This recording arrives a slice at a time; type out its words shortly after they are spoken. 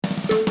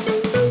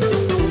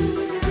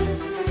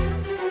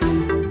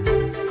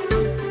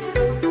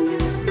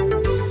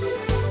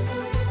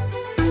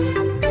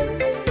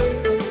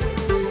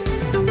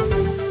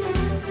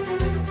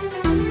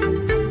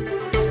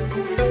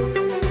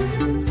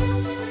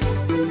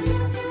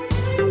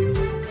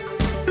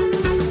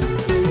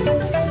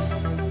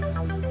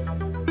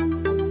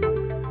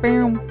I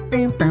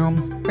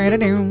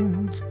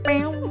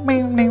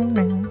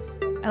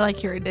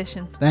like your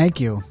addition. Thank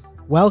you.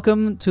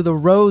 Welcome to the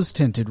Rose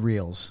Tinted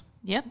Reels.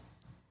 Yep,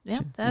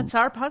 that's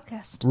our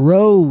podcast.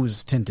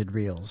 Rose Tinted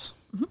Reels.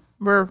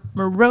 We're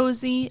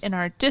rosy in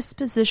our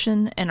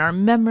disposition and our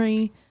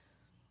memory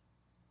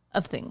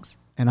of things.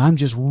 And I'm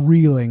just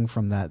reeling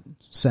from that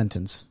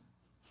sentence.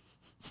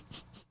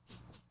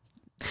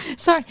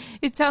 Sorry,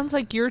 it sounds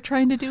like you're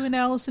trying to do an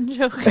Allison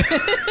joke.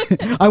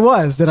 I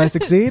was. Did I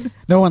succeed?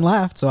 No one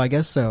laughed, so I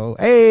guess so.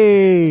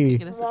 Hey!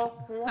 Get a second.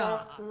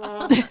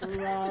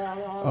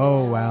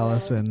 Oh,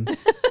 Allison.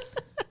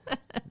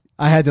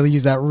 I had to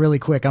use that really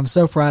quick. I'm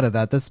so proud of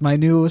that. That's my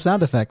new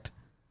sound effect.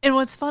 And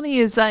what's funny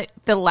is that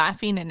the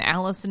laughing and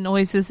Allison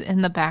noises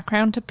in the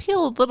background, to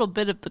peel a little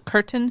bit of the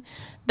curtain,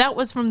 that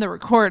was from the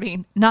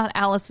recording, not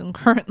Allison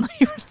currently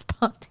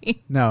responding.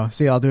 No,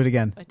 see, I'll do it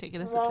again. I take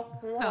it a second.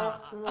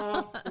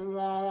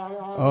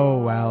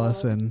 Oh,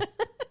 Allison.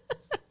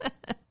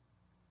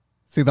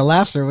 See, the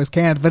laughter was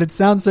canned, but it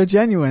sounds so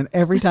genuine.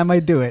 Every time I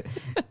do it,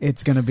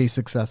 it's going to be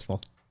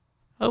successful.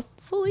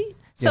 Hopefully.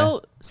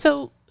 So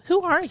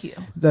who are you?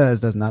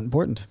 That's not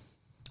important.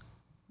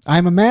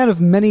 I'm a man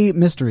of many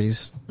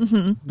mysteries.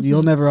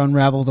 You'll never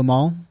unravel them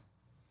all.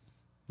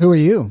 Who are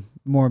you,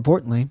 more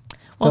importantly?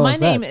 Well, my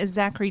name is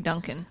Zachary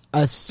Duncan.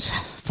 That's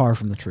far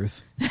from the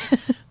truth.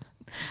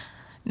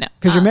 No.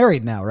 Because you're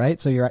married now,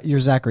 right? So you're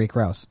Zachary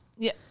Krause.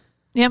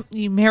 Yep,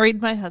 you married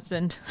my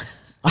husband.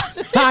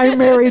 I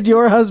married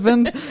your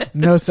husband?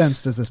 No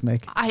sense does this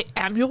make. I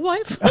am your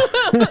wife.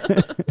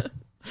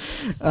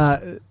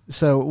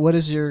 So what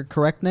is your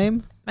correct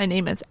name? My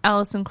name is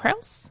Allison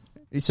Krause.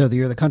 So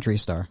you're the country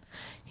star.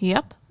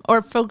 Yep.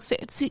 Or folks say,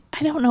 see,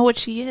 I don't know what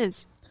she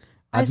is.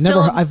 I've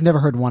never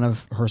heard one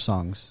of her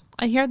songs.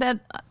 I hear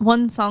that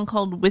one song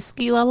called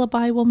Whiskey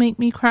Lullaby will make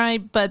me cry,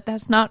 but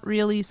that's not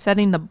really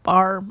setting the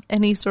bar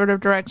any sort of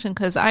direction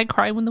because I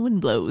cry when the wind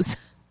blows.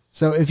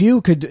 So if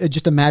you could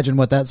just imagine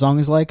what that song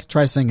is like,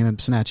 try singing a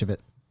snatch of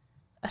it.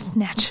 A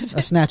snatch of it?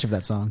 A snatch of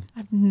that song.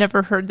 I've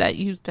never heard that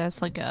used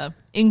as like a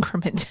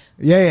increment.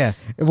 Yeah.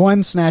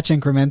 One snatch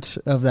increment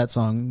of that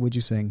song would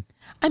you sing?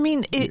 I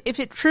mean, if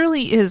it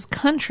truly is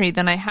country,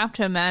 then I have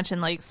to imagine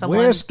like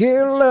someone Whiskey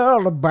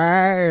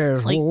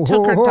lullabies. like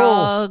took her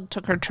dog,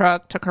 took her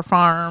truck, took her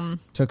farm,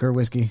 took her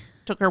whiskey,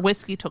 took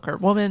her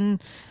woman.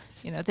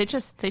 You know, they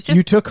just.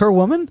 You took her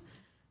woman?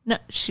 No,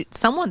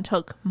 someone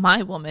took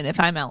my woman.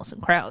 If I'm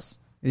Allison Krause.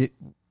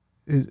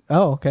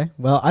 Oh, okay.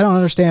 Well, I don't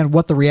understand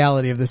what the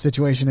reality of this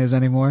situation is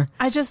anymore.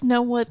 I just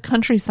know what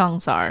country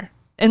songs are,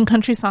 and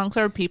country songs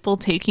are people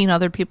taking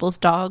other people's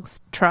dogs,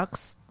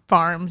 trucks,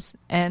 farms,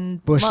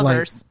 and Bush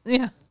lovers. Light.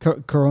 Yeah.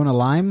 Corona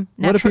Lime?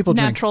 What do people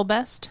drink? Natural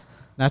Best.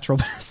 Natural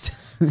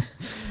Best.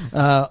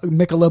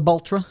 Michelob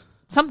Ultra?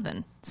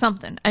 Something.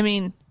 I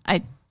mean,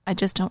 I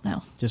just don't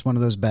know. Just one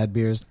of those bad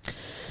beers.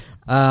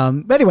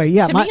 But anyway,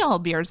 yeah. To me, all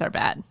beers are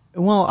bad.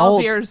 Well, all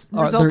beers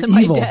result in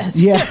evil. my death.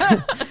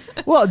 Yeah.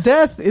 Well,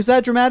 death, is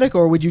that dramatic,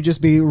 or would you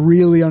just be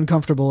really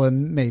uncomfortable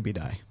and maybe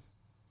die?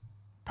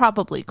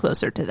 Probably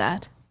closer to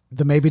that.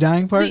 The maybe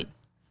dying part?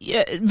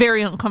 Yeah,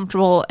 very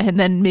uncomfortable and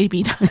then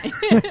maybe die.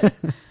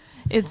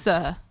 It's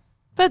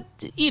but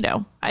you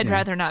know, I'd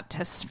rather not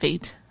test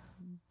fate.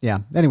 Yeah.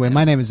 Anyway,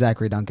 my name is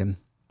Zachary Duncan.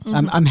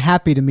 I'm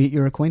happy to meet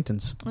your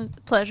acquaintance.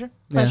 Pleasure.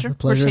 Yeah, the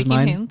pleasure We're is shaking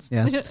mine. hands.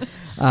 Yes.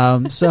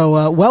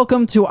 So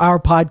welcome to our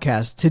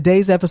podcast.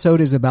 Today's episode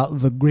is about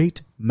the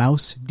Great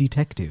Mouse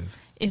Detective.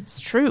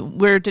 It's true.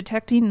 We're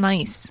detecting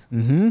mice.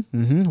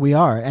 We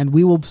are, and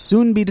we will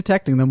soon be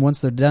detecting them once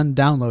they're done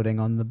downloading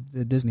on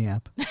the Disney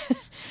app.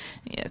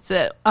 Yes.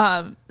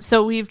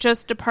 So we've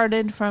just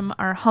departed from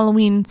our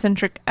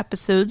Halloween-centric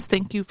episodes.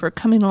 Thank you for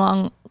coming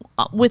along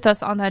with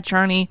us on that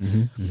journey.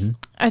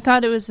 I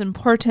thought it was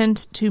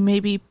important to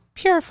maybe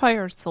purify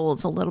our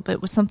souls a little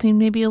bit with something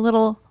maybe a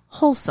little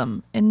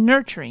wholesome and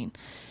nurturing.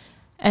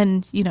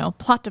 And, you know,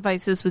 plot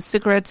devices with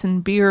cigarettes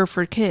and beer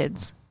for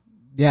kids.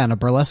 Yeah, and a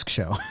burlesque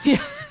show. Yeah.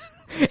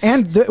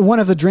 And one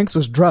of the drinks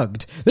was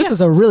drugged. This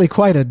is a really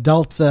quite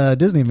adult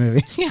Disney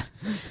movie. Yeah.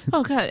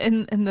 Oh, God.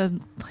 And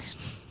the...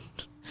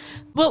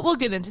 Well, we'll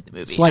get into the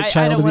movie. Slight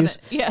child abuse.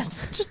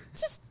 Yes,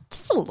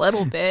 just a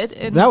little bit.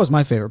 And, that was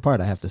my favorite part,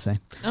 I have to say.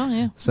 Oh,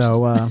 yeah.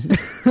 So,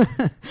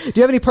 do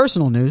you have any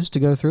personal news to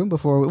go through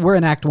before we're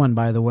in Act 1,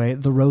 by the way,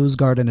 the Rose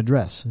Garden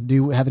Address? Do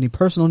you have any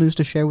personal news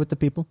to share with the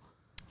people?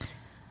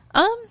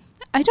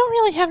 I don't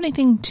really have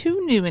anything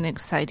too new and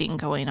exciting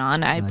going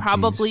on.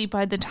 Probably,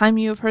 by the time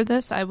you have heard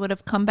this, I would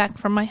have come back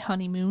from my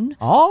honeymoon.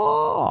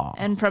 Oh!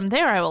 And from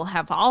there, I will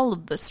have all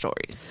of the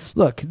stories.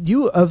 Look,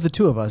 of the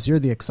two of us, you're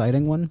the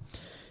exciting one.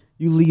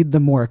 You lead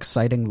the more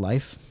exciting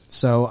life.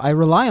 So I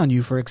rely on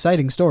you for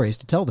exciting stories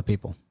to tell the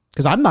people.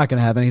 Because I'm not going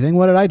to have anything.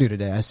 What did I do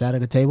today? I sat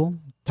at a table,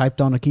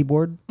 typed on a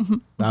keyboard.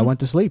 I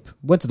went to sleep.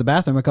 Went to the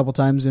bathroom a couple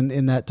times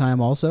in that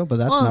time also, but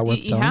that's not worth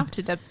telling. You have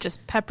to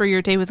just pepper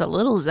your day with a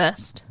little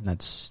zest.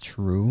 That's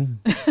true.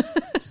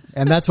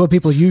 And that's what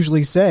people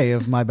usually say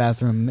of my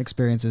bathroom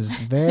experiences.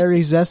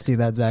 Very zesty,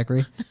 that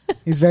Zachary.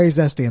 He's very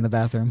zesty in the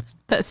bathroom.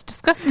 That's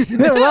disgusting.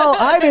 Well,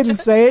 I didn't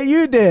say it.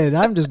 You did.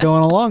 I'm just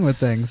going along with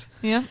things.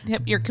 Yep,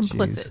 you're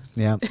complicit. Jeez.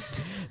 Yeah.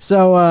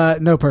 So,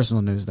 no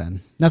personal news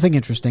then. Nothing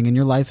interesting in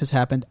your life has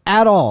happened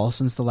at all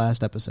since the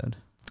last episode.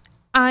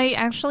 I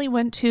actually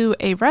went to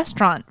a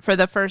restaurant for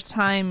the first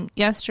time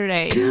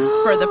yesterday.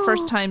 For the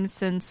first time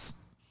since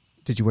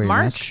Did you wear March.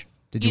 your mask?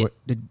 Did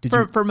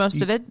you? For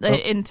most of it,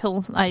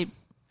 until I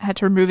had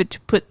to remove it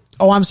to put.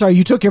 Oh, I'm sorry.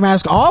 You took your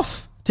mask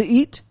off to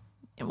eat?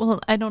 Well,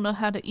 I don't know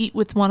how to eat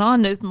with one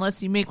on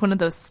unless you make one of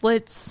those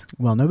slits.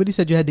 Well, nobody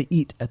said you had to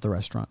eat at the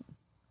restaurant.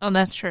 Oh,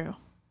 that's true.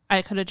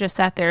 I could have just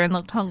sat there and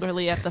looked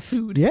hungrily at the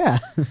food. Yeah.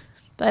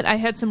 But I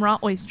had some raw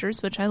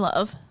oysters, which I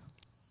love.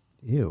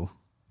 Ew.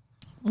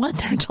 What?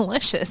 They're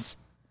delicious.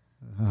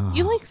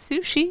 You like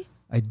sushi?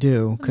 I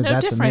do, because No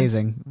that's difference.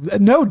 amazing.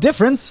 No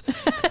difference.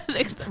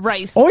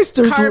 Rice.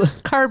 Oysters.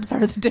 Carbs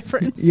are the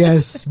difference.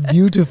 Yes,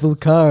 beautiful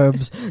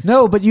carbs.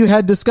 No, but you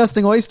had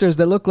disgusting oysters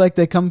that look like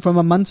they come from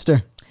a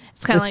Munster.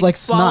 It's kind of It's like like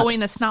snot.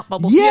 swallowing a snot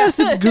bubble. Yes,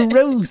 Yeah. it's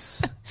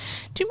gross.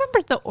 Do you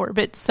remember the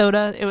Orbit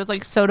soda? It was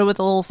like soda with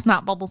little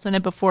snot bubbles in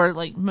it before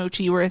like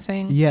mochi were a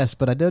thing. Yes,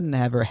 but I didn't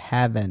ever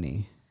have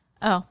any.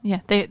 Oh, yeah.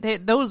 They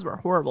those were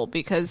horrible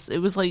because it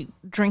was like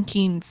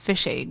drinking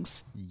fish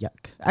eggs.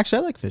 Yuck. Actually,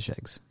 I like fish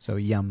eggs, so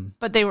yum.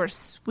 But they were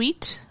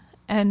sweet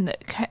and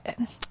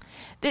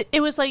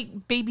it was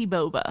like baby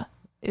boba.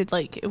 It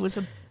was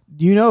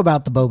You know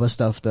about the boba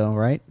stuff, though,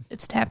 right?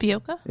 it's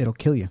tapioca It'll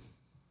kill you.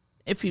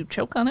 if you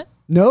choke on it.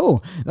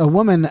 No, a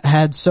woman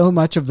had so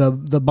much of the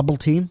bubble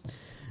tea,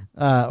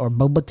 or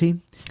boba tea,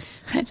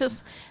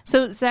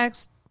 So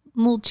Zach's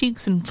little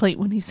cheeks inflate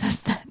when he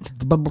says that.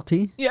 the bubble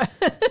tea. Yeah.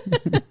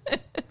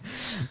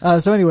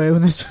 So anyway,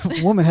 when this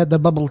woman had the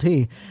bubble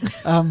tea,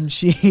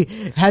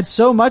 she had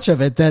so much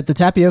of it that the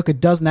tapioca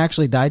doesn't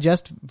actually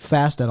digest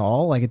fast at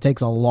all. Like, it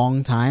takes a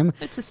long time.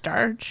 It's a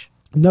starch.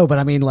 No, but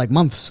I mean like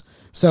months.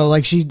 So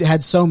like she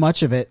had so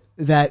much of it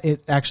that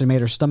it actually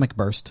made her stomach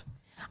burst.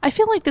 I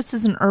feel like this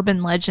is an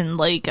urban legend.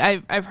 Like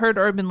I've heard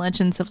urban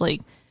legends of like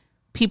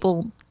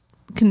people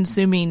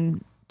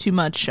consuming too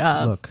much.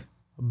 Look,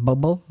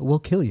 bubble will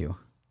kill you.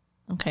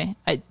 Okay,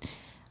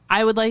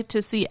 I would like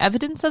to see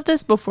evidence of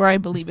this before I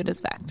believe it as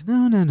fact.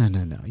 No.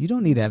 You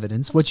don't need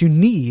evidence. What you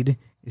need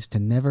is to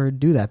never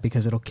do that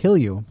because it'll kill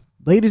you.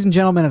 Ladies and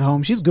gentlemen at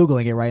home, she's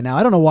Googling it right now.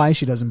 I don't know why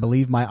she doesn't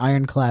believe my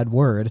ironclad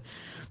word,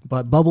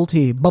 but bubble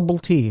tea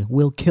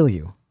will kill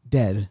you.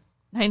 Dead.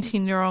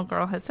 19-year-old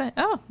girl has said,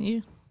 "Oh,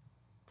 the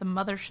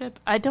mothership."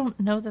 I don't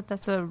know that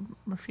that's a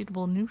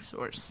refutable news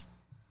source.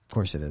 Of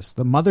course it is.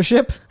 The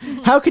mothership?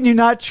 How can you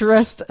not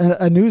trust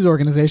a news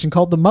organization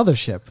called the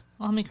mothership?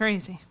 Call me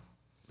crazy.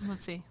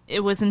 Let's see.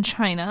 It was in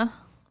China,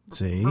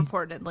 See?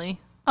 reportedly.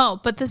 Oh,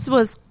 but this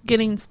was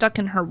getting stuck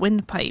in her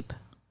windpipe,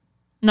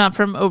 not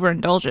from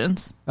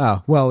overindulgence.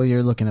 Oh, well,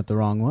 you're looking at the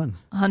wrong one.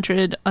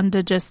 100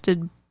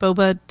 undigested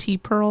boba tea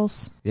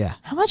pearls. Yeah.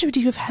 How much would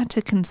you have had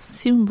to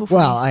consume before?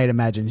 Well, I'd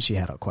imagine she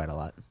had quite a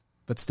lot,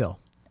 but still.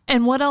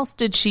 And what else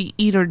did she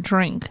eat or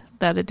drink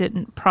that it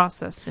didn't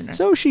process sooner?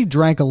 So she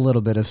drank a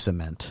little bit of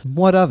cement.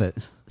 What of it?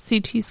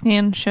 CT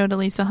scan showed at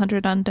least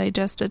 100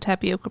 undigested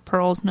tapioca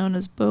pearls known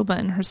as boba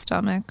in her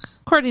stomach.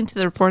 According to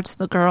the reports,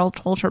 the girl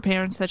told her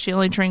parents that she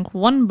only drank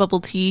one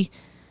bubble tea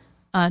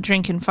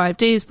drink in 5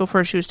 days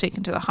before she was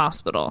taken to the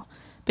hospital.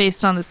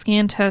 Based on the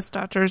scan test,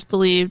 doctors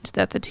believed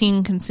that the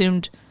teen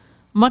consumed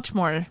much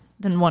more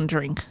than one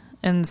drink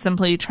and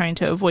simply trying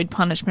to avoid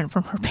punishment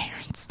from her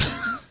parents.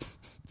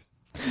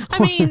 I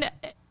mean,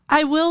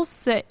 I will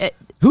say...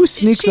 Who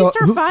sneaks? She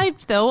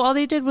survived, though. All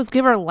they did was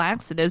give her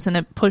laxatives, and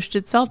it pushed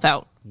itself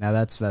out. Now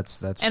that's.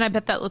 And I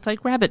bet that looked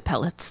like rabbit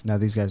pellets. Now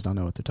these guys don't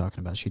know what they're talking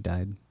about. She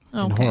died in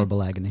Okay.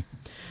 horrible agony.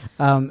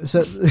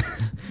 So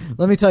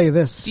let me tell you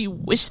this. Do you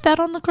wish that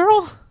on the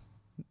girl?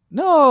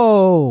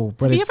 No,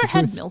 but Have you it's ever the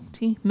had truth. milk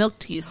tea? Milk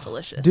tea is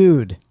delicious.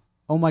 Dude,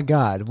 oh my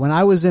God. When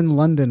I was in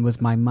London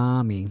with my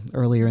mommy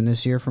earlier in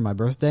this year for my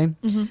birthday,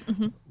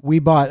 we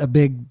bought a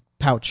big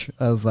pouch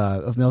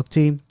of milk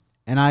tea,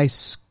 and I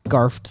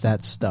scarfed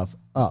that stuff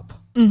up.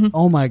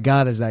 Oh my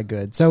God, is that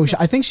good? So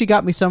I think she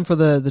got me some for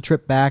the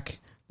trip back,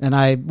 and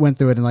I went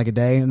through it in like a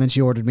day, and then she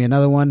ordered me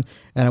another one,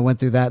 and I went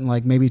through that in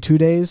like maybe 2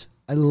 days.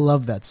 I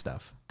love that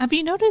stuff. Have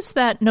you noticed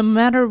that no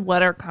matter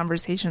what our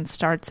conversation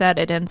starts at,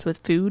 it ends with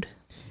food?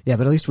 Yeah,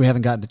 but at least we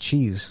haven't gotten to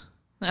cheese.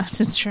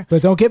 That's true.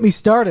 But don't get me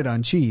started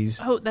on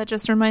cheese. Oh, that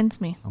just reminds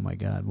me. Oh my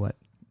God, what?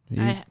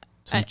 I-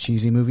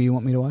 Cheesy movie you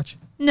want me to watch?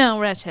 No,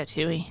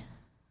 Ratatouille.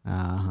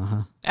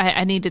 Uh-huh.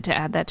 I needed to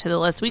add that to the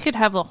list. We could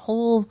have a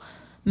whole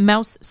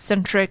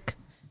mouse-centric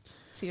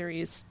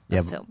series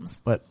of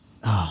films. But,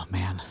 oh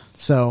man.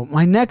 So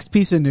my next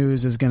piece of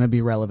news is going to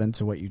be relevant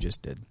to what you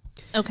just did.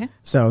 Okay.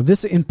 So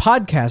this, in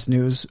podcast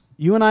news,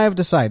 you and I have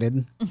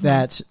decided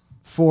that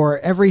for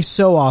every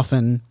so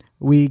often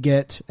we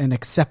get an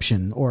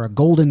exception or a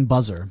golden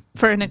buzzer.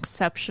 For an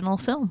exceptional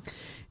film.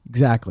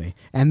 Exactly.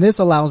 And this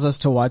allows us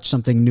to watch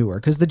something newer,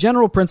 because the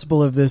general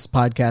principle of this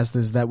podcast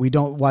is that we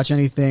don't watch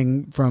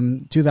anything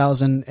from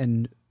 2000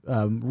 and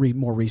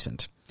more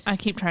recent. I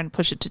keep trying to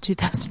push it to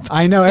 2005.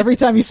 I know. Every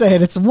time you say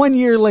it, it's 1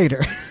 year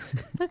later.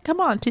 Come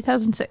on,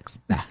 2006.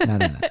 No.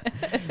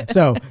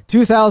 So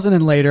 2000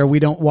 and later, we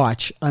don't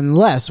watch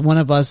unless one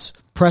of us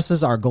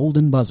presses our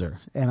golden buzzer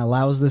and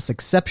allows this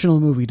exceptional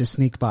movie to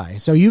sneak by.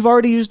 So you've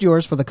already used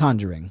yours for The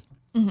Conjuring.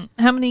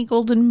 Mm-hmm. How many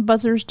golden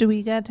buzzers do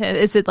we get?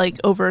 Is it like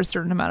over a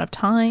certain amount of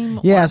time?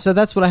 Yeah, so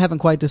that's what I haven't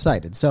quite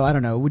decided. So I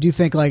don't know. Would you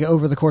think like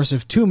over the course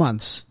of 2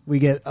 months, we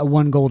get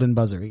one golden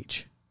buzzer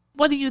each?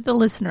 What do you, the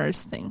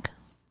listeners, think?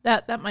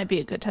 That might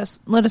be a good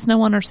test. Let us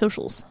know on our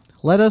socials.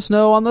 Let us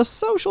know on the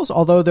socials.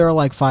 Although there are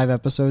like 5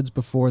 episodes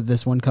before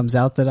this one comes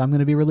out that I'm going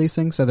to be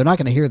releasing. So they're not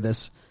going to hear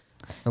this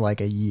for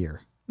like a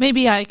year.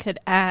 Maybe I could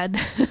add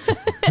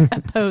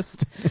a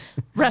post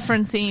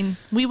referencing,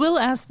 we will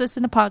ask this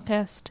in a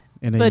podcast.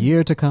 In a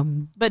year to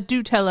come. But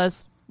do tell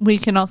us. We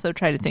can also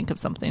try to think of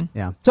something.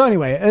 Yeah. So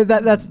anyway,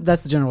 that's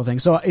the general thing.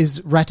 So is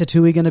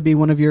Ratatouille going to be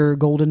one of your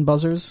golden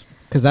buzzers?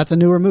 Because that's a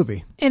newer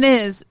movie. It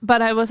is.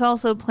 But I was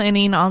also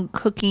planning on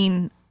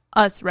cooking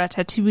us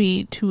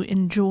Ratatouille to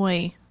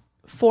enjoy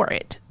for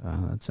it.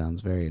 That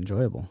sounds very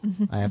enjoyable,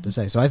 I have to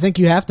say. So I think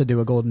you have to do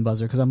a golden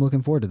buzzer because I'm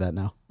looking forward to that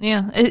now.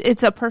 Yeah.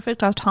 It's a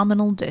perfect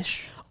autumnal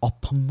dish.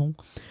 Autumnal.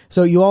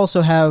 So you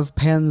also have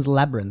Pan's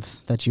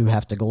Labyrinth that you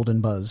have to golden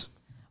buzz.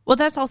 Well,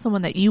 that's also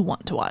one that you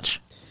want to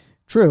watch.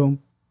 True,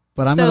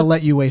 but I'm going to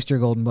let you waste your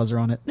golden buzzer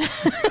on it.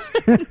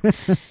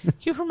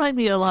 You remind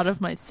me a lot of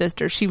my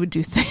sister. She would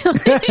do things.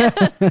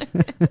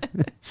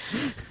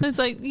 It's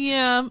like,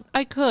 yeah,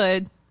 I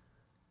could,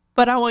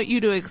 but I want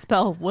you to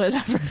expel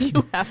whatever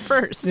you have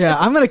first. Yeah,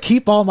 I'm going to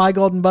keep all my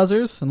golden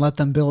buzzers and let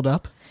them build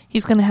up.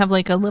 He's going to have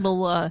like a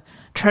little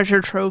treasure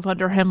trove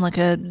under him, like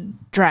a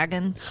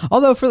dragon.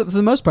 Although for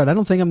the most part, I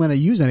don't think I'm going to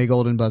use any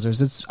golden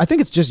buzzers. I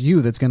think it's just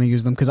you that's going to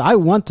use them because I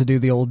want to do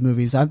the old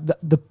movies.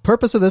 The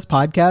purpose of this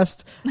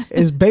podcast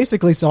is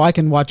basically so I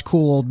can watch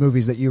cool old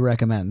movies that you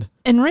recommend.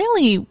 And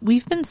really,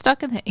 we've been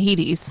stuck in the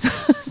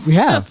 80s. We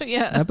have.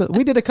 Yeah. But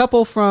we did a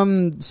couple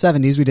from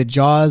 70s. We did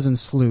Jaws and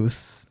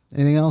Sleuth.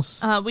 Anything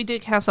else? We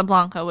did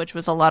Casablanca, which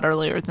was a lot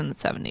earlier than the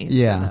 70s.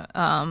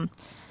 Yeah.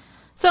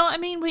 So, I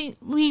mean,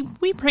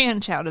 we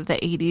branch out of the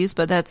 80s,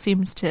 but that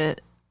seems to...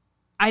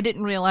 I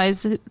didn't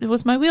realize it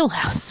was my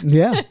wheelhouse.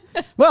 Yeah.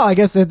 Well, I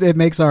guess it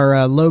makes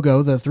our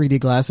logo, the 3D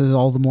glasses,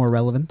 all the more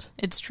relevant.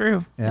 It's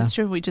true. Yeah. It's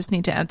true. We just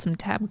need to add some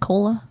Tab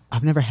Cola.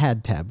 I've never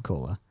had Tab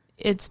Cola.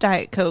 It's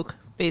Diet Coke,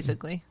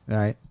 basically. All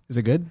right. Is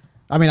it good?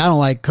 I mean, I don't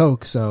like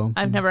Coke, so...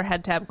 I've never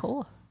had Tab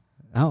Cola.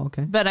 Oh,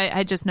 okay. But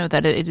I just know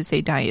that it is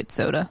a diet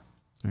soda.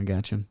 I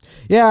gotcha.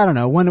 Yeah, I don't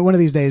know. One of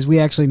these days, we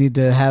actually need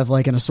to have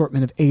like an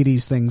assortment of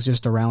 80s things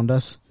just around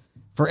us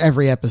for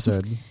every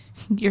episode.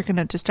 You're going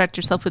to distract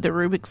yourself with a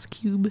Rubik's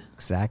Cube.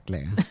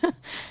 Exactly.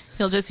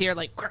 You'll just hear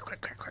like, crack,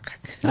 crack, crack, crack,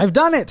 crack. I've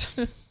done it.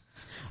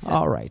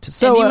 All right.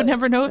 So and you would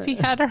never know if he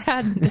had or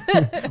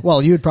hadn't.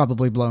 Well, you'd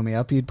probably blow me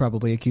up. You'd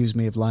probably accuse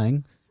me of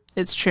lying.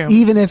 It's true.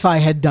 Even if I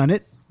had done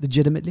it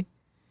legitimately.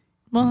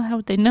 Well, how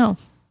would they know?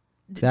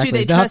 Exactly. Do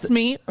they trust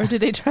me or do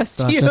they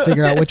trust you? you? Have to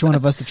figure out which one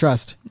of us to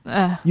trust.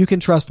 You can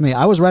trust me.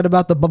 I was right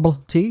about the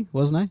bubble tea,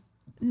 wasn't I?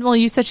 Well,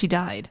 you said she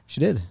died. She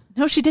did.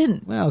 No, she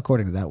didn't. Well,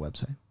 according to that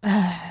website.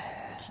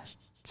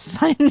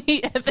 Find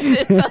me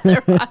evidence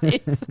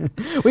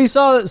otherwise. We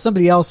saw that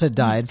somebody else had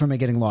died from it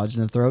getting lodged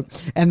in the throat,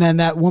 and then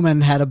that woman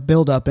had a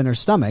buildup in her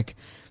stomach.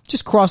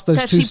 Just cross those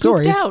that two she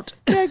stories. Pooped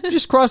out. Yeah,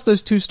 just cross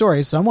those two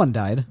stories. Someone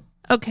died.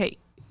 Okay.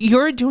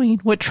 You're doing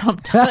what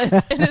Trump does,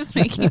 and it's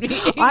making me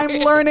angry. I'm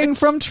learning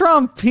from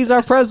Trump. He's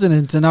our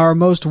president and our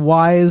most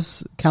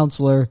wise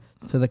counselor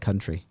to the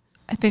country.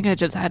 I think I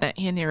just had an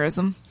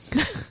aneurysm.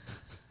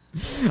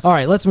 All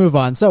right, let's move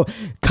on. So,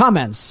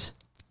 comments.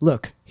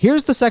 Look,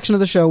 here's the section of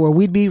the show where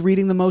we'd be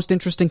reading the most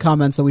interesting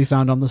comments that we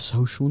found on the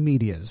social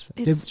medias.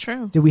 It's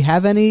true. Did we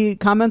have any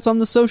comments on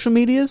the social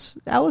medias,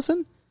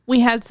 Allison? We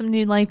had some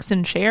new likes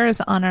and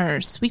shares on our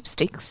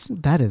sweepstakes.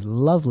 That is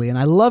lovely, and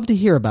I love to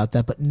hear about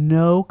that, but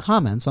no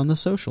comments on the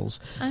socials.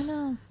 I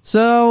know.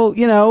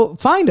 So,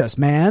 find us,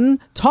 man.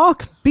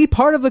 Talk. Be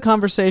part of the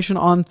conversation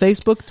on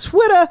Facebook,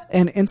 Twitter,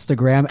 and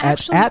Instagram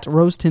at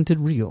Rose Tinted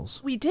Reels.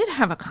 We did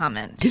have a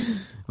comment.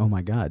 Oh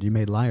my God, you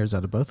made liars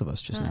out of both of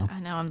us just now. I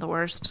know, I'm the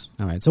worst.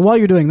 All right, so while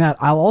you're doing that,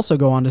 I'll also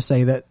go on to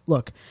say that,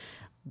 look,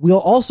 we'll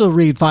also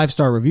read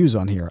 5-star reviews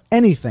on here.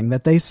 Anything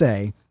that they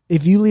say.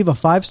 If you leave a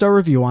 5-star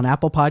review on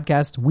Apple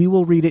Podcasts, we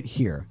will read it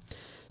here.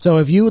 So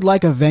if you would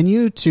like a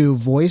venue to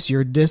voice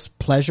your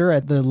displeasure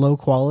at the low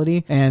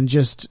quality and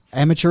just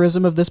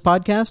amateurism of this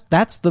podcast,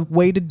 that's the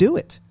way to do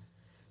it.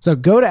 So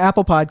go to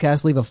Apple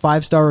Podcasts, leave a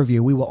 5-star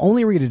review. We will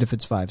only read it if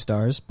it's 5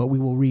 stars, but we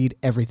will read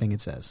everything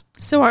it says.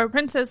 So our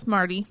Princess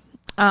Marty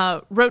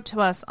wrote to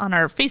us on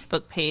our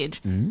Facebook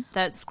page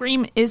that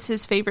Scream is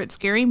his favorite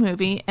scary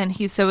movie, and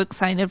he's so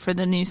excited for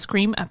the new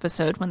Scream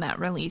episode when that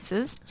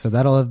releases. So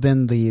that'll have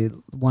been the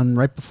one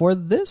right before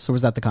this, or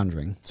was that The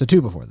Conjuring? So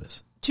 2 before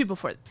this. 2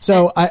 before.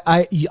 So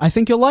I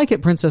think you'll like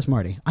it, Princess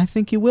Marty. I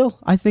think you will.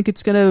 I think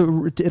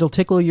it'll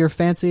tickle your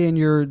fancy and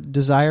your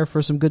desire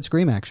for some good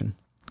Scream action.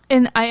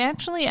 And I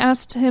actually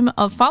asked him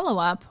a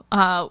follow-up,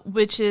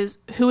 which is,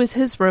 who is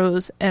his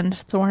rose and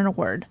thorn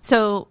award?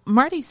 So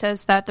Marty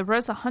says that the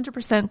rose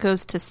 100%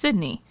 goes to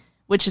Sydney,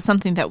 which is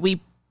something that we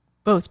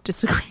both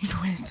disagreed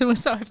with.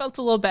 So I felt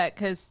a little bad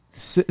because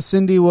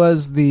Cindy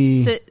was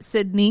the...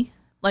 Sydney,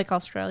 like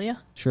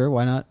Australia. Sure,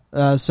 why not?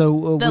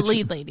 The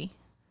lead lady.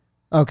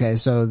 Okay,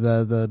 so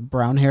the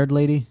brown-haired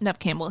lady? Neve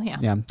Campbell, yeah.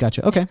 Yeah,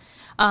 gotcha. Okay.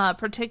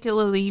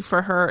 Particularly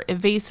for her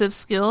evasive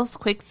skills,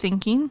 quick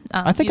thinking.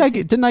 I think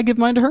didn't I give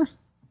mine to her?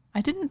 I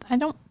didn't. I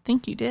don't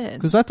think you did.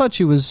 Because I thought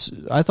she was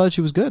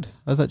good.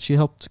 I thought she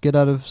helped get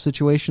out of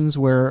situations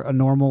where a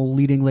normal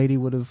leading lady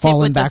would have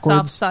fallen backwards. The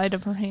soft side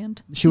of her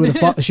hand. She would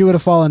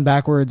have fallen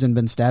backwards and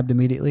been stabbed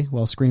immediately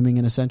while screaming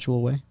in a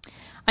sensual way.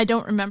 I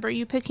don't remember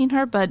you picking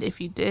her, but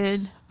if you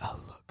did, oh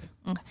look.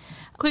 Okay.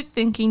 Quick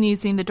thinking,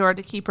 using the door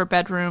to keep her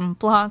bedroom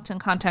blocked and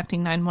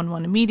contacting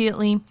 911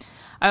 immediately.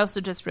 I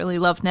also just really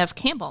love Neve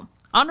Campbell.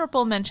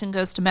 Honorable mention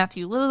goes to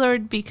Matthew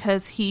Lillard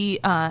because he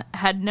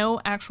had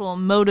no actual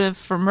motive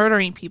for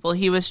murdering people.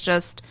 He was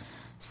just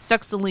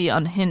sexily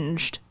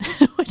unhinged,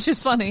 which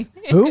is funny.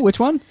 Who? Which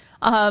one?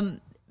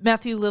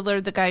 Matthew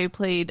Lillard, the guy who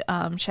played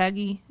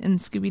Shaggy in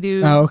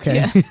Scooby-Doo. Oh, okay.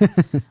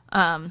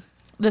 Yeah.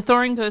 The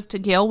thorn goes to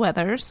Gail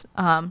Weathers.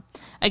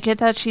 I get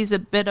that she's a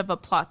bit of a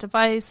plot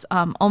device,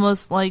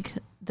 almost like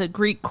the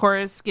Greek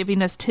chorus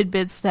giving us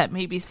tidbits that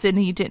maybe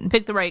Sydney didn't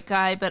pick the right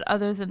guy. But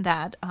other than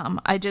that,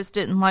 I just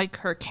didn't like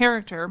her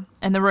character,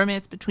 and the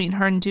romance between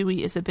her and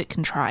Dewey is a bit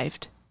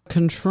contrived.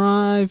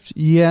 Contrived,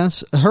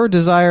 yes. Her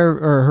desire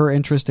or her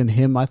interest in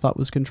him, I thought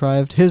was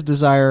contrived. His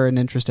desire and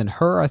interest in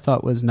her, I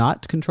thought was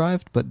not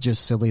contrived, but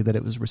just silly that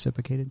it was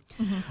reciprocated.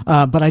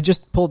 Mm-hmm. But I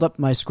just pulled up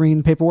my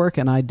screen paperwork,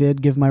 and I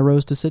did give my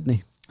rose to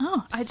Sydney.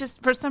 Oh,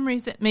 for some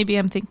reason, maybe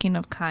I'm thinking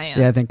of Kaya.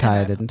 Yeah, I think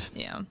Kaya didn't.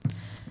 Yeah.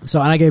 So,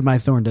 and I gave my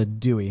thorn to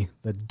Dewey,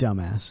 the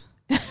dumbass.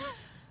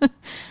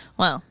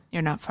 Well,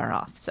 you're not far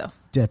off, so.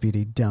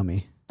 Deputy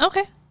dummy.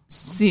 Okay.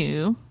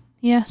 So,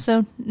 yeah,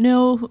 so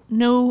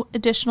no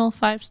additional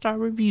 5-star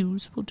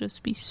reviews. We'll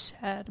just be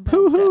sad about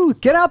Hoo-hoo.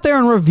 Get out there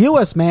and review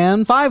us,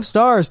 man. 5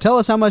 stars. Tell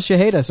us how much you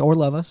hate us or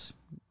love us.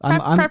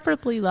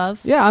 Preferably love.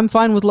 Yeah, I'm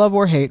fine with love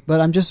or hate,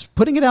 but I'm just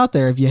putting it out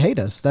there. If you hate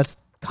us,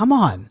 come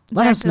on.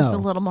 Let us know. Zach is a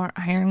little more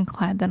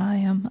ironclad than I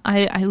am.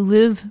 I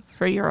live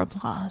for your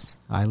applause.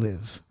 I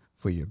live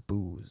for your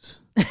booze.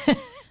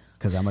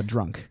 Because I'm a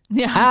drunk.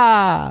 Yeah.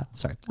 Ah!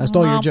 Sorry, I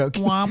stole your joke.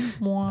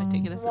 I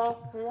take it as a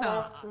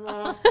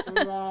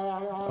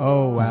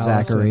Oh, wow.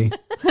 Zachary.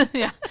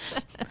 Yeah.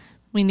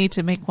 We need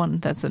to make one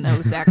that's a no,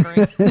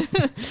 Zachary.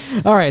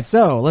 All right,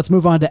 so let's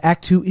move on to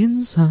Act 2,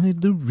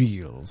 Inside the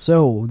Reel.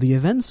 So, the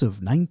events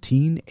of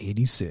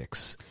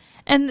 1986.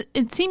 And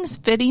it seems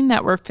fitting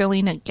that we're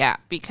filling a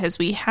gap because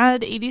we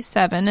had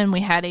 87 and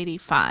we had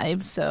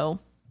 85, so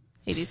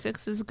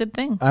 86 is a good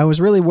thing. I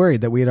was really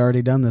worried that we had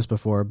already done this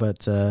before,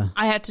 but...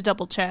 I had to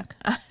double check.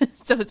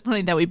 So it's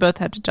funny that we both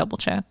had to double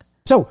check.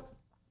 So,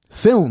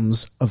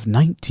 films of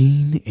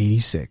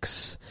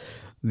 1986.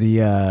 We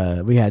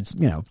had,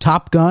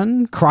 Top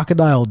Gun,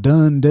 Crocodile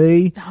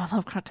Dundee. Oh, I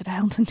love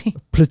Crocodile Dundee.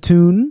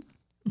 Platoon,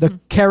 The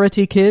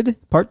Karate Kid,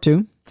 Part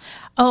 2.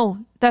 Oh,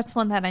 that's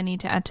one that I need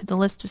to add to the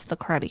list is The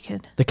Karate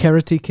Kid. The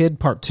Karate Kid,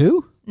 Part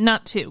 2?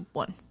 Not 2,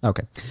 1.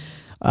 Okay.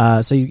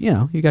 So,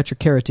 you got your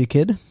Karate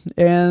Kid.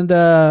 And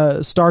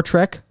Star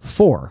Trek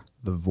 4,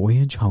 The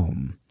Voyage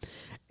Home.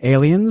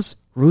 Aliens,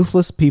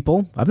 Ruthless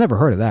People. I've never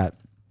heard of that.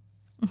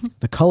 Mm-hmm.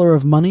 The Color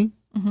of Money.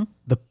 Mm-hmm.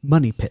 The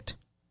Money Pit.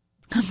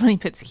 Money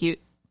Pit's cute.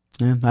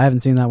 Yeah, I haven't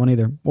seen that one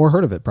either. Or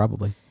heard of it,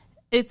 probably.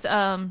 It's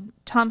Tom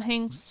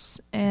Hanks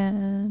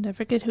and I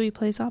forget who he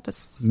plays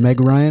opposite. Meg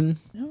Ryan?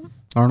 No.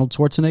 Arnold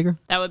Schwarzenegger?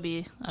 That would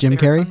be a Jim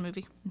very Carrey? fun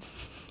movie.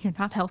 You're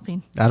not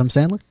helping. Adam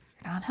Sandler?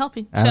 You're not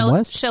helping. Adam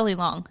West? Shelley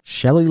Long.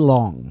 Shelley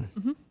Long.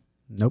 Mm-hmm.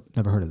 Nope,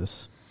 never heard of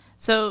this.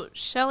 So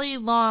Shelley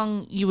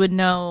Long, you would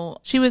know.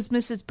 She was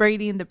Mrs.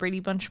 Brady in the Brady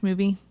Bunch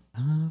movie. I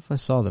don't know if I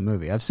saw the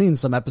movie. I've seen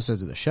some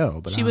episodes of the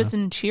show, but she was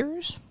in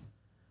Cheers.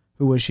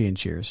 Who was she in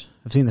Cheers?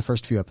 I've seen the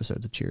first few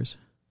episodes of Cheers.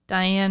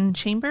 Diane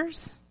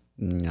Chambers?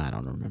 I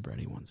don't remember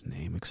anyone's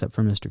name except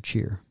for Mr.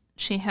 Cheer.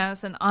 She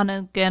has an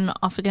on-again,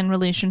 off-again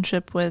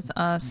relationship with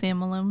Sam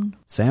Malone.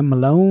 Sam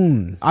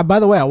Malone. By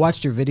the way, I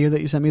watched your video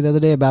that you sent me the other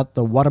day about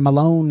the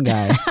Watermelon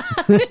guy.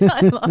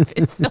 I love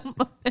it so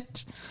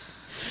much.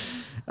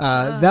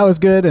 That was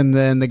good. And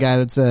then the guy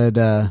that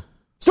said,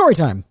 story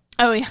time.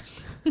 Oh, yeah.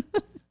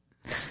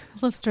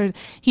 I love story.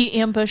 He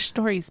ambushed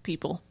stories,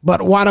 people.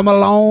 But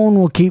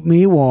Watermelon will keep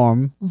me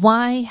warm.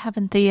 Why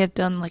haven't they have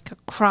done like a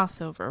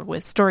crossover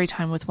with story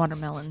time with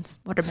watermelons?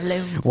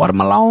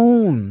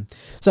 Watermelon.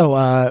 So,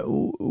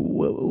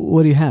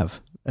 what do you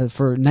have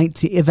for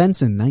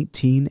events in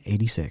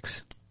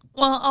 1986?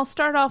 Well, I'll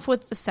start off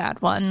with the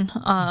sad one.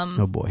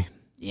 Oh boy.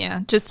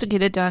 Yeah, just to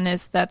get it done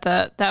is that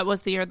that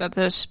was the year that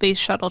the Space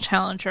Shuttle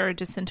Challenger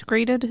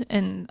disintegrated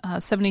in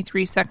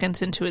 73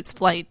 seconds into its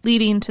flight,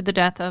 leading to the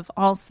death of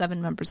all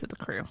 7 members of the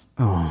crew.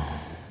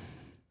 Oh,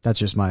 that's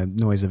just my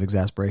noise of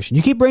exasperation.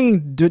 You keep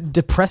bringing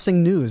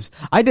depressing news.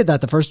 I did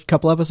that the first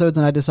couple episodes,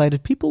 and I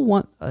decided people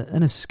want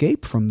an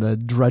escape from the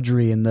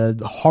drudgery and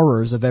the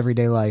horrors of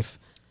everyday life.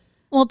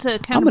 Well, to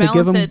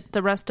counterbalance it,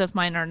 the rest of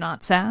mine are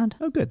not sad.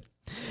 Oh, good.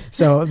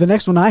 So the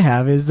next one I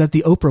have is that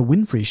the Oprah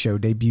Winfrey Show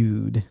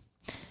debuted.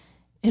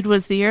 It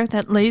was the year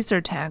that laser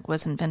tag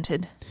was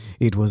invented.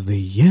 It was the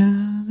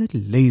year that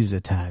laser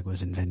tag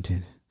was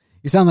invented.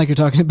 You sound like you're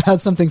talking about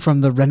something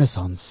from the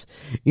Renaissance.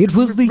 It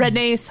was the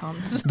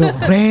Renaissance. The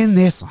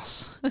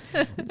Renaissance.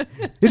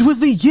 It was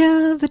the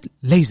year that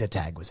laser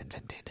tag was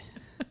invented.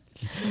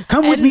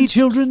 Come with me,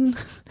 children.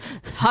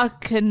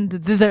 Hearken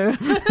thither.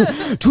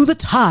 To the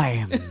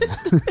time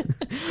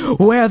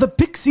where the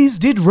pixies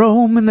did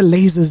roam and the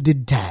lasers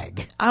did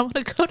tag. I want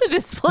to go to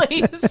this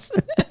place.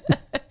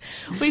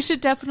 We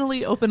should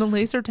definitely open a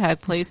laser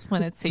tag place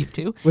when it's safe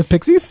to. With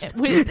pixies?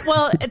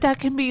 Well, that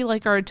can be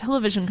like our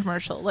television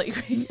commercial. Like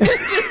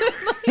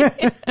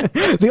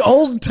The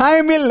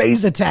old-timey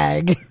laser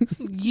tag.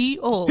 Ye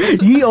old.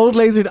 Ye old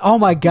laser. Oh,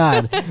 my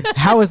God.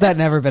 How has that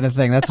never been a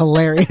thing? That's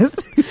hilarious.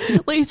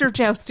 Laser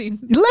jousting.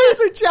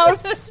 Laser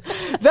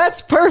jousts.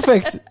 That's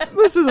perfect.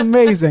 This is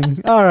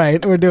amazing. All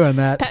right, we're doing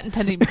that. Patent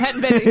pending.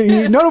 Patent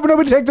pending.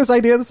 Nobody take this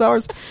idea. This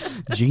ours.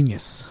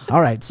 Genius.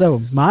 All right,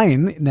 so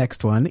mine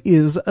next one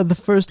is the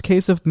first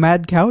case of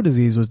mad cow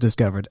disease was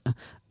discovered.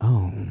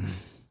 Oh,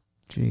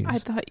 jeez. I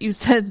thought you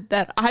said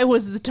that I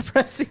was the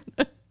depressing.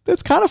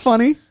 That's kind of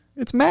funny.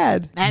 It's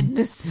mad.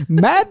 Madness.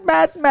 Mad.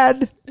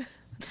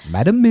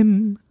 Madam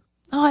Mim.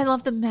 Oh, I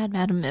love the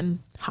Madam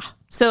Mim. Ha.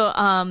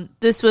 So,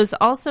 this was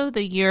also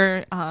the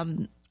year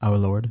Our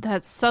Lord.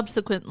 that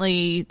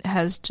subsequently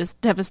has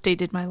just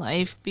devastated my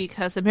life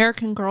because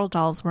American Girl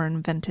dolls were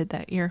invented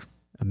that year.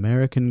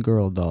 American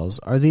Girl dolls.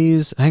 Are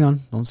these... Hang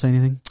on. Don't say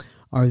anything.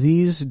 Are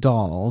these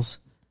dolls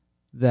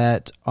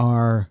that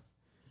are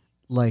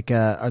like...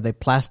 are they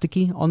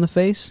plasticky on the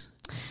face?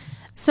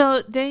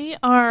 So they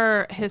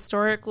are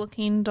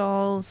historic-looking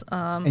dolls.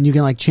 And you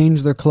can like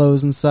change their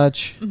clothes and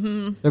such.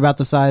 Mm-hmm. They're about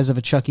the size of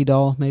a Chucky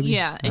doll, maybe?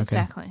 Yeah, Okay.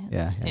 exactly.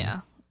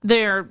 Yeah.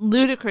 They're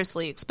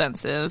ludicrously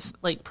expensive,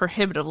 like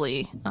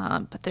prohibitively,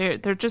 but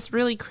they're just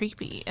really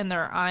creepy, and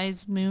their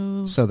eyes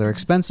move. So they're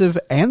expensive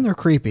and they're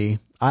creepy.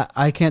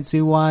 I can't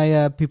see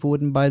why people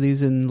wouldn't buy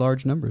these in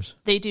large numbers.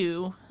 They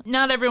do.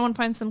 Not everyone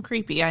finds them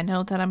creepy. I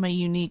know that I'm a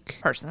unique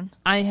person.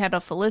 I had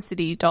a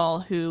Felicity doll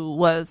who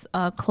was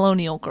a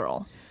colonial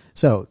girl.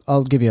 So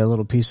I'll give you a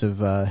little piece of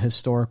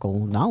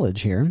historical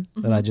knowledge here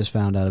that I just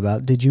found out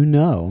about. Did you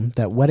know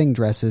that wedding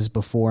dresses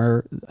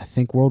before, I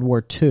think, World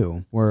War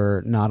II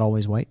were not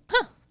always white?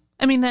 Huh.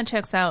 I mean, that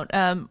checks out.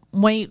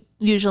 White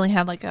usually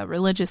had like a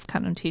religious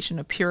connotation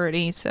of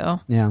purity, so...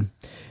 Yeah.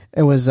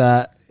 It was,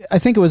 I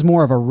think it was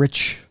more of a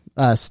rich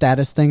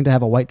status thing to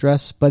have a white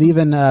dress, but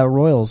even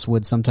royals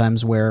would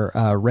sometimes wear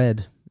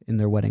red in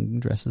their wedding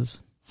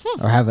dresses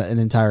or have an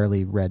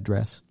entirely red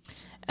dress.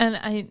 And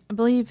I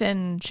believe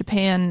in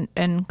Japan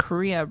and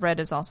Korea, red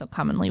is also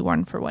commonly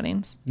worn for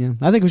weddings. Yeah,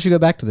 I think we should go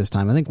back to this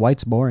time. I think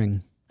white's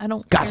boring. I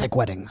don't Gothic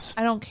weddings.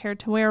 I don't care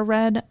to wear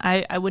red.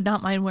 I would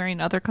not mind wearing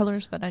other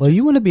colors, but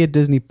you want to be a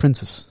Disney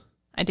princess.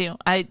 I do.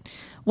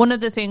 One of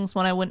the things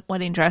when I went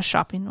wedding dress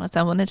shopping was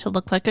I wanted to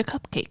look like a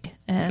cupcake,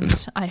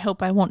 and I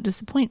hope I won't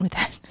disappoint with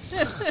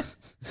that.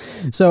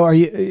 So are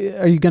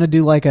you going to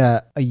do like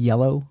a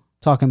yellow,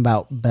 talking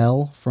about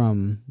Belle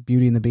from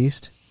Beauty and the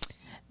Beast?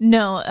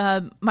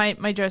 No,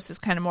 my dress is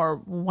kind of more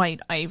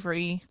white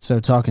ivory. So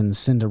talking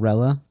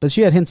Cinderella, but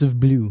she had hints of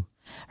blue.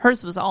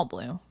 Hers was all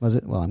blue. Was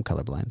it? Well, I'm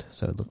colorblind,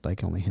 so it looked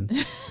like only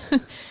hints.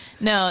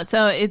 No,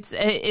 so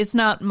it's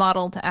not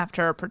modeled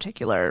after a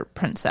particular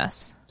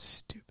princess.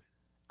 Stupid.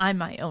 I'm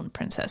my own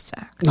princess,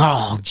 Zach.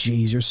 Oh,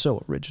 geez, you're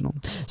so original.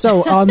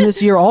 So on this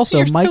year also,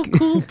 You're Mike... so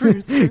cool,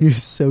 Bruce. You're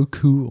so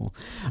cool.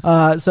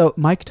 So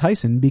Mike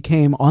Tyson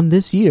became, on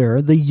this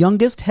year, the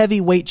youngest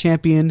heavyweight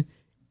champion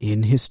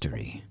in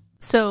history.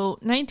 So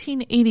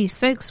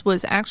 1986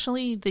 was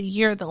actually the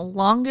year the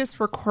longest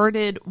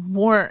recorded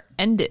war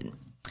ended.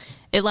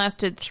 It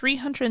lasted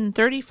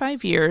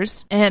 335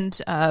 years, and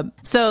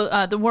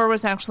so the war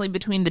was actually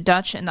between the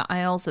Dutch and the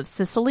Isles of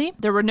Sicily.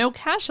 There were no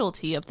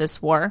casualty of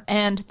this war,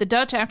 and the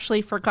Dutch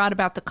actually forgot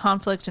about the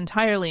conflict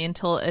entirely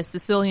until a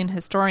Sicilian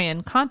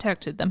historian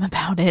contacted them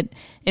about it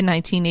in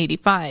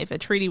 1985. A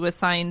treaty was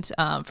signed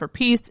for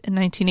peace in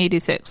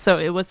 1986, so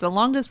it was the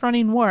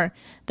longest-running war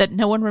that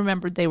no one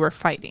remembered they were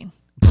fighting.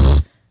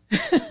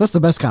 That's the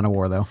best kind of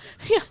war, though.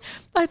 Yeah,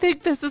 I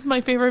think this is my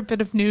favorite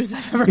bit of news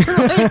I've ever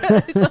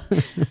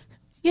heard.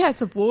 Yeah,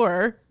 it's a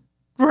war.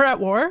 We're at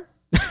war?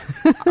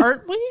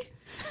 Aren't we?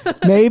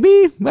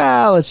 Maybe?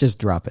 Well, let's just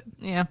drop it.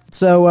 Yeah.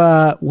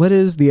 So, what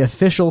is the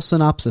official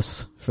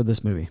synopsis for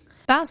this movie?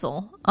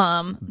 Basil,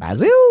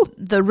 Basil?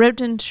 the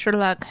rodent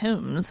Sherlock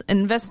Holmes,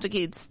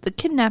 investigates the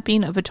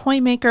kidnapping of a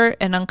toy maker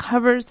and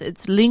uncovers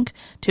its link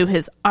to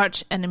his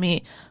arch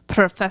enemy,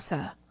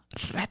 Professor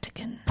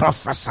Rattigan.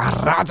 Professor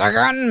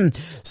Rattigan!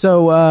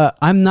 So,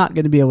 I'm not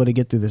going to be able to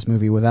get through this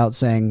movie without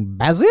saying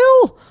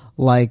Basil,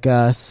 like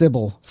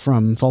Sybil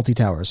from Fawlty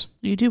Towers.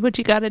 You do what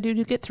you gotta do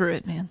to get through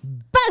it, man.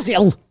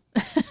 Basil!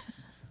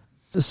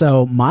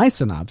 So, my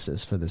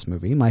synopsis for this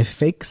movie, my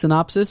fake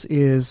synopsis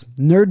is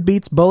nerd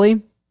beats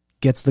bully,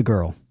 gets the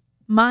girl.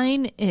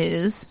 Mine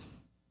is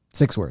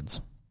 6 words.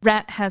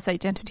 Rat has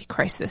identity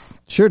crisis.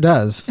 Sure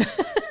does.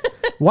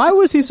 Why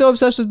was he so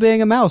obsessed with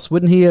being a mouse?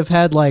 Wouldn't he have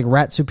had, like,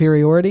 rat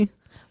superiority?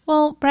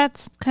 Well,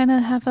 rats kind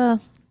of have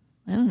a,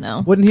 I don't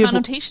know,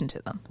 connotation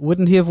to them.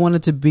 Wouldn't he have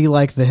wanted to be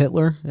like the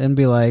Hitler and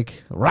be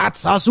like,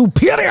 rats are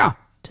superior?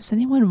 Does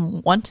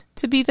anyone want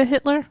to be the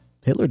Hitler?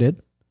 Hitler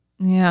did.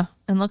 Yeah,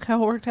 and look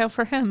how it worked out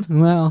for him.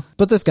 Well,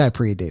 but this guy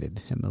predated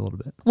him a little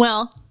bit.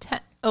 Well,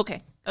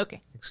 okay.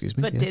 Excuse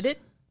me. But yes. did it?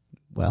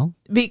 Well,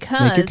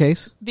 because make your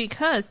case.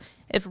 Because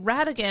if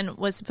Ratigan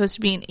was supposed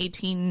to be in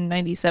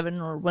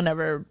 1897 or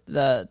whenever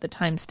the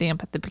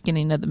timestamp at the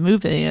beginning of the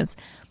movie is,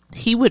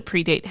 he would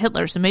predate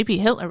Hitler. So maybe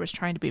Hitler was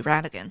trying to be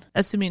Ratigan,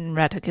 assuming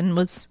Ratigan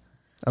was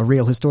a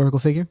real historical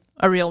figure,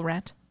 a real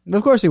rat.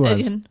 Of course he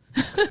was.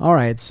 All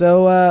right,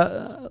 so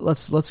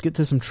let's get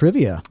to some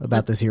trivia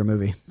about this here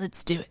movie.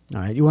 Let's do it.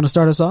 All right, you want to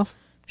start us off?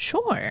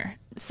 Sure.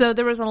 So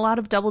there was a lot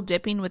of double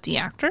dipping with the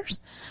actors.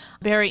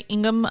 Barry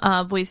Ingham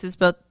voices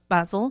both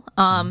Basil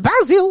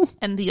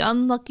and the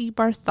unlucky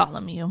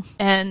Bartholomew.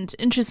 And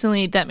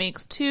interestingly, that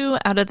makes 2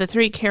 out of the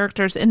 3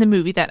 characters in the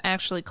movie that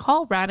actually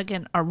call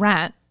Ratigan a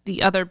rat,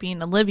 the other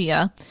being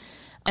Olivia,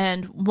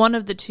 and one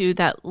of the 2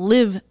 that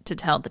live to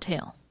tell the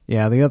tale.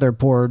 Yeah, the other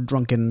poor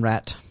drunken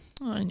rat.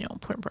 Oh, I know,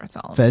 poor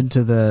Bartholomew. Fed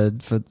to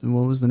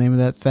what was the name of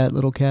that fat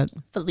little cat?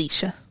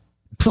 Felicia.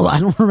 I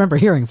don't remember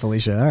hearing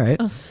Felicia. All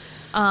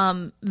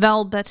right.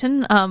 Val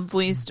Betton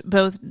voiced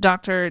both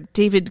Dr.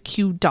 David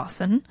Q.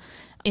 Dawson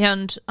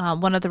and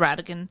one of the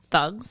Ratigan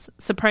thugs.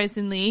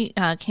 Surprisingly,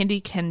 Candy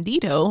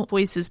Candido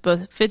voices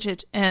both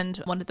Fidget and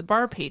one of the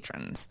bar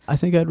patrons. I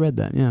think I'd read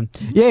that, yeah.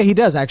 Yeah, he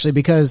does, actually,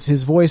 because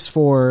his voice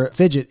for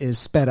Fidget is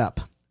sped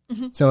up.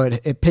 Mm-hmm. So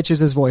it pitches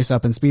his voice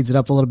up and speeds it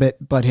up a little bit,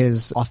 but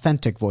his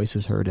authentic voice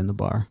is heard in the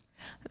bar.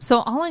 So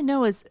all I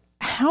know is,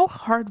 how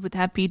hard would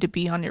that be to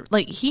be on your...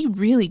 Like, he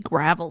really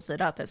gravels it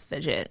up as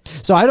Fidget.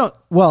 So I don't...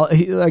 Well,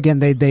 again,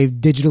 they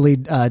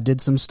digitally did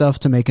some stuff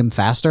to make him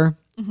faster,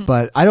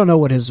 but I don't know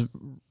what his...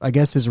 I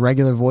guess his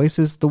regular voice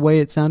is the way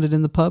it sounded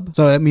in the pub.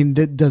 So, I mean,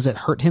 does it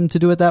hurt him to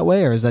do it that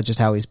way, or is that just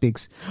how he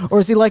speaks? Or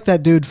is he like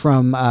that dude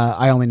from...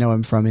 I only know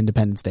him from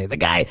Independence Day. The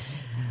guy...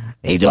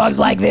 He talks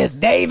like this,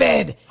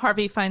 David.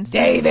 Harvey Feinstein.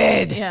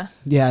 David. Yeah.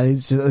 Yeah,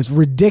 it's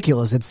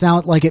ridiculous. It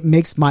sounds like it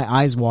makes my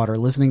eyes water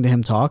listening to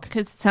him talk.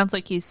 Because it sounds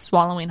like he's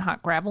swallowing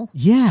hot gravel.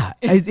 Yeah,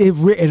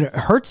 it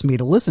hurts me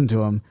to listen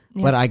to him.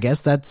 Yeah. But I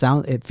guess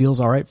it feels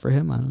all right for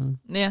him. I don't know.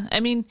 Yeah, I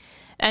mean,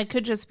 it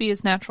could just be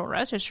his natural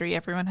registry.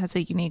 Everyone has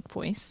a unique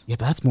voice. Yeah,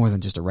 but that's more than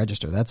just a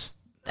register. That's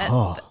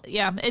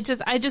yeah.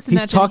 I just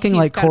he's talking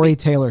like Corey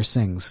Taylor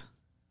sings.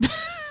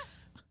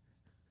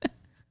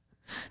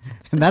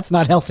 And that's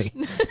not healthy.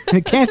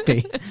 It can't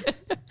be.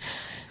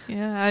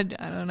 Yeah, I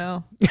don't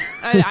know.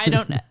 I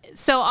don't know.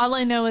 So all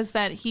I know is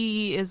that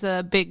he is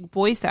a big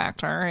voice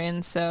actor,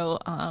 and so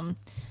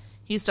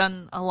he's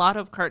done a lot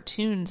of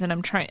cartoons, and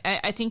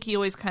I think he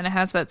always kind of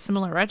has that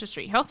similar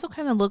registry. He also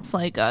kind of looks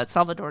like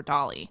Salvador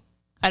Dali.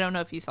 I don't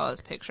know if you saw his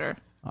picture.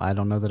 I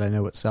don't know that I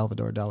know what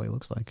Salvador Dali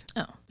looks like.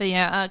 Oh, but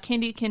yeah,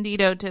 Candy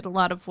Candido did a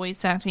lot of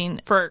voice acting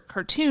for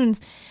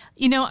cartoons.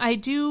 You know, I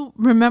do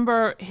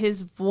remember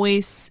his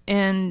voice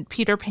in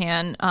Peter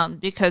Pan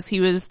because he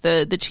was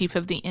the chief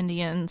of the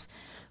Indians,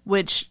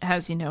 which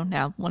has,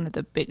 now one of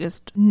the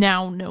biggest,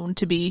 now known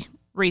to be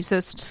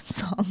racist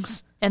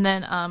songs. And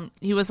then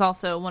he was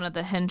also one of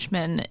the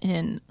henchmen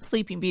in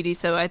Sleeping Beauty,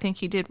 so I think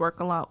he did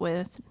work a lot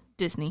with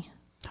Disney.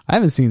 I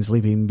haven't seen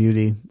Sleeping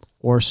Beauty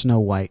or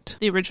Snow White.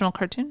 The original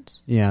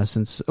cartoons? Yeah,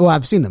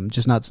 I've seen them,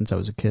 just not since I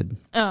was a kid.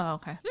 Oh,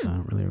 okay. I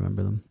don't really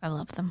remember them. I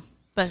love them,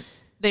 but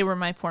they were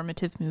my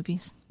formative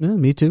movies. Yeah,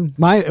 me too.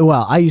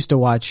 I used to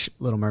watch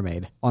Little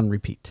Mermaid on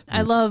repeat.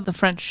 I love the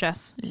French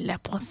chef, La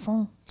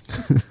Poisson.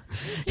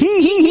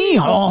 Which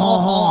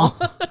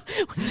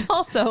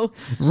also...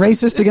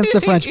 racist against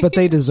the French, but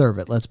they deserve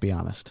it, let's be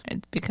honest.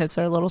 Because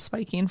they're a little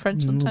spiky in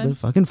French sometimes. A little bit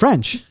fucking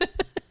French.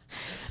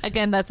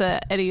 Again, that's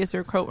a Eddie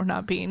Izzard quote. We're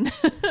not being...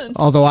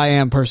 Although I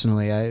am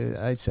personally,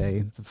 I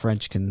say the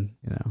French can,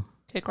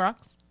 kick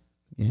rocks?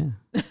 Yeah.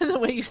 The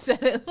way you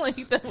said it, like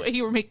the way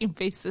you were making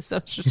faces, so I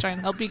was just trying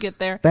to help you get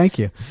there. Thank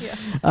you.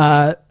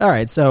 Yeah. All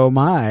right, so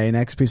my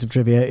next piece of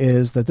trivia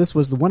is that this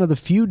was one of the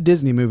few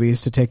Disney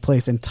movies to take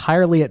place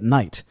entirely at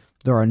night.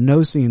 There are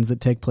no scenes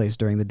that take place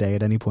during the day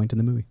at any point in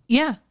the movie.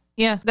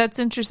 Yeah, that's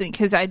interesting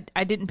because I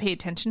didn't pay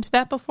attention to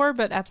that before,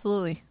 but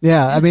absolutely.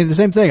 Yeah, I mean, the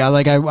same thing.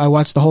 I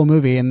watched the whole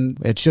movie, and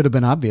it should have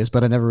been obvious,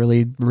 but I never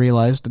really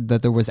realized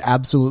that there was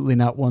absolutely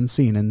not one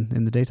scene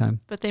in the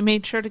daytime. But they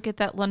made sure to get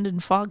that London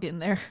fog in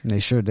there. They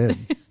sure did.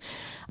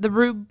 The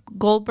Rube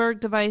Goldberg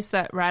device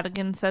that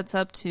Ratigan sets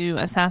up to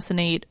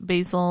assassinate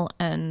Basil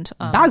and...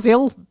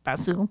 Basil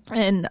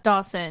and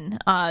Dawson.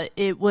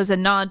 It was a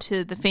nod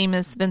to the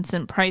famous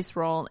Vincent Price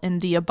role in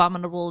The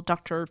Abominable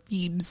Dr.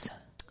 Phoebes.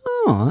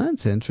 Oh,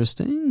 that's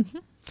interesting.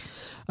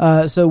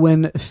 So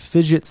when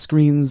Fidget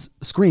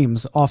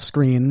screams off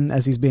screen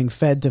as he's being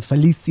fed to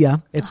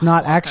Felicia, it's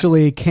not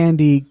actually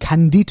Candy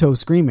Candito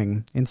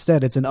screaming.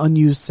 Instead, it's an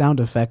unused sound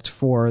effect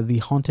for the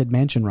Haunted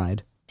Mansion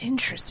ride.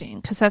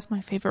 Interesting, because that's my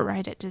favorite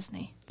ride at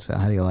Disney. So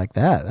how do you like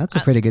that? That's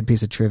a pretty good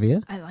piece of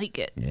trivia. I like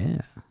it.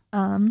 Yeah.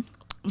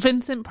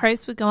 Vincent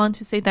Price would go on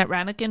to say that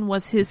Ratigan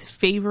was his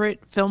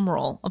favorite film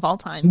role of all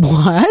time.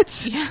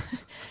 What? Yeah.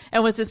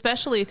 and was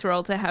especially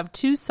thrilled to have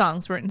 2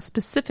 songs written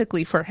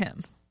specifically for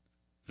him.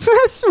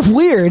 That's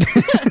weird.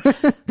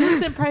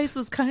 Vincent Price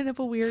was kind of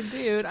a weird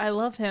dude. I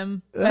love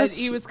him, but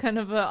he was kind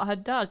of a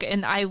odd duck,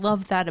 and I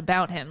love that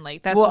about him.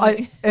 Like that's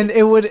and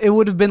it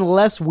would have been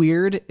less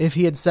weird if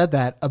he had said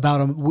that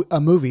about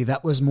a movie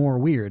that was more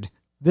weird.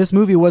 This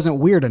movie wasn't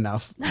weird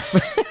enough,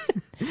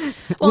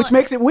 which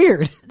makes it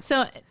weird.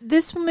 So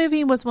this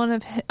movie was one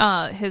of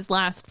his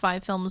last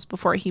 5 films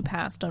before he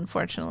passed,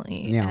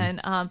 unfortunately. Yeah.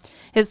 And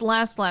his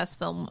last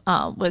film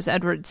was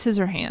Edward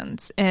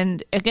Scissorhands,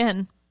 and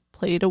again,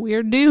 played a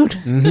weird dude.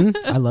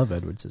 I love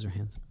Edward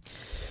Scissorhands.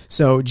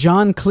 So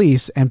John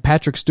Cleese and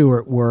Patrick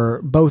Stewart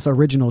were both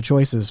original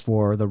choices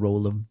for the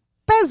role of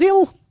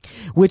Basil,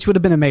 which would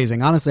have been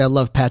amazing. Honestly, I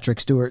love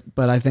Patrick Stewart,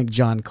 but I think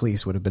John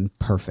Cleese would have been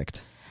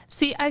perfect.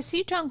 See, I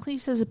see John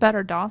Cleese as a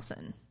better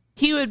Dawson.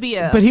 He would be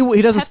but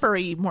he doesn't,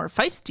 peppery, more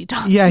feisty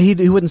Dawson. Yeah,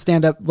 he wouldn't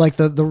stand up. Like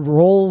the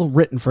role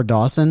written for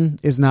Dawson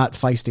is not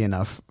feisty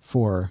enough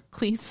for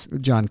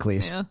John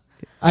Cleese. Yeah.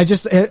 I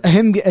just,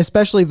 him,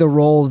 especially the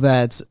role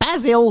that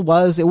Basil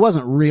was, it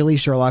wasn't really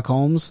Sherlock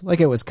Holmes. Like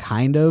it was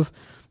kind of,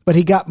 but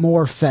he got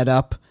more fed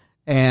up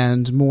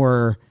and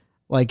more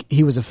like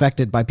he was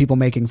affected by people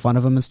making fun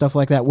of him and stuff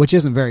like that, which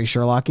isn't very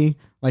Sherlock-y.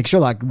 Like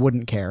Sherlock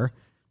wouldn't care.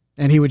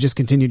 And he would just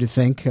continue to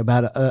think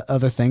about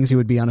other things. He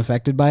would be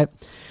unaffected by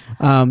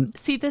it.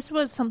 See, this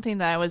was something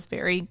that I was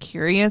very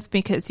curious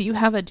because you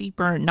have a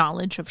deeper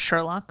knowledge of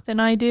Sherlock than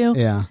I do.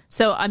 Yeah.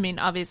 So, I mean,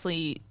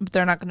 obviously,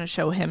 they're not going to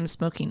show him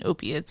smoking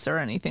opiates or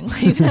anything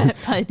like that.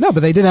 But no, but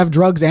they did have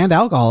drugs and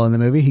alcohol in the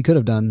movie. He could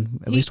have done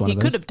at least one of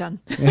those. He could have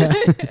done. Yeah.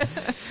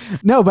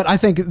 No, but I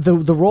think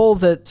the role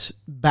that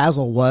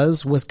Basil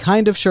was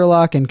kind of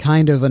Sherlock and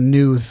kind of a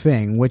new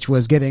thing, which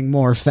was getting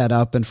more fed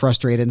up and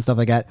frustrated and stuff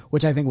like that,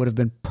 which I think would have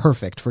been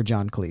perfect for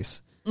John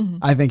Cleese. Mm-hmm.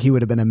 I think he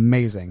would have been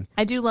amazing.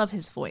 I do love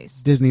his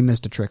voice. Disney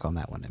missed a trick on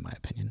that one, in my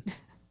opinion.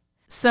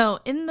 So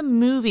in the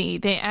movie,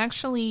 they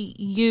actually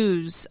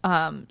use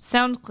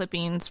sound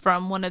clippings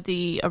from one of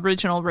the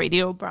original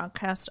radio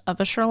broadcasts of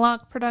a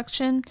Sherlock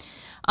production.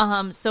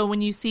 So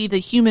when you see the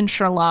human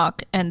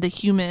Sherlock and the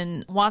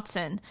human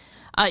Watson,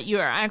 you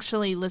are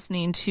actually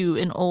listening to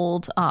an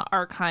old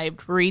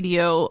archived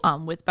radio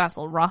with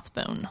Basil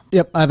Rathbone.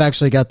 Yep, I've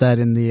actually got that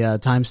in the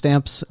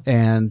timestamps,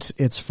 and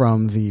it's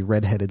from the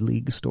Red-Headed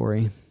League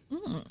story.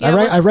 Yeah,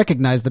 I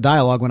recognized the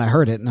dialogue when I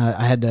heard it, and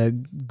I had to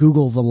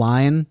Google the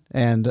line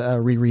and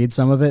reread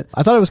some of it.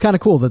 I thought it was kind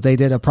of cool that they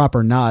did a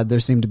proper nod. There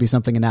seemed to be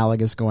something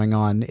analogous going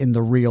on in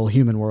the real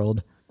human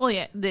world. Well,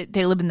 yeah,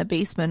 they live in the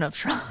basement of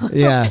Sherlock.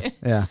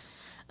 Yeah.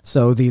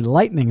 So the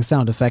lightning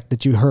sound effect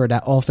that you heard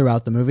all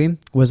throughout the movie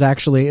was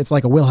actually, it's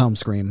like a Wilhelm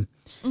scream.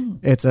 Mm.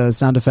 It's a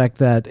sound effect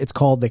that it's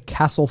called the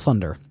Castle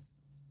Thunder.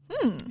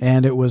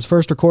 And it was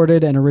first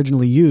recorded and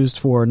originally used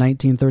for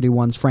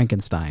 1931's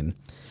Frankenstein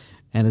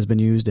and has been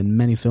used in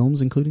many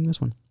films, including this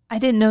one. I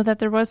didn't know that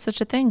there was such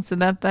a thing. So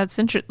that's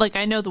interesting. Like,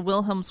 I know the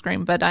Wilhelm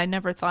scream, but I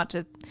never thought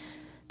to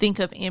think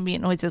of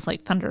ambient noises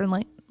like thunder and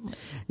light.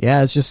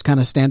 Yeah, it's just kind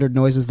of standard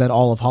noises that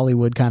all of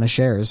Hollywood kind of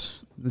shares.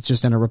 It's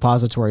just in a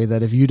repository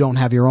that if you don't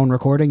have your own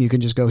recording, you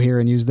can just go here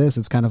and use this.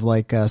 It's kind of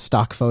like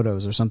stock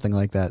photos or something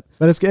like that.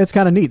 But it's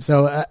kind of neat.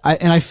 So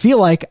I feel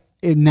like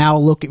now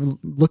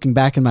looking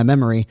back in my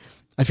memory,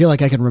 I feel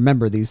like I can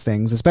remember these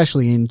things,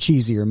 especially in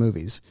cheesier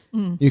movies.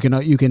 You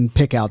can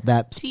pick out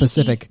that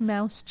specific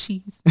mouse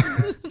cheese.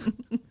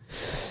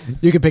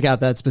 You can pick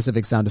out that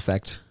specific sound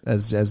effect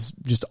as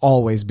just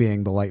always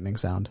being the lightning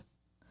sound.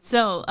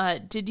 So,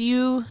 did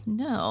you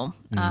know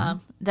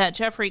that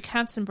Jeffrey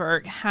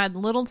Katzenberg had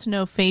little to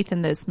no faith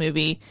in this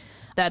movie,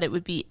 that it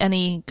would be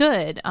any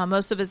good?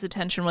 Most of his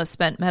attention was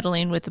spent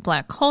meddling with the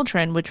Black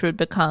Cauldron, which would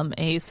become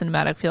a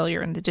cinematic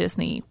failure in the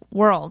Disney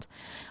world.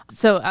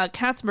 So,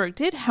 Katzenberg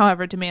did,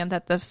 however, demand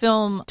that the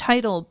film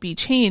title be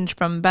changed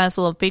from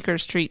Basil of Baker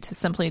Street to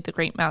simply The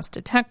Great Mouse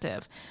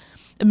Detective.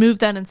 A move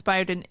that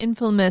inspired an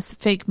infamous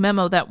fake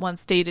memo that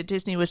once stated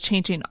Disney was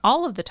changing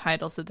all of the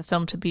titles of the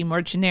film to be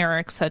more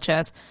generic, such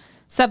as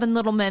Seven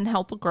Little Men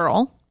Help a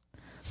Girl,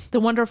 The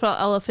Wonderful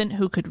Elephant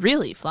Who Could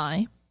Really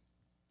Fly,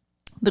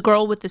 The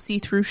Girl with the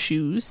See-Through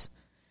Shoes,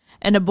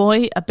 and A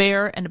Boy, a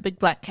Bear, and a Big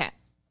Black Cat.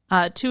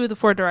 2 of the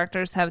 4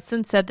 directors have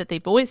since said that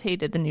they've always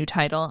hated the new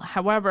title.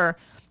 However,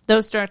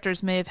 those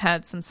directors may have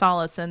had some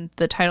solace in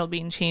the title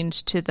being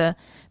changed to the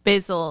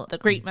Basil, the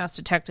Great Mouse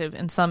Detective,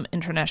 in some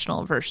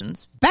international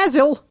versions.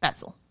 Basil!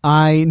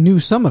 I knew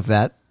some of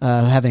that,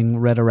 having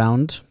read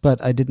around,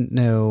 but I didn't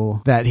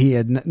know that he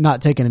had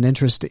not taken an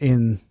interest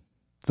in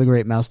the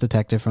Great Mouse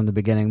Detective from the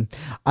beginning.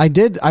 I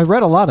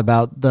read a lot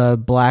about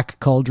the Black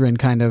Cauldron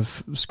kind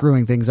of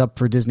screwing things up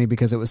for Disney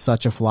because it was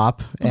such a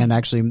flop, and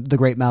actually the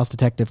Great Mouse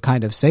Detective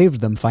kind of saved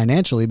them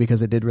financially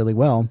because it did really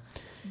well.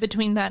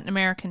 Between that and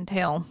American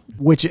Tail.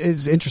 Which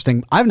is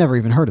interesting. I've never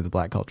even heard of the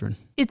Black Cauldron.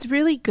 It's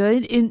really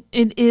good.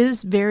 It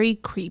is very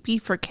creepy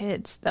for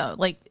kids, though.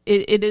 Like,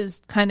 it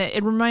is kind of...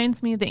 It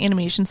reminds me of the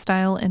animation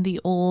style in the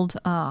old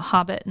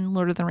Hobbit and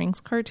Lord of the Rings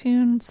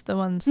cartoons. The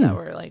ones that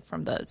were, like,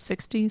 from the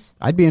 60s.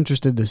 I'd be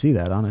interested to see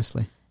that,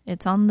 honestly.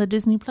 It's on the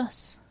Disney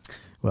Plus.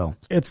 Well,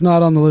 it's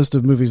not on the list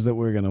of movies that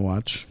we're going to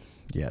watch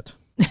yet.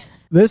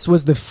 This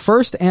was the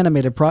first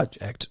animated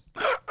project.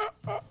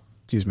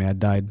 Excuse me, I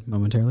died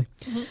momentarily.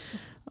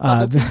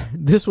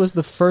 This was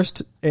the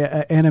first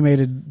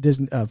animated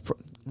Disney. I'm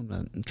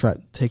going to try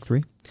take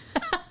 3.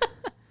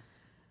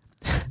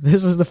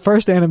 This was the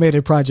first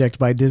animated project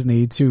by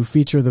Disney to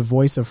feature the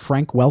voice of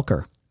Frank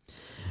Welker.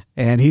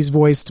 And he's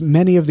voiced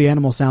many of the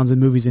animal sounds in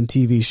movies and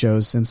TV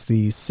shows since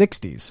the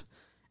 60s.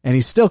 And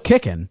he's still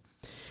kicking.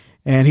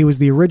 And he was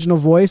the original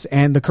voice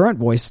and the current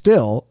voice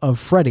still of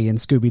Freddy in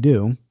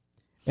Scooby-Doo.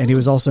 And he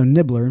was also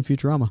Nibbler in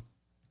Futurama,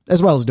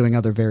 as well as doing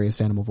other various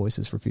animal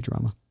voices for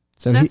Futurama.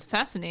 So that's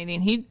fascinating.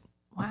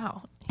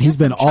 He's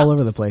been all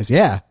over the place.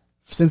 Yeah.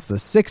 Since the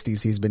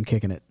 60s, he's been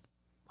kicking it.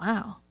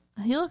 Wow.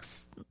 He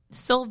looks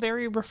still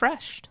very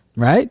refreshed.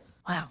 Right?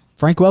 Wow.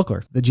 Frank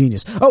Welker, the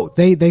genius. Oh,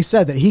 they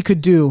said that he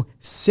could do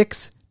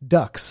 6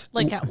 ducks.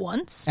 Like at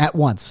once? At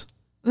once.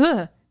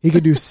 Ugh. He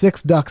could do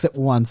 6 ducks at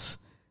once,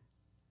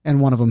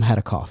 and one of them had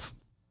a cough.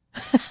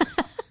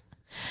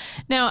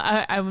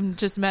 Now, I'm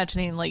just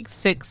imagining like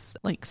 6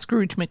 like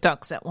Scrooge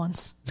McDucks at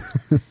once.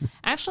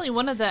 Actually,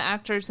 one of the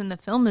actors in the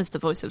film is the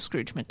voice of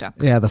Scrooge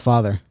McDuck. Yeah, the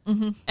father.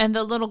 Mm-hmm. And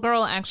the little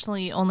girl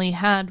actually only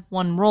had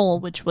one role,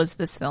 which was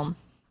this film.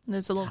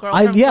 There's a little girl.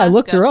 I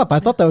looked her up. I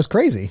thought that was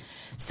crazy.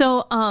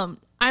 So,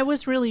 I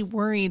was really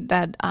worried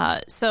that.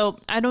 So,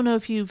 I don't know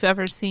if you've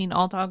ever seen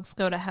All Dogs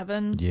Go to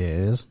Heaven.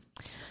 Yes.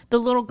 The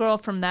little girl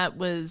from that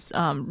was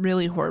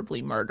really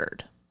horribly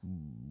murdered.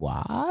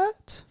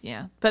 What?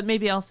 Yeah, but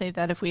maybe I'll save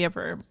that if we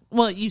ever.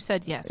 Well, you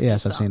said yes.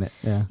 Yes, I've seen it.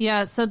 Yeah.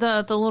 Yeah. So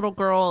the little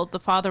girl,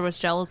 the father was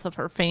jealous of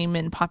her fame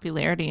and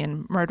popularity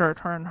and murdered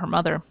her and her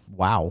mother.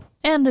 Wow.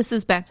 And this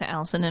is back to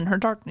Allison and her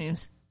dark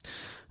news,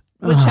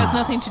 which has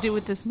nothing to do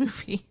with this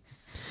movie.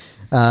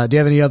 Do you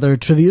have any other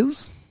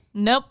trivias?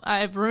 Nope,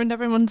 I've ruined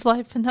everyone's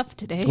life enough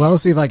today. Well,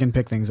 let's see if I can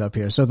pick things up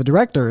here. So the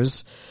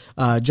directors,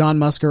 John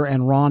Musker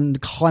and Ron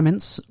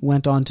Clements,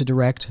 went on to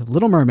direct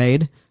Little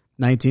Mermaid,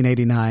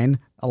 1989,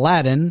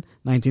 Aladdin,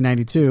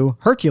 1992,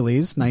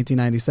 Hercules,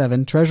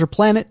 1997, Treasure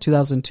Planet,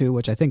 2002,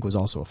 which I think was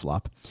also a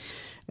flop,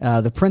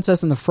 The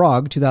Princess and the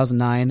Frog,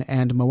 2009,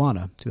 and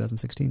Moana,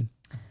 2016.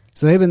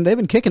 So they've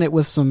been kicking it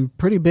with some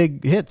pretty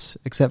big hits,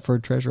 except for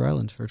Treasure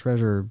Island or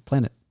Treasure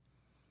Planet.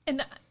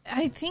 And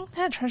I think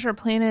that Treasure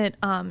Planet,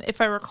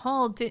 if I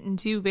recall, didn't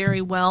do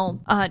very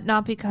well.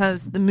 Not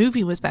because the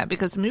movie was bad,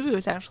 because the movie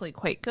was actually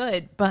quite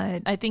good,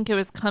 but I think it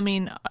was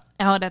coming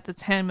out at the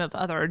time of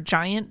other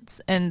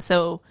giants, and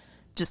so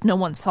just no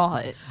one saw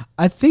it.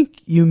 I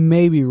think you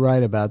may be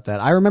right about that.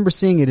 I remember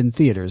seeing it in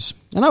theaters,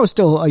 and I was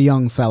still a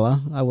young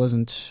fella. I was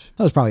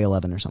probably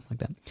 11 or something like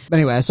that. But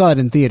anyway, I saw it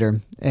in theater,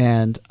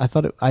 and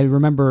I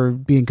remember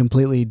being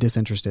completely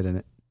disinterested in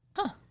it.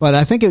 Huh. But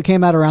I think it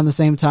came out around the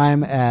same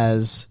time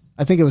as,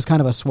 I think it was kind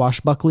of a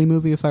swashbuckly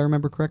movie, if I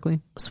remember correctly.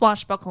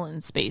 Swashbuckle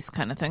in space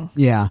kind of thing.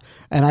 Yeah,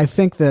 and I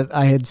think that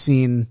I had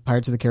seen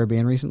Pirates of the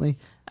Caribbean recently,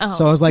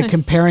 so I was like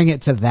comparing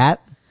it to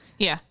that.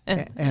 Yeah,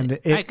 and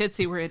I could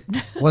see where it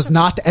was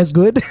not as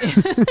good.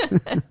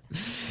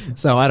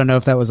 So I don't know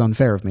if that was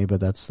unfair of me,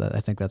 but I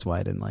think that's why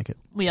I didn't like it.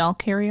 We all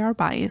carry our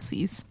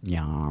biases.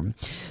 Yeah.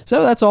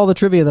 So that's all the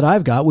trivia that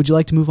I've got. Would you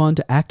like to move on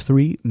to Act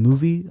 3,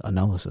 movie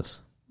analysis?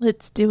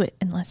 Let's do it,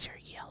 unless you're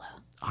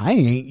yellow. I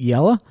ain't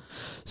yellow.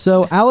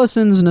 So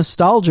Allison's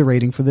nostalgia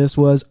rating for this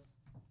was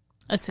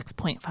a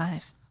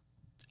 6.5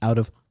 out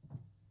of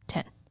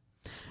 10.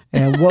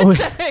 And what was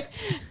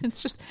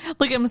it's just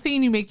like I'm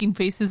seeing you making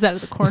faces out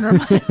of the corner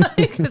of my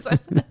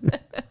eye.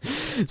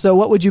 So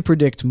what would you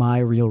predict my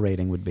real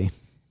rating would be?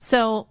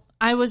 So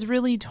I was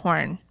really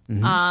torn.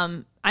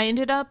 Mm-hmm. I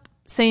ended up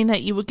saying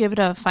that you would give it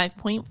a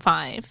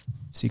 5.5.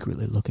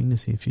 Secretly looking to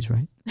see if she's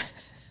right.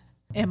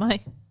 Am I?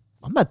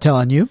 I'm not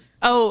telling you.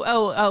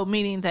 Oh,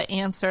 meaning the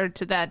answer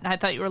to that. I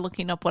thought you were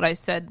looking up what I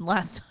said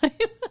last time.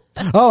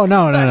 Oh,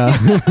 no.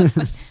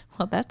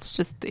 Well, that's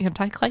just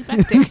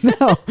anticlimactic.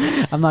 No,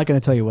 I'm not going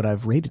to tell you what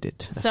I've rated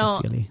it.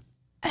 So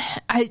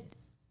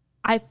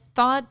I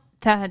thought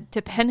that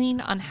depending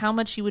on how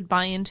much you would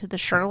buy into the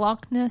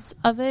Sherlockness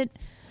of it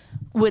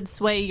would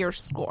sway your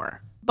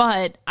score.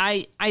 But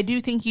I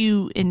do think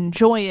you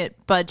enjoy it,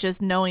 but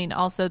just knowing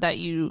also that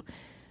you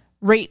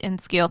rate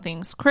and scale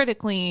things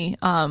critically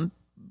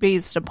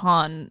based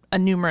upon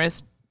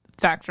numerous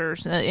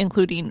factors,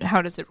 including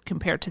how does it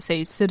compare to,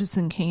 say,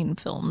 Citizen Kane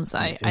films.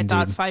 I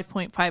thought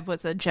 5.5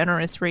 was a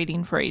generous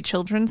rating for a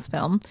children's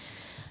film.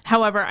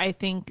 However, I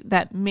think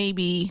that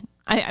maybe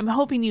I'm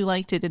hoping you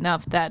liked it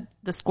enough that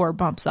the score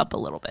bumps up a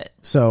little bit.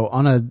 So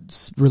on a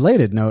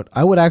related note,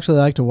 I would actually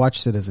like to watch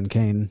Citizen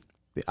Kane.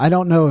 I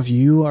don't know if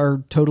you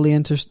are totally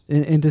into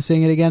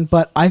seeing it again,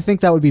 but I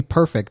think that would be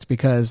perfect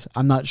because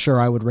I'm not sure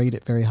I would rate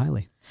it very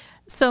highly.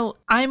 So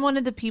I'm one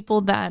of the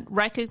people that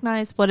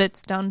recognize what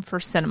it's done for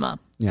cinema.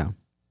 Yeah.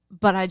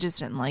 But I just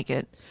didn't like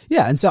it.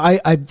 Yeah, and so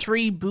I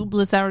 3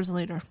 boobless hours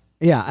later.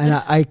 Yeah, and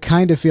I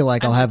kind of feel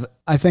like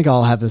I think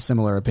I'll have a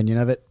similar opinion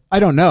of it. I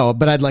don't know,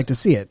 but I'd like to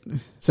see it.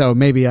 So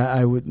maybe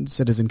I would.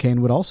 Citizen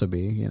Kane would also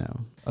be,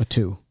 a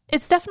 2.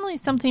 It's definitely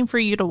something for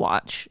you to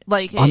watch,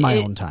 like on my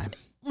own time.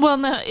 Well,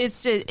 no,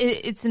 it's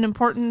an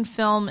important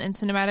film in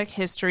cinematic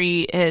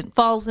history. It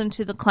falls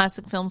into the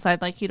classic films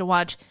I'd like you to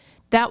watch.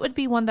 That would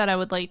be one that I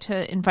would like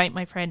to invite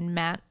my friend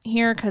Matt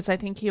here, because I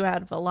think you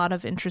have a lot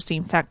of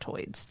interesting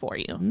factoids for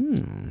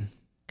you.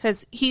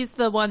 Because he's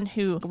the one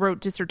who wrote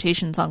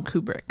dissertations on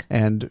Kubrick.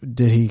 And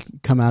did he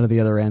come out of the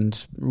other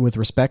end with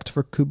respect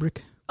for Kubrick?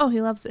 Oh, he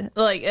loves it.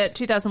 Like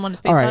 2001: A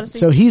Space All right, Odyssey.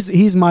 so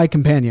he's my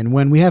companion.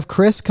 When we have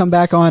Chris come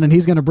back on and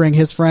he's going to bring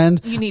his friend,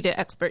 You need an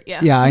expert, yeah.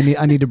 yeah,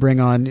 I need to bring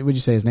on. Would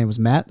you say his name was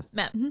Matt?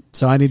 Matt.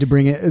 So I need to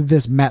bring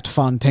this Matt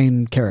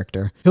Fontaine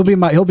character. He'll be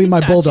my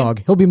got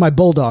bulldog. He'll be my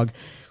bulldog.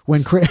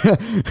 When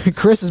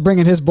Chris is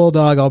bringing his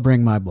bulldog, I'll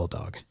bring my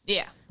bulldog.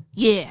 Yeah.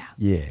 Yeah.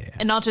 Yeah.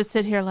 And I'll just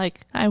sit here like,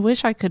 I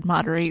wish I could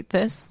moderate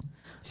this.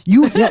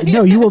 You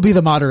will be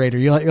the moderator.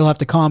 You'll have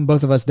to calm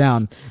both of us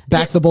down.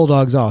 Back the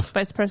bulldogs off.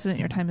 Vice President,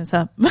 your time is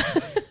up.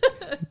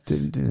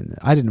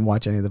 I didn't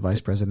watch any of the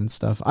vice president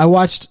stuff. I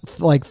watched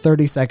like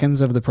 30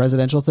 seconds of the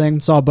presidential thing,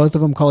 saw both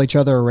of them call each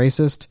other a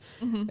racist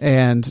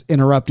and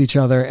interrupt each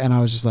other, and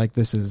I was just like,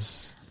 this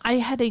is... I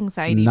had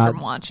anxiety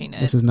from watching it.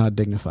 This is not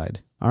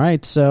dignified. All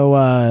right,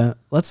 so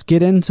let's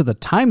get into the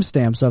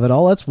timestamps of it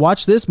all. Let's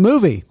watch this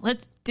movie.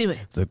 Let's do it.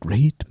 The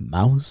Great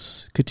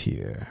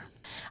Mouseketeer.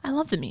 I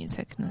love the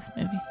music in this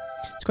movie.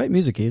 It's quite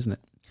music-y, isn't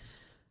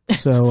it?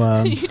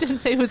 So You didn't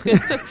say it was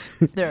good.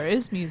 So there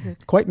is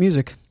music. quite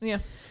music. Yeah.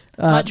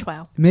 Much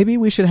wow. Maybe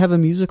we should have a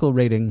musical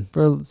rating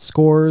for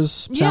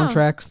scores,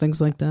 soundtracks,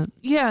 things like that.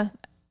 Yeah.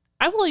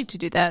 I would like to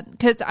do that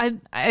because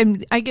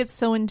I get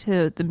so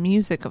into the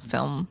music of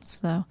film.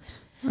 So,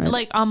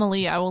 like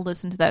Amelie, I will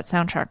listen to that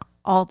soundtrack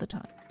all the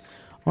time.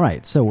 All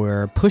right, so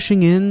we're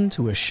pushing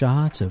into a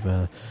shot of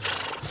a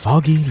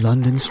foggy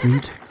London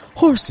street.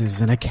 Horses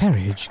in a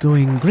carriage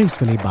going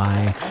gracefully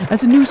by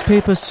as a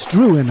newspaper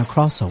strewn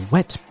across a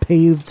wet,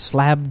 paved,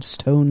 slabbed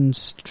stone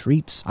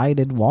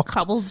street-sided walk.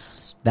 Cobbled.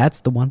 That's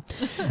the one.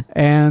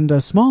 And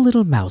a small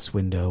little mouse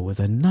window with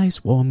a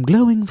nice, warm,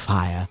 glowing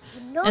fire.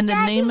 And the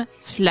name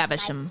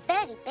Flavisham.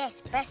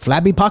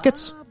 Flabby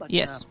pockets?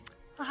 Yes.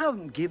 I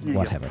haven't given you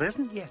Whatever. your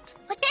present yet.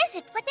 What is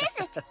it? What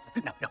is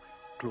it? No,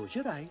 close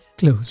your eyes.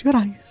 Close your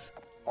eyes.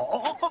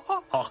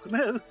 Oh,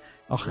 no.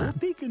 Och. You're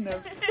peeking now.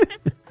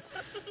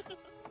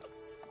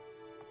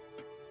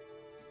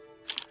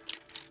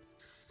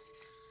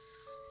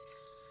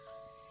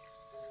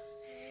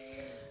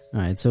 All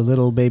right, so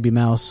little baby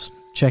mouse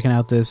checking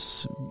out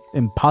this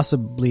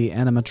impossibly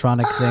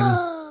animatronic thing.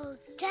 Oh,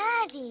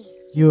 Daddy.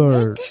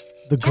 You're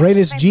the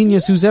greatest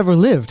genius who's ever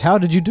lived. How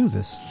did you do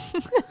this?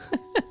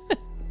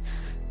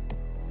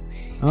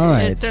 All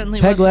right, It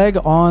certainly peg wasn't. leg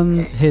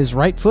on his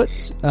right foot,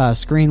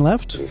 screen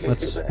left.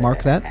 Let's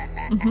mark that.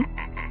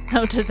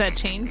 How does that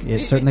change?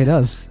 It certainly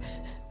does.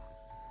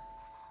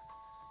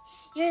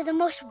 You're the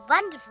most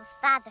wonderful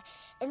father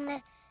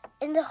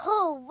in the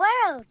whole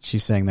world.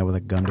 She's saying that with a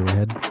gun to her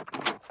head.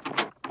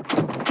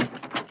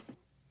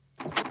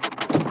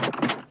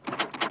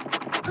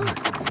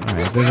 All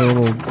right, there's a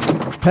little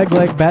peg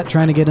leg bat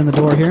trying to get in the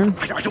door here.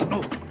 I don't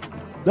know.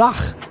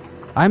 Ach,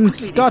 I'm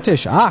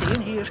Scottish. Stay Ach.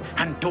 in here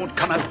and don't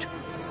come out.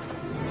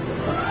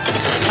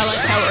 I like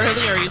how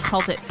earlier you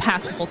called it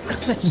passable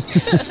Scottish.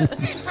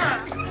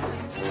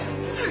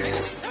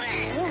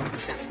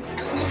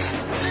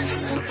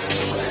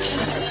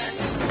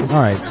 All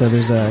right, so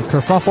there's a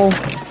kerfuffle.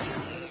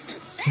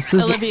 This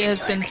is Olivia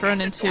has been thrown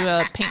into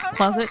a paint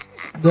closet.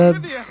 the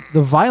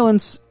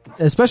violence,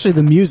 especially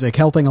the music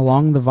helping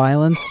along the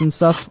violence and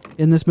stuff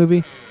in this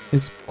movie,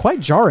 is quite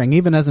jarring.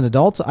 Even as an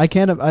adult,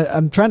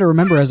 I'm trying to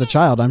remember as a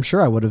child. I'm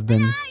sure I would have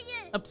been,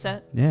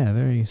 Upset. yeah,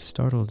 very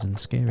startled and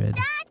scared.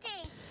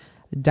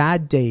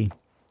 Daddy,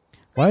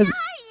 why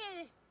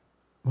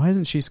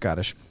isn't she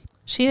Scottish?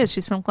 She is.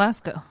 She's from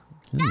Glasgow.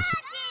 Doesn't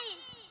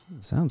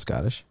sound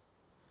Scottish.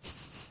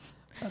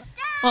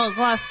 Well,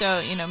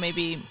 Glasgow,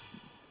 maybe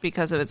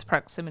because of its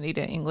proximity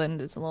to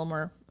England, is a little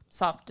more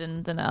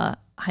softened than a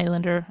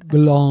Highlander.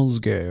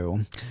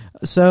 Glasgow.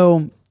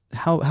 So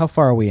how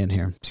far are we in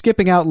here?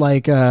 Skipping out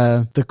like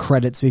the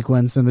credit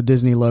sequence and the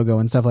Disney logo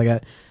and stuff like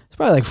that. It's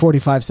probably like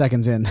 45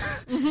 seconds in.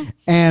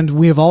 And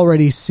we have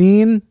already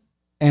seen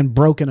and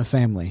broken a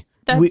family.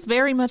 That's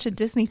very much a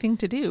Disney thing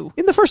to do.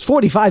 In the first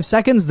 45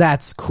 seconds,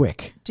 that's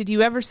quick. Did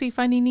you ever see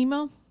Finding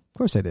Nemo? Of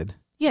course I did.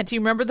 Yeah, do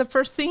you remember the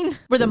first scene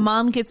where the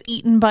mom gets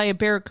eaten by a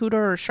barracuda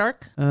or a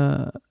shark?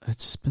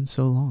 It's been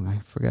so long, I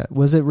forgot.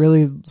 Was it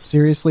really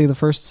seriously the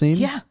first scene?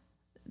 Yeah.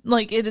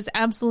 Like, it is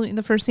absolutely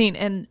the first scene.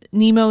 And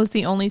Nemo is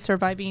the only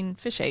surviving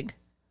fish egg.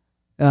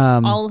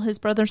 All his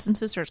brothers and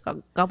sisters got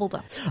gobbled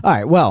up. All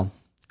right, well,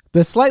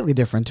 that's slightly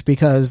different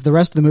because the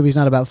rest of the movie is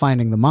not about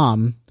finding the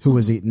mom who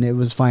was eaten. It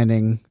was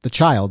finding the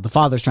child. The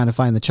father's trying to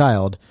find the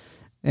child.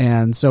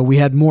 And so we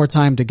had more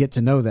time to get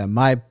to know them.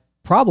 My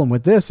problem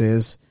with this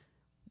is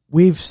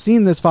we've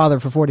seen this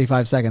father for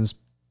 45 seconds.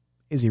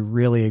 Is he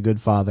really a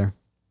good father?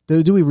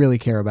 Do we really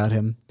care about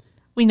him?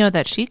 We know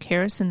that she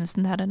cares, and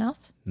isn't that enough?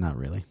 Not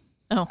really.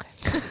 Oh,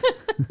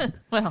 okay.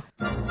 Well,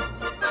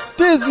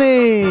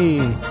 Disney!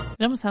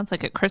 it almost sounds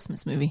like a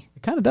Christmas movie.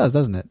 It kind of does,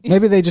 doesn't it?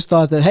 Maybe they just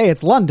thought that, hey,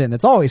 it's London.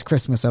 It's always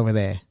Christmas over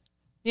there.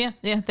 Yeah,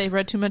 they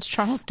read too much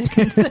Charles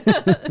Dickens.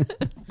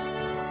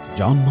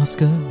 John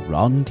Musker,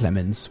 Ron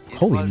Clements.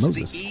 Holy It was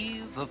Moses. the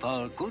eve of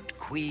our good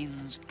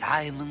Queen's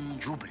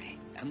Diamond Jubilee,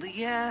 and the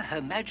year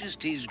Her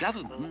Majesty's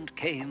government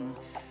came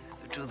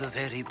to the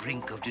very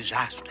brink of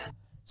disaster.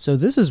 So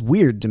this is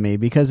weird to me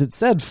because it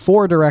said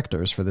 4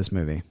 directors for this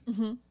movie.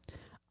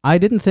 I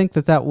didn't think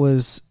that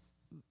was,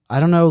 I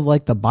don't know,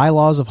 like the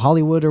bylaws of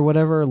Hollywood or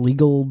whatever,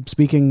 legal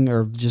speaking,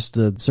 or just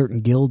the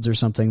certain guilds or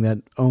something that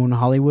own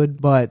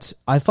Hollywood. But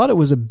I thought it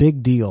was a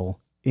big deal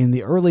in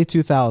the early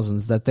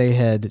 2000s that they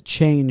had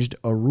changed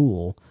a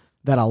rule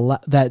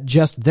that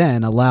just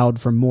then allowed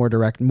for more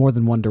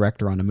than one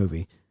director on a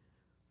movie.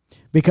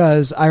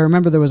 Because I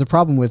remember there was a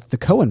problem with the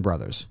Coen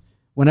brothers.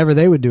 Whenever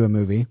they would do a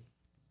movie,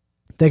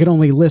 they could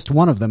only list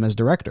one of them as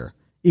director,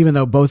 even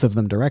though both of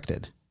them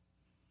directed.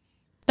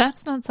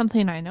 That's not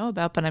something I know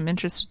about, but I'm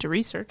interested to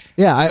research.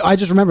 Yeah, I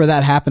just remember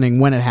that happening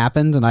when it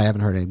happened, and I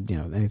haven't heard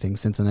anything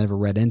since, and I never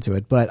read into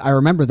it. But I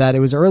remember that it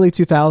was early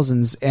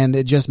 2000s, and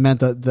it just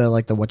meant that the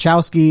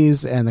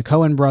Wachowskis and the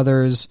Coen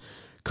brothers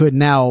could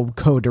now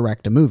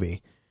co-direct a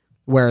movie,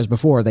 whereas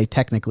before they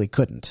technically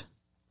couldn't.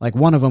 Like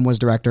one of them was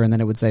director, and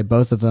then it would say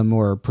both of them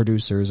were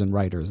producers and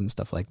writers and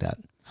stuff like that.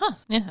 Huh?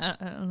 Yeah,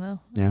 I don't know.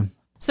 Yeah.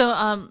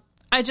 So,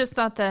 I just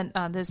thought that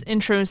this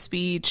intro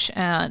speech,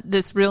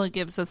 this really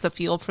gives us a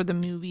feel for the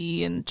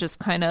movie and just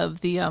kind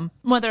of the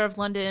weather of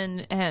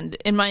London, and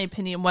in my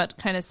opinion, what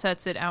kind of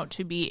sets it out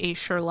to be a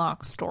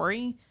Sherlock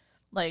story.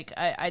 Like,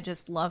 I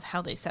just love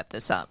how they set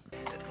this up.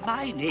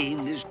 My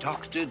name is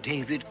Dr.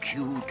 David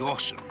Q.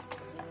 Dawson,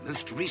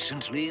 most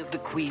recently of the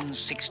Queen's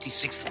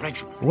 66th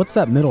Regiment. What's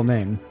that middle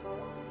name?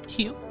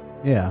 Q?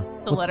 Yeah.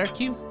 The letter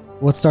Q?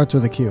 What starts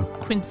with a Q?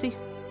 Quincy?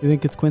 You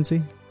think it's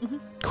Quincy?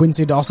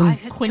 Quincy Dawson? I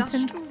had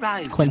Quentin? just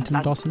arrived Quentin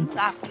in London Dawson?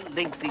 after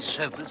lengthy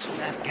service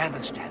in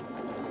Afghanistan,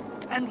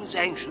 and was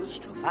anxious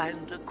to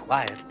find a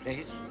quiet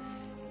place,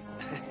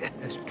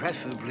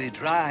 preferably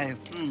dry,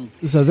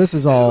 So this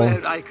is all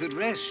where I could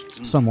rest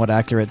and somewhat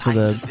accurate to find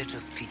the a bit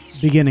of peace.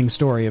 beginning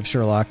story of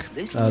Sherlock,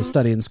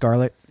 Study in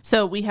Scarlet.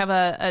 So we have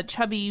a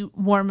chubby,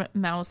 warm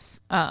mouse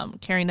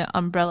carrying an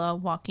umbrella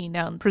walking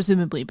down,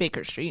 presumably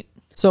Baker Street.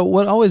 So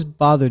what always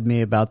bothered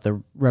me about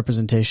the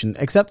representation,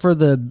 except for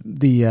the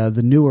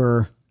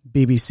newer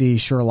BBC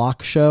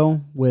Sherlock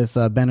show with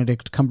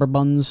Benedict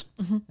Cumberbatch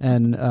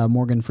and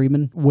Morgan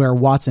Freeman, where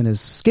Watson is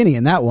skinny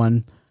in that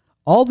one,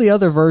 all the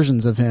other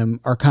versions of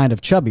him are kind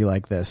of chubby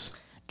like this.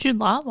 Jude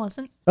Law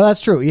wasn't. Oh,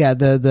 that's true. Yeah,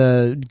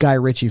 the Guy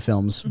Ritchie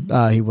films,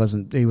 he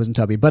wasn't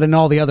tubby. But in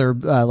all the other,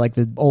 like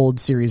the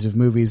old series of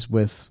movies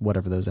with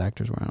whatever those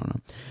actors were, I don't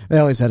know. They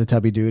always had a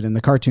tubby dude. In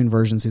the cartoon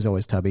versions, he's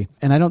always tubby.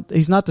 And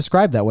he's not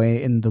described that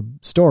way in the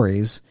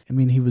stories. I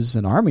mean, he was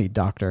an army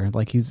doctor.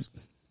 Like he's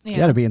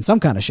got to be in some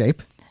kind of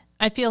shape.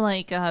 I feel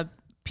like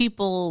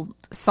people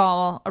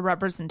saw a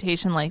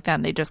representation like that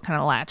and they just kind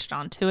of latched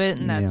onto it.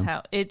 And that's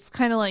how it's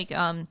kind of like,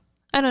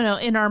 I don't know,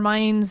 in our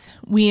minds,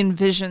 we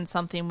envision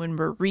something when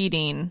we're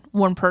reading.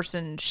 One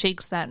person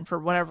shakes that, and for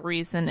whatever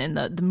reason, in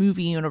the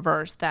movie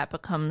universe, that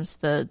becomes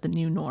the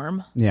new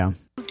norm. Yeah.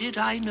 Did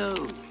I know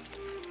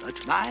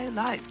that my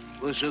life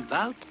was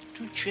about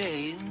to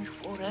change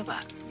forever?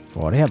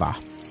 Forever.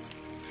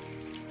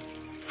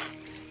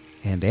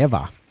 And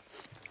ever.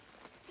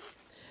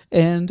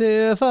 And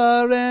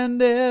ever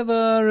and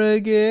ever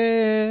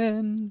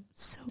again.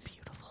 So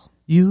beautiful.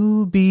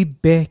 You'll be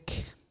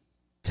back.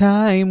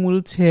 Time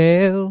will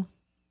tell.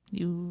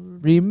 You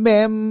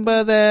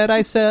Remember that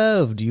I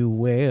served you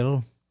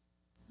well.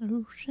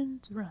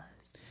 oceans rise.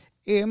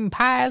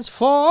 Empires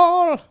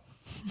fall.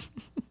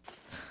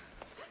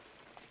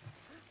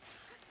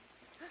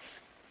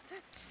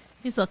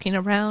 He's looking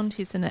around.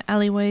 He's in an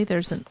alleyway.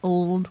 There's an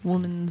old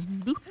woman's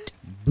boot.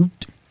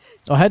 Boot.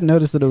 Oh, I hadn't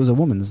noticed that it was a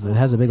woman's that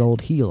has a big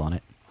old heel on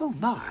it. Oh,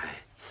 my.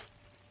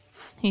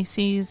 He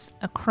sees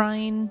a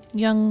crying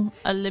young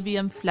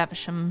Olivia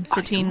Flavisham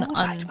sitting all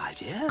right, on my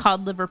dear?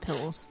 cod liver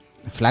pills.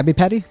 Flabby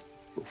Patty?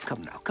 Oh,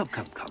 come now,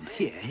 come.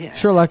 Here, here.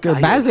 Sherlock Now,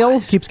 you're Basil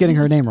right. keeps getting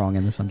her name wrong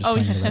in this. I'm just Oh,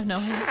 telling you yeah, that.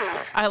 no.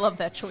 I love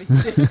that choice,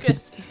 too,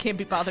 because he can't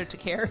be bothered to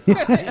care.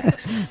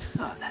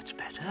 Oh, that's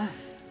better.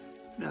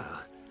 No,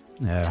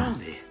 No. tell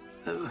me,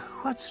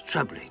 what's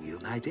troubling you,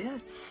 my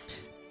dear?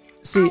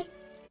 See,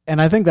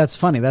 and I think that's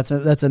funny. That's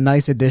a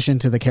nice addition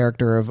to the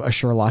character of a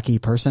Sherlock-y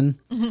person.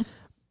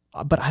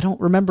 But I don't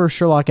remember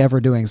Sherlock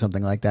ever doing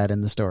something like that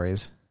in the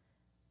stories.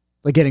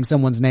 Like getting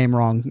someone's name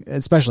wrong,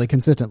 especially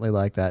consistently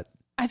like that.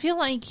 I feel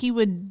like he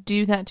would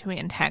do that to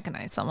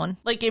antagonize someone.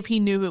 Like if he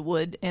knew it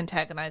would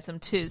antagonize him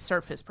to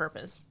serve his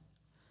purpose.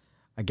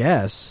 I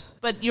guess.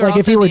 But you're like also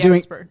if he were the doing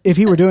expert. if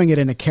he were doing it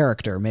in a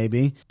character,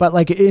 maybe. But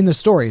like in the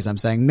stories, I'm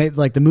saying,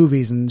 like the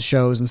movies and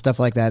shows and stuff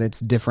like that, it's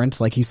different.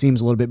 Like he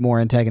seems a little bit more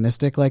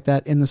antagonistic like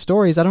that. In the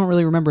stories, I don't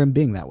really remember him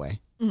being that way.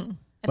 I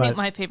think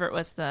my favorite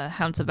was the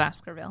Hounds of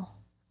Baskerville.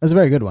 That's a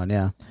very good one,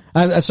 yeah.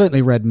 I've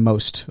certainly read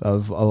most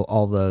of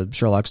all the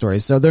Sherlock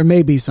stories, so there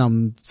may be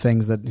some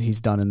things that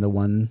he's done in the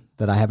one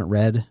that I haven't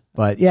read.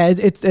 But yeah,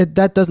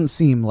 that doesn't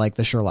seem like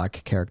the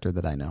Sherlock character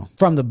that I know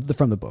from the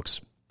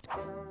books.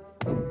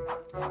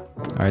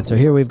 All right, so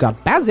here we've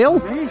got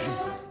Basil.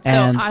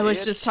 And So I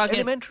was just talking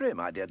Elementary,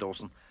 my dear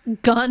Dawson.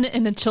 gun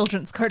in a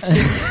children's cartoon.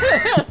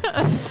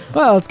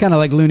 well, it's kind of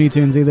like Looney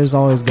Tunesy. There's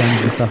always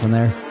guns and stuff in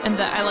there, And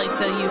I like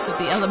the use of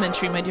the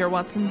elementary, my dear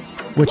Watson.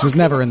 which was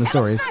never in the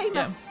stories.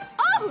 Yeah.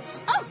 Oh,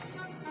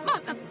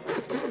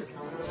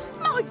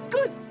 my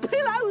good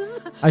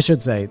pillows, I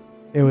should say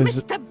it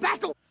was Mr.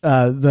 Battle.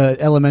 the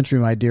elementary,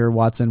 my dear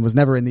Watson, was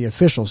never in the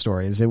official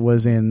stories. It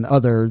was in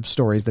other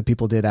stories that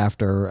people did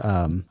after.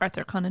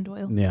 Arthur Conan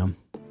Doyle. Yeah.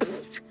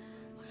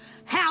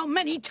 How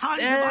many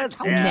times have I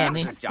told you?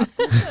 Nanny. Dr.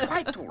 Johnson.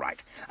 Quite all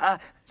right.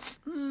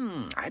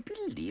 I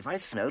believe I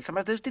smell some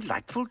of those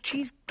delightful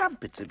cheese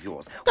crumpets of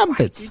yours.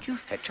 Crumpets. Why did you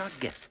fetch our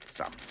guests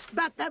some?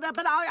 But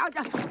I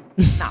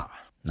Now,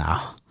 No.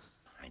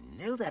 I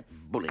know that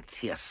bullet's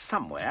here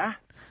somewhere.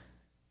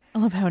 I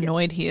love how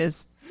annoyed he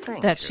is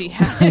Thank that you. she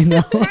had. I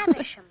know.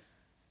 Flaversham.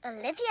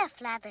 Olivia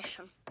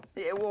Flaversham.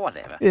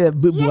 Whatever. Yeah,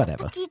 Yes,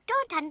 whatever. but you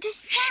don't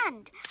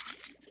understand.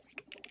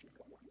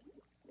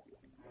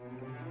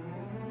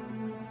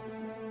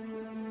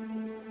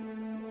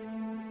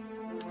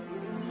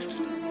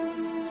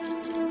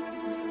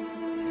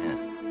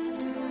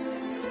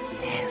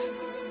 Yes.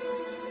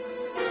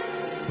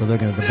 We're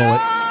looking at the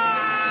bullet.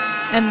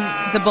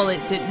 And the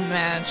bullet didn't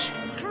match.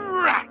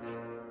 Drat!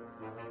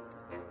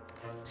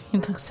 He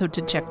looks so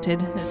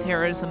dejected. His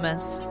hair is a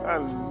mess.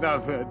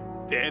 Another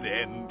dead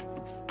end.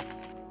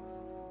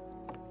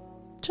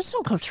 Just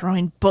don't go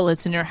throwing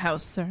bullets in your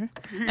house, sir.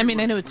 I mean,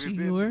 I know it's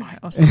your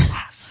house.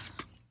 Grasp.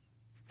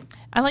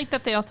 I like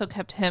that they also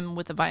kept him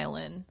with a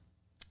violin.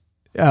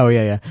 Oh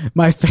yeah.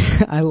 I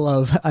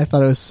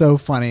thought it was so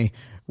funny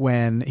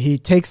when he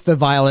takes the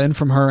violin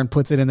from her and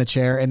puts it in the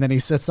chair and then he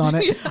sits on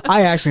it.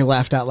 I actually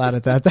laughed out loud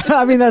at that.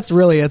 I mean,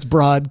 it's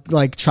broad,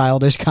 like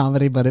childish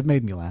comedy, but it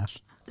made me laugh.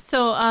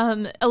 So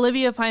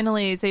Olivia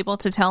finally is able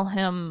to tell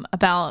him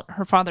about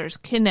her father's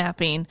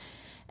kidnapping,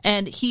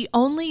 and he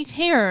only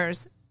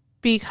cares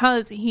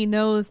because he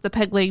knows the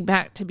Pegleg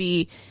back to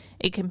be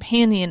a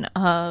companion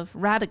of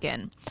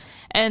Ratigan.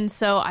 And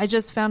so I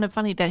just found it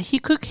funny that he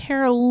could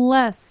care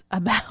less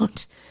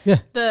about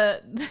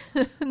the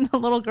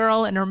little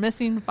girl and her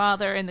missing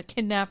father and the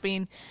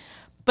kidnapping.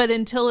 But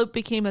until it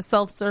became a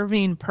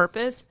self-serving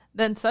purpose,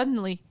 then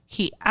suddenly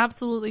he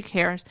absolutely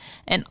cares.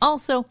 And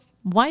also,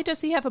 why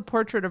does he have a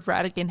portrait of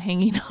Ratigan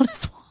hanging on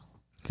his wall?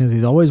 Because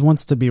he always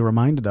wants to be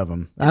reminded of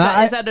him.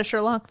 Is that a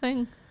Sherlock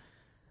thing?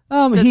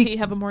 Does he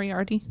have a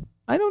Moriarty?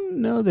 I don't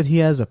know that he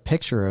has a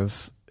picture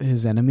of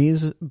his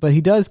enemies, but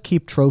he does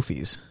keep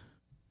trophies.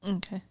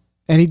 Okay.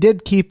 And he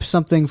did keep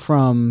something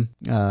from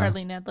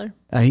Arlene Adler.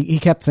 he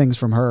kept things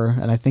from her,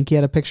 and I think he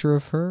had a picture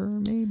of her,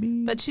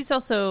 maybe. But she's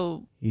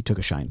also, He took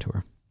a shine to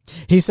her.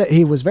 He said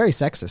he was very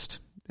sexist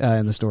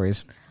in the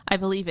stories. I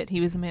believe it,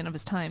 he was a man of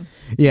his time.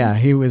 Yeah,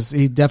 he was.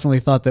 He definitely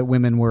thought that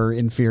women were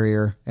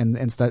inferior and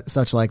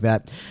such like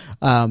that.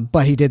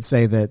 But he did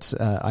say that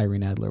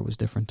Irene Adler was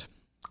different.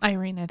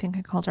 Irene, I think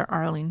I called her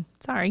Arlene.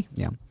 Sorry.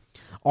 Yeah.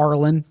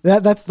 Arlen.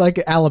 That's like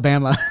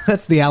Alabama.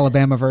 That's the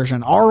Alabama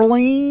version.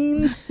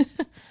 Arlene.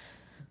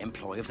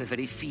 Employ of the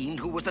very fiend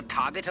who was the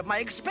target of my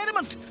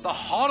experiment. The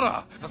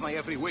horror of my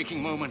every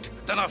waking moment.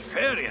 The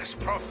nefarious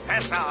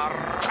Professor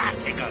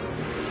Ratigan.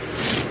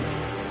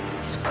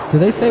 Do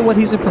they say what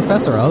he's a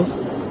professor of?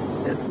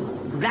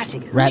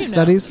 Ratigan. Rat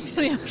studies?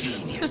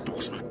 Genius,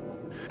 Dawson.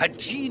 A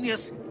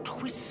genius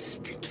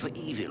twisted for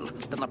evil.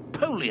 The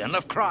Napoleon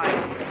of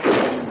crime.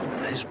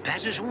 As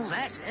bad as all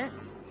that, eh?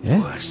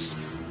 Yeah. Worse.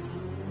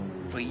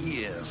 For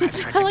years, I've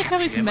tried I to like how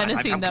catch he's him. I've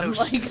menacing come them,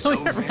 close, like, so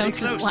going very around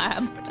his close.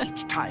 lab. But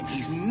each time,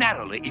 he's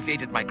narrowly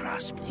evaded my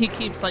grasp. He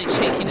keeps like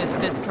shaking his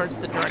fist towards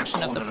the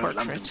direction of the Corner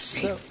London portrait.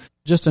 safe.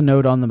 Just a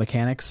note on the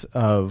mechanics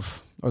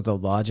of, or the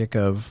logic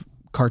of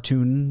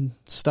cartoon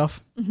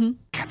stuff.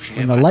 Capture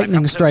When him, the I've lightning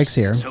come close, strikes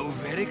here. So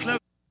very close.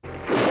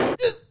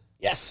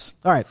 Yes.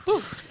 All right.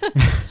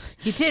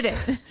 He did it.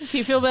 Do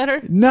you feel better?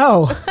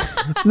 No,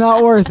 it's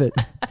not worth it.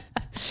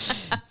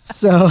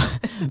 So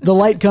the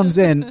light comes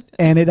in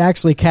and it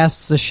actually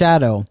casts a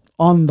shadow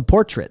on the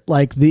portrait.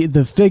 Like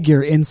the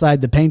figure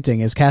inside the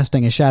painting is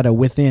casting a shadow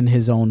within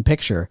his own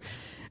picture.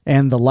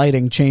 And the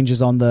lighting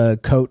changes on the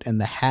coat and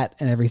the hat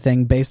and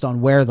everything based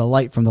on where the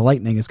light from the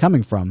lightning is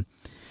coming from.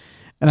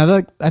 And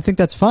I think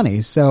that's funny.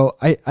 So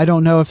I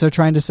don't know if they're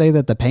trying to say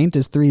that the paint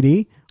is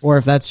 3D or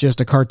if that's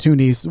just a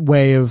cartoony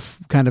way of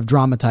kind of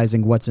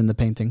dramatizing what's in the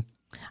painting.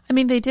 I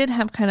mean, they did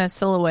have kind of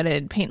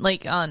silhouetted paint,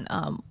 like on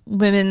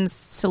women's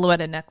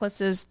silhouetted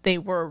necklaces. They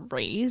were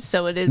raised,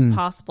 so it is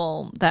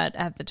possible that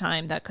at the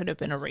time that could have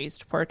been a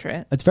raised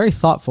portrait. It's very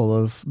thoughtful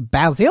of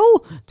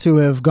Basil to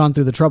have gone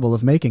through the trouble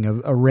of making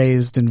a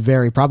raised and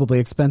very probably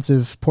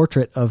expensive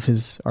portrait of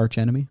his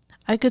archenemy.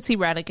 I could see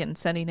Ratigan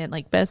sending it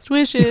like best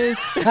wishes.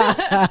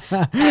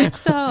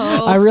 XO.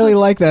 I really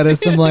like that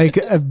as some like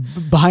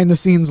behind the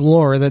scenes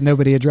lore that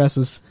nobody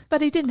addresses.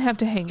 But he didn't have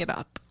to hang it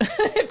up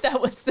if that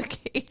was the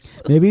case.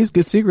 Maybe he's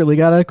secretly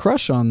got a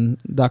crush on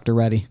Dr.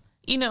 Ratty.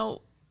 You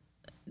know,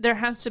 there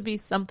has to be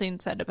something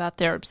said about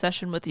their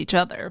obsession with each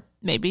other.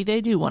 Maybe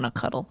they do want to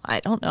cuddle. I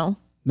don't know.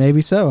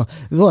 Maybe so.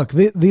 Look,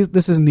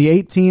 this is in the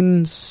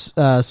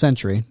 18th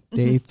century.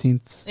 The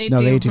 18th, no,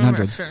 the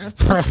 1800s.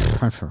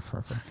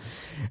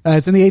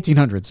 It's in the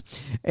 1800s.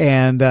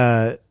 And,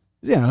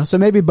 so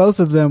maybe both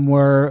of them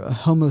were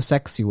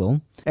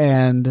homosexual,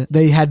 and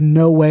they had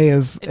no way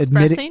of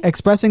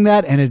expressing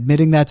that and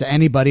admitting that to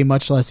anybody,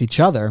 much less each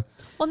other.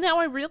 Well, now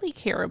I really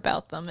care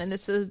about them, and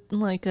it's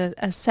like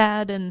a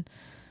sad and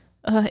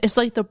it's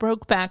like the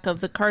Brokeback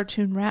of the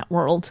cartoon rat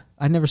world.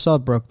 I never saw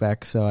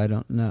Brokeback, so I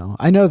don't know.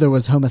 I know there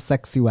was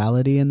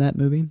homosexuality in that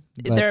movie.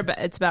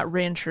 It's about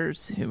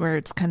ranchers where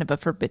it's kind of a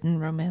forbidden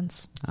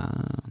romance.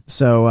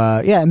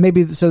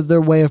 Maybe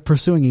their way of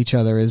pursuing each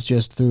other is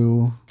just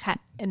through cat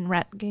and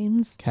rat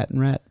games. Cat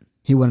and rat.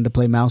 He wanted to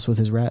play mouse with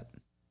his rat.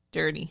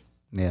 Dirty.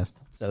 Yes.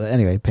 So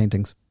anyway,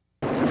 paintings.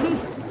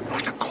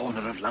 What a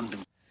corner of London.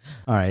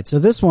 All right, so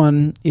this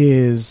one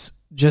is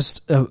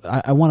just,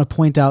 I want to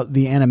point out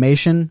the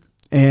animation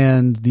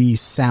and the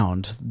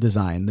sound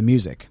design, the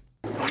music.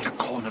 What a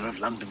corner of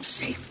London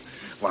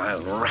safe, while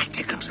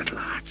Ratigans at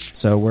large.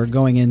 So we're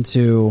going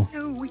into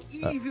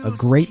a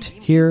grate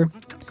here,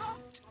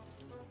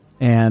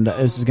 and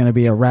this is going to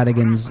be a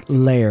Ratigan's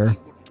lair,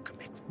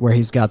 where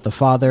he's got the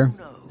father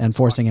and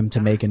forcing him to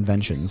make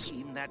inventions.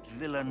 That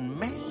villain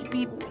may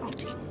be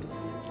plotting,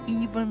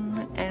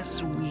 even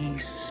as we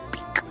speak.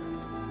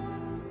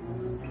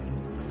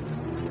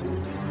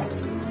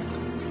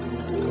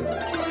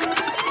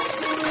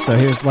 So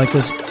here's like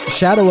this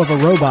shadow of a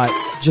robot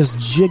just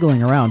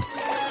jiggling around.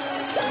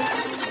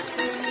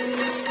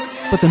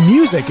 But the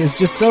music is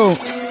just so...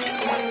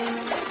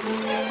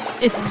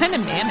 It's kind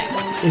of manic.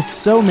 It's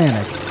so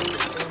manic.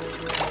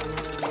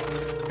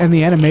 And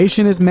the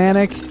animation is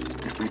manic.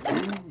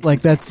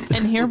 Like that's...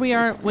 And here we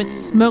are with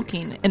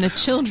smoking in a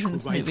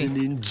children's movie. An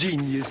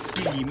ingenious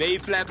scheme, eh,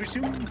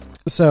 Flabbersoon?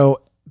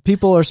 So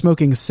people are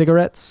smoking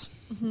cigarettes,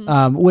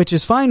 which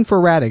is fine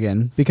for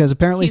Ratigan, because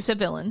apparently... He's a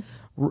villain.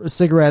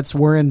 Cigarettes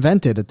were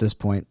invented at this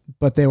point,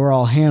 but they were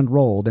all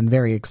hand-rolled and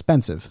very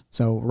expensive.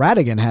 So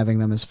Ratigan having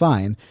them is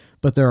fine,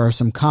 but there are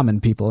some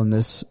common people in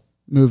this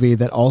movie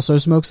that also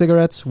smoke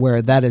cigarettes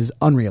where that is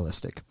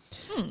unrealistic.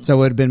 So it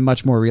would have been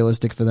much more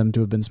realistic for them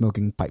to have been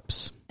smoking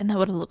pipes. And that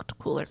would have looked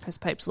cooler, because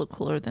pipes look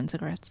cooler than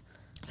cigarettes.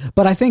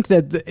 But I think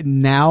that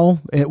now,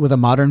 with a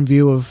modern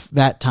view of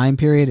that time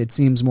period, it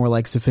seems more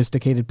like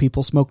sophisticated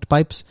people smoked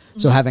pipes.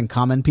 So having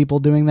common people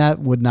doing that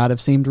would not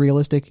have seemed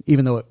realistic,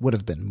 even though it would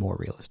have been more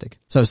realistic.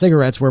 So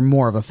cigarettes were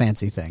more of a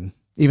fancy thing,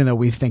 even though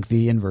we think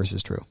the inverse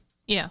is true.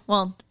 Yeah,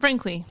 well,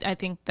 frankly, I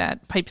think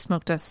that pipe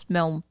smoke does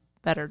smell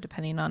better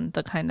depending on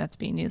the kind that's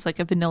being used. Like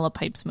a vanilla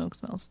pipe smoke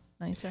smells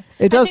nicer.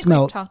 It does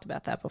smell. We've talked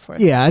about that before.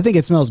 Yeah, I think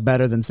it smells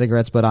better than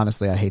cigarettes, but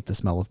honestly, I hate the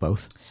smell of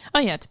both. Oh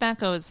yeah,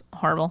 tobacco is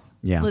horrible.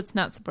 Yeah. Let's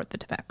not support the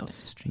tobacco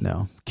industry.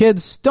 No.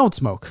 Kids, don't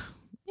smoke.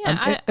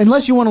 Yeah.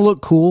 Unless you want to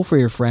look cool for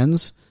your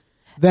friends,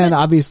 then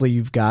obviously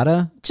you've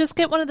gotta. Just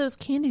get one of those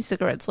candy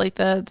cigarettes, like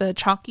the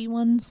chalky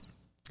ones.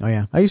 Oh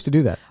yeah, I used to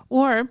do that.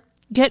 Or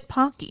get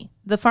Pocky,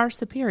 the far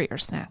superior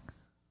snack.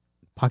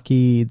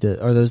 Pocky,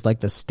 are those like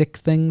the stick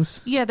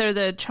things? Yeah, they're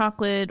the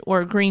chocolate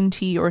or green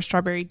tea or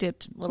strawberry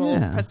dipped little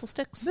pretzel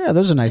sticks. Yeah,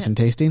 those are nice and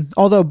tasty.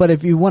 But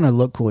if you want to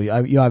look cool,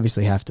 you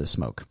obviously have to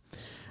smoke.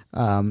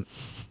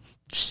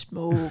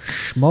 Smoke.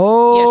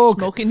 Smoke. Yes,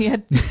 smoking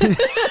yet?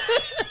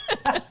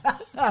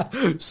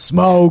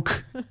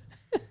 Smoke.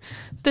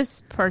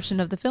 This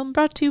portion of the film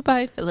brought to you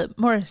by Philip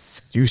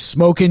Morris. You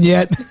smoking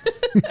yet?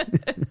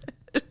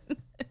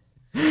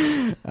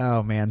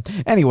 Oh man.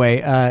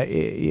 Anyway,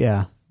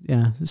 yeah.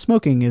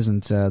 Smoking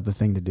isn't the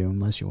thing to do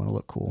unless you want to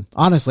look cool.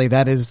 Honestly,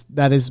 that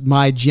is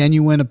my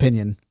genuine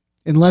opinion.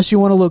 Unless you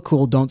want to look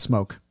cool, don't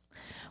smoke.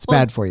 It's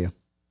bad for you.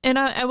 And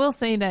I will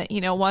say that,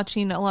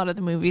 watching a lot of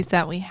the movies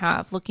that we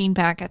have, looking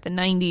back at the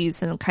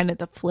 90s and kind of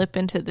the flip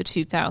into the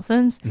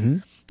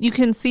 2000s, you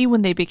can see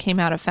when they became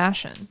out of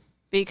fashion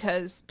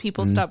because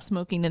people stopped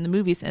smoking in the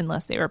movies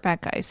unless they were bad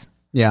guys.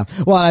 Yeah.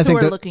 Well, I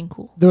think looking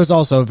cool. There was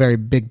also a very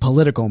big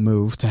political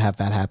move to have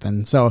that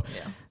happen. So,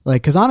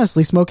 because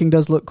honestly, smoking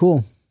does look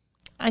cool.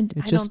 I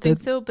don't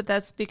think so, but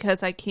that's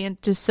because I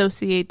can't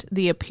dissociate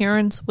the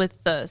appearance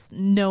with the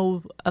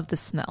of the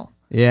smell.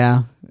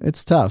 Yeah,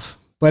 it's tough.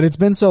 But it's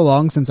been so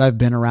long since I've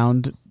been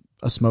around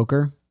a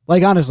smoker.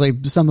 Like, honestly,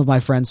 some of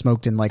my friends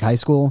smoked in, like, high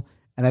school,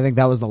 and I think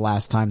that was the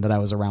last time that I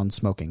was around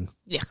smoking.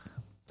 Yeah.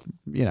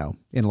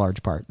 In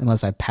large part,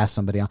 unless I passed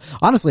somebody on.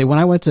 Honestly, when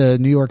I went to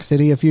New York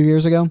City a few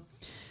years ago,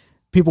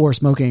 people were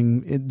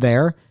smoking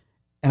there,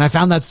 and I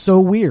found that so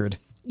weird.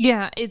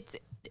 Yeah,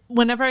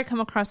 whenever I come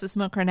across a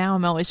smoker now,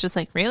 I'm always just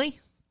like, really?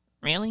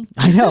 Really?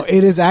 I know.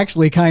 It is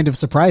actually kind of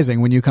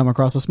surprising when you come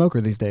across a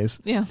smoker these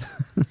days. Yeah.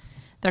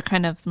 They're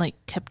kind of like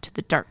kept to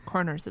the dark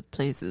corners of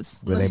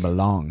places. Where they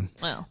belong.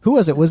 Well. Who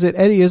was it? Was it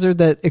Eddie Izzard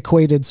that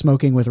equated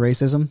smoking with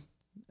racism?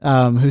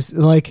 Who's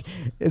like,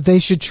 they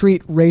should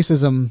treat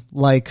racism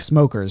like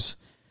smokers.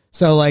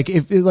 So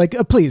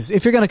please,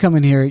 if you're going to come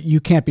in here, you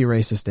can't be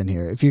racist in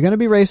here. If you're going to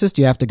be racist,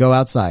 you have to go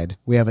outside.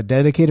 We have a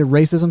dedicated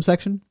racism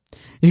section.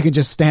 You can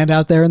just stand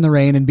out there in the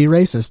rain and be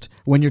racist.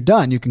 When you're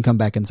done, you can come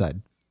back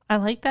inside. I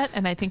like that,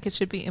 and I think it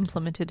should be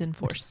implemented in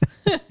force.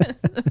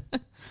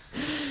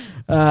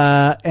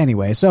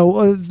 Anyway,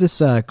 so this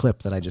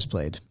clip that I just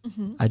played,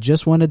 I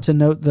just wanted to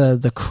note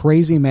the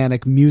crazy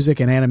manic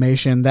music and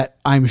animation that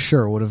I'm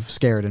sure would have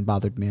scared and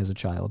bothered me as a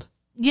child.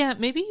 Yeah,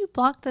 maybe you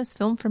blocked this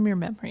film from your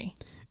memory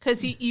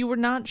because you were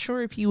not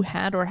sure if you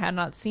had or had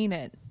not seen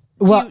it.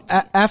 Well,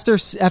 after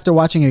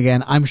watching it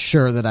again, I'm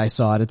sure that I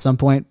saw it at some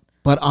point.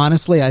 But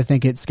honestly, I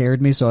think it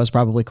scared me, so I was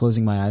probably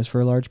closing my eyes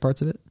for large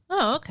parts of it.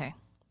 Oh, okay.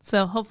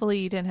 So hopefully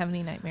you didn't have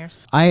any nightmares.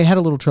 I had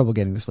a little trouble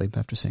getting to sleep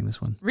after seeing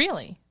this one.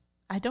 Really?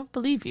 I don't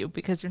believe you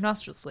because your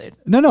nostrils flared.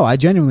 No, I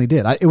genuinely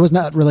did. It was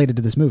not related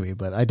to this movie,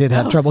 but I did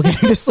have trouble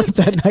getting to sleep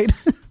that night.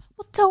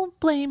 Well, don't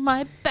blame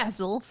my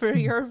Basil for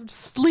your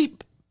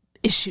sleep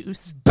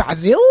issues.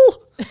 Basil?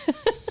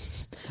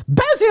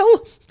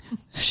 Basil!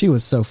 She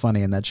was so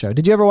funny in that show.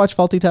 Did you ever watch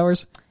Fawlty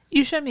Towers?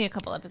 You showed me a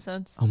couple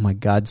episodes. Oh my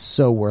God,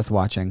 so worth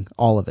watching.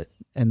 All of it.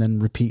 And then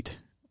repeat.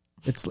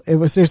 It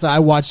was seriously, I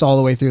watched all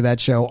the way through that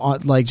show,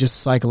 like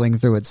just cycling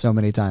through it so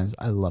many times.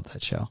 I love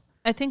that show.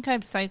 I think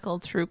I've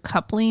cycled through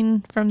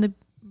Coupling from the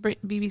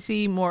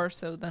BBC more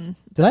so than...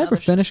 Did I ever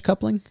finish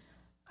Coupling?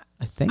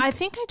 I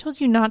think I told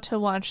you not to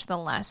watch the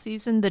last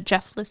season, the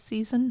Jeffless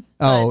season.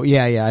 Oh,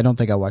 yeah. I don't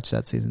think I watched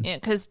that season. Yeah,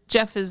 because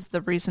Jeff is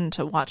the reason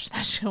to watch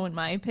that show, in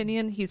my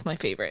opinion. He's my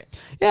favorite.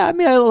 Yeah, I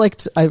mean,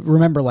 I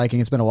remember liking,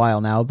 it's been a while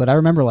now, but I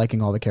remember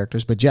liking all the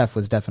characters, but Jeff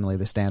was definitely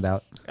the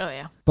standout. Oh,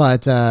 yeah.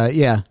 But,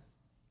 yeah,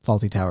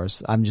 Fawlty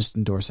Towers. I'm just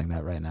endorsing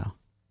that right now.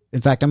 In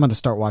fact, I'm going to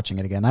start watching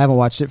it again. I haven't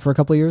watched it for a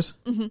couple of years.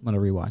 I'm going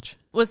to rewatch.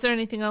 Was there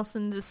anything else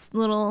in this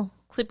little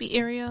clippy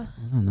area?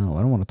 I don't know.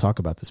 I don't want to talk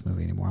about this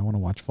movie anymore. I want to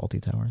watch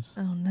Fawlty Towers.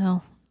 Oh,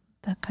 no.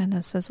 That kind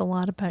of says a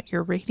lot about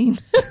your rating.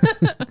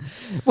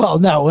 Well,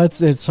 no,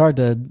 it's hard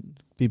to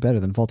be better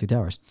than Fawlty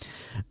Towers.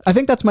 I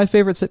think that's my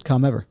favorite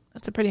sitcom ever.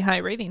 That's a pretty high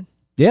rating.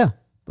 Yeah.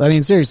 I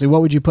mean, seriously,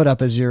 what would you put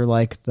up as your,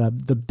 like, the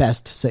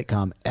best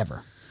sitcom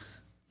ever?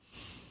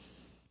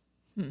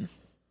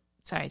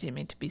 Sorry, I didn't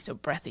mean to be so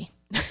breathy.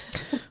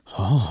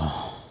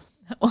 Oh.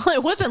 Well,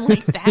 it wasn't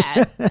like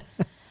that.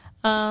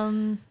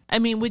 I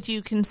mean, would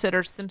you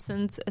consider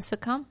Simpsons a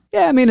sitcom?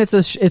 Yeah, I mean, it's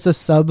a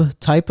sub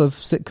type of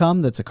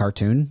sitcom that's a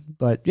cartoon,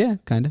 but yeah,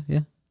 kind of, yeah.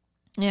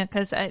 Yeah,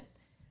 because I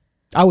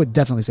would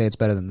definitely say it's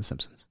better than The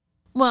Simpsons.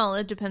 Well,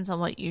 it depends on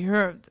what you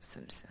hear of The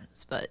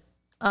Simpsons, but...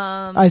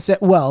 I said,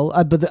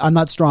 but I'm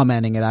not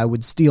strawmanning it. I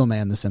would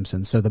steelman The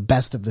Simpsons, so the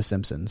best of The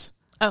Simpsons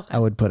I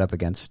would put up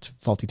against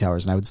Fawlty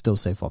Towers, and I would still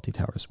say Fawlty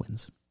Towers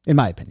wins, in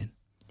my opinion.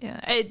 Yeah,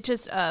 it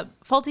just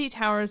Fawlty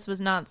Towers was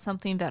not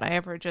something that I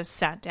ever just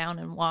sat down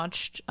and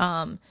watched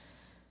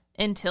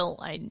until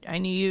I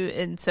knew you,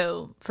 and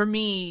so for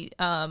me,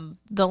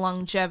 the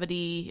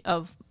longevity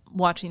of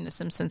watching The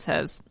Simpsons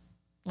has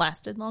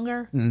lasted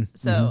longer.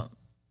 So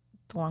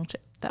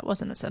that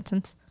wasn't a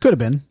sentence. Could have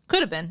been,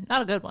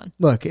 not a good one.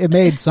 Look, it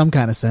made some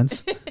kind of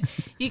sense.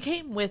 You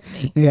came with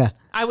me. Yeah,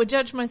 I would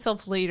judge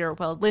myself later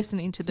while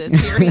listening to this,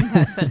 hearing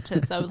that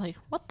sentence. I was like,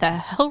 "What the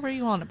hell were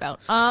you on about?"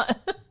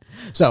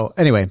 So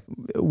anyway,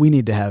 we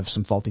need to have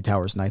some Fawlty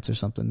Towers nights or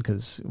something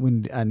because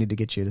I need to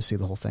get you to see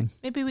the whole thing.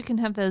 Maybe we can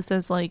have those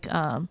as like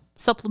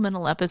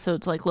supplemental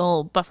episodes, like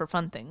little buffer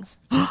fun things.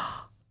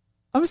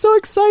 I'm so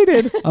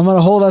excited. I'm going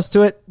to hold us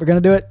to it. We're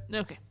going to do it.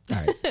 Okay. All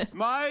right.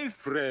 My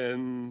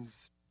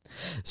friends.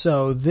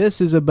 So this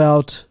is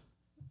about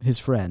his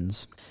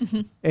friends.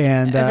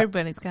 And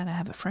everybody's got to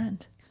have a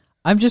friend.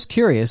 I'm just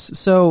curious.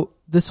 So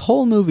this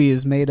whole movie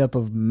is made up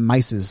of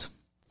mices.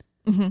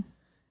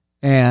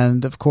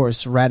 And, of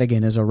course,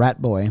 Ratigan is a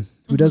rat boy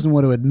who doesn't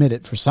want to admit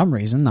it for some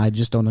reason. I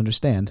just don't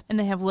understand. And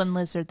they have one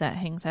lizard that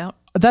hangs out.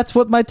 That's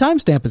what my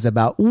timestamp is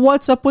about.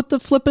 What's up with the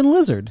flippin'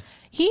 lizard?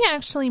 He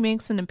actually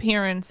makes an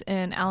appearance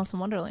in Alice in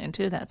Wonderland,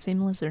 too, that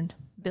same lizard.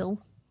 Bill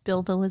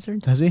the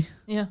lizard. Does he?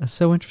 Yeah. That's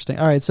so interesting.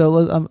 All right,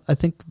 so I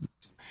think...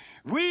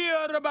 We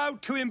are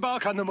about to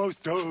embark on the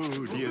most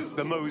odious,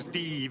 the most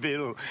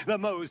evil, the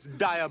most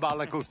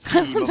diabolical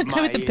scheme of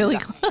my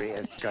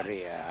illustrious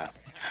career.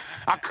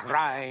 A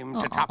crime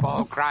to top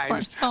all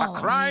crimes. A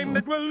crime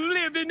that will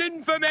live in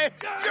infamy.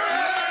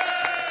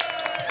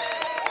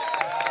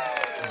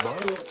 My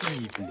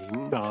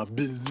evening, our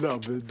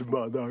beloved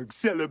monarch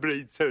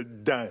celebrates her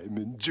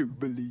diamond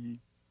jubilee.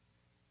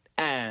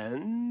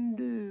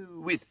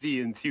 And with the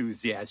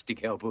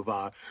enthusiastic help of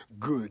our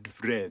good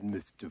friend,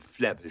 Mr.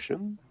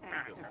 Flavisham,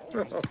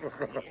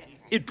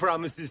 it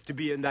promises to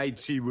be a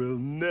night she will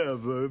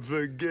never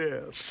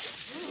forget.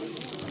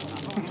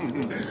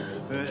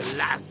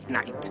 Last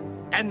night,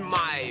 and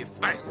my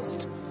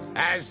first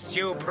as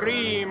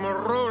supreme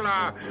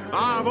ruler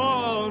of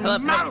all I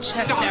love how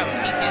chest out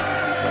he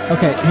gets.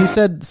 Okay, he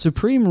said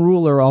supreme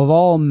ruler of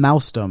all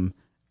Mousedom,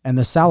 and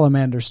the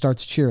salamander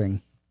starts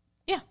cheering.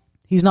 Yeah.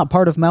 He's not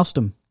part of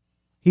Mousedom.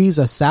 He's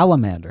a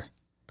salamander.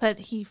 But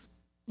he,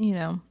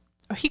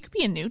 or he could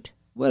be a newt.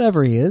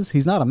 Whatever he is,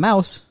 he's not a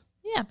mouse.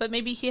 Yeah, but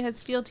maybe he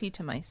has fealty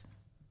to mice.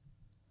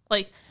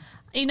 Like,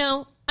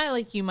 I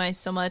like you mice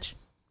so much.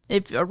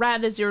 If a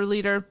rat is your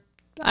leader,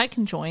 I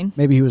can join.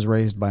 Maybe he was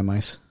raised by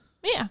mice.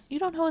 Yeah, you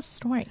don't know his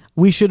story.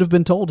 We should have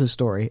been told his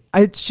story.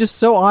 It's just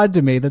so odd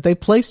to me that they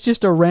placed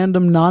just a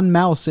random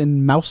non-mouse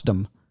in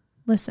Mousedom.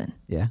 Listen.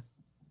 Yeah.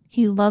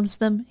 He loves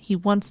them. He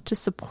wants to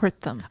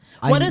support them.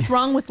 What is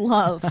wrong with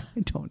love? I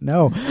don't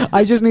know.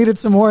 I just needed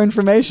some more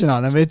information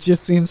on him. It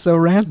just seems so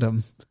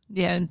random.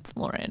 Yeah, it's a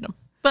little random.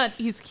 But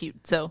he's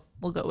cute, so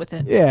we'll go with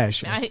it. Yeah,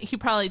 sure. He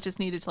probably just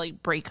needed to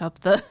like break up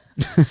the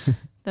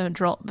the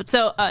drill. But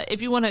so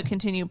if you want to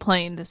continue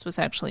playing, this was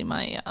actually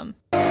my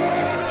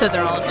so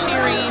they're all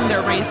cheering,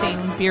 they're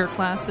raising beer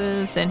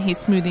glasses, and he's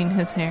smoothing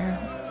his hair,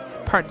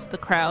 parts the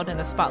crowd, and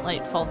a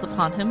spotlight falls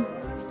upon him.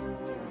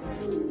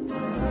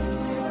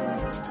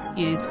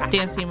 He's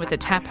dancing with a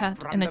tap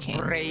hat and a cane.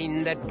 The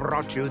brain that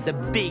brought you the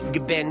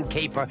Big Ben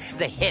caper,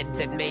 the head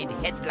that made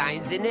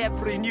headlines in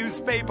every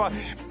newspaper,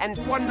 and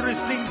wondrous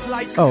things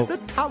like the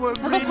Tower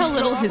Bridge. I love how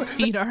little his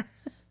feet are.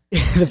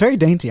 They're very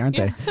dainty, aren't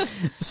they?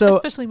 So,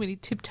 especially when he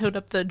tiptoed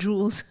up the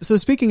jewels. So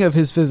speaking of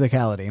his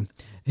physicality,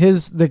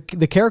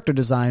 the character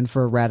design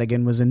for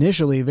Ratigan was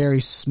initially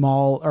very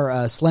small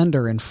or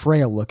slender and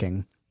frail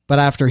looking. But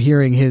after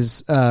hearing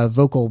his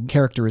vocal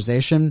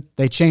characterization,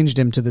 they changed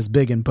him to this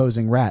big,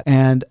 imposing rat.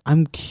 And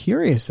I'm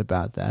curious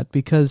about that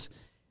because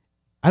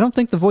I don't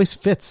think the voice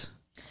fits.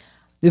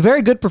 A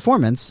very good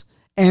performance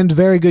and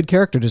very good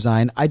character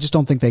design. I just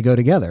don't think they go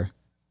together.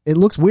 It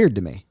looks weird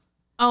to me.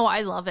 Oh,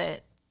 I love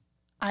it.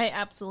 I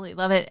absolutely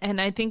love it.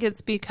 And I think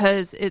it's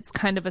because it's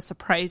kind of a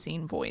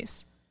surprising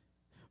voice.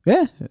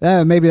 Yeah,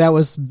 maybe that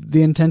was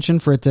the intention,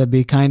 for it to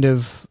be kind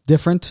of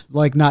different,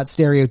 like not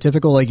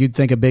stereotypical. Like you'd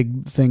think a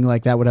big thing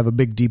like that would have a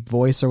big, deep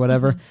voice or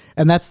whatever. Mm-hmm.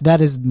 And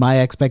that is my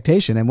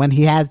expectation. And when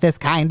he has this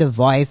kind of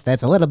voice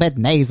that's a little bit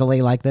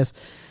nasally like this,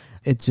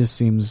 it just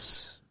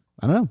seems,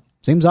 I don't know,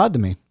 seems odd to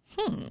me.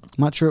 I'm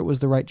not sure it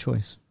was the right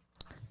choice.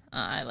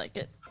 I like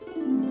it.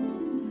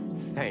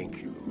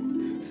 Thank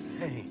you.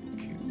 Thank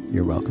you.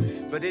 You're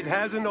welcome. But it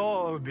hasn't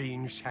all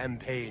been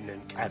champagne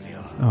and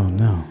caviar. Oh,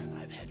 no.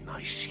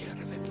 My share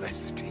of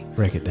adversity.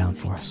 Break it down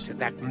for us. To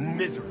that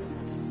miserable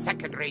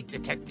second-rate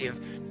detective,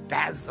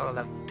 Basil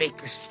of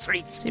Baker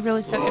Street. Is he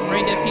really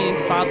second-rate if he is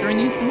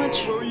bothering you so much?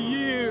 For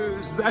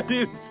years, that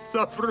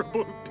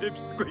insufferable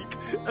pipsqueak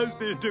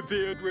has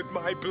interfered with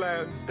my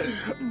plans.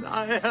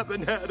 I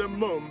haven't had a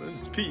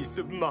moment's peace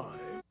of mind.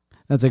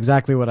 That's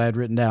exactly what I had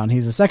written down.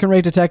 He's a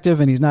second-rate detective,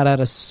 and he's not at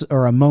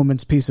a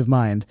moment's peace of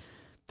mind.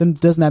 Then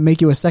doesn't that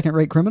make you a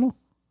second-rate criminal?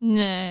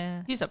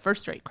 Nah, he's a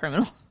first-rate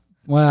criminal.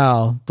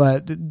 Wow,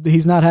 but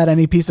he's not had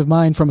any peace of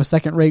mind from a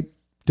second-rate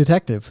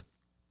detective.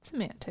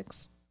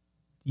 Semantics.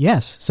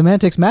 Yes,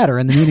 semantics matter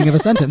in the meaning of a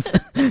sentence.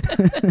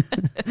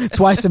 That's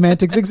why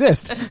semantics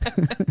exist. To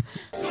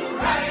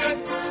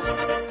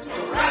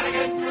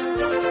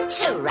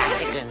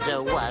Ratigan,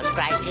 the world's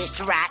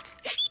greatest rat.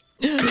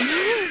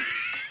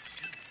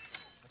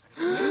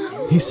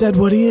 He said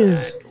what he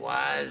is. What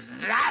was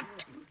that?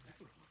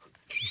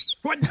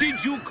 What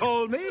did you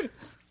call me?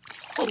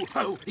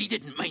 Oh, he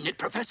didn't mean it,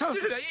 Professor.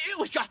 It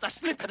was just a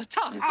slip of the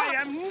tongue. I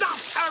am not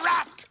a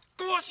rat. Of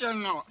course you're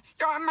not.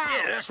 You're a mouse.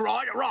 Yeah, that's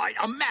right,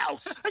 a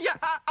mouse. Yeah,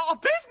 a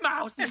big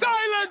mouse.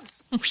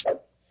 Silence!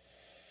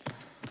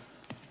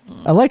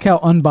 I like how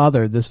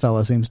unbothered this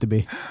fella seems to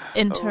be.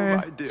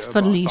 Enter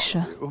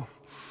Felicia.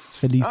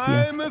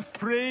 Felicia. I'm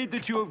afraid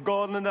that you have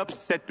gone and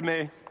upset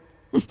me.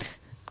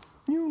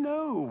 You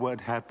know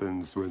what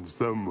happens when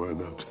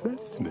someone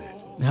upsets me.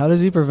 How does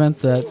he prevent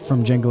that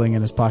from jingling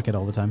in his pocket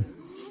all the time?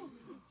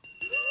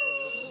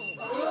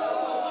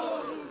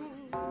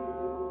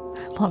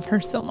 I love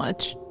her so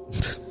much.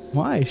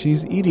 Why?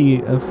 She's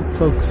Edie of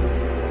folks.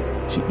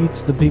 She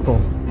eats the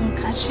people. Oh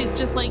god, she's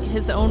just like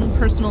his own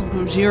personal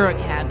Gojira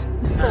cat.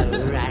 Oh,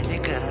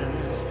 Ratigan.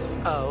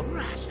 Oh,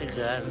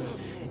 Ratigan.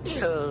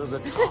 You're the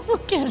top.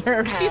 Look at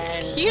her.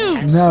 She's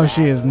cute. No,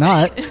 she is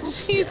not.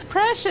 She's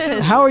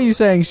precious. How are you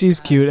saying she's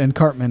cute and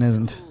Cartman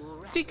isn't?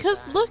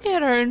 Because look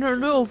at her in her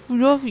little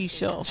fluffy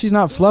show. She's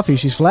not fluffy.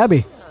 She's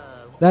flabby.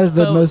 That is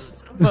the most...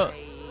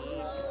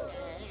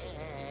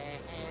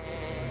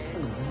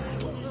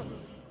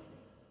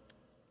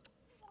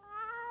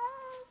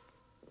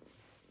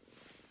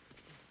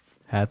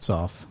 Hats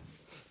off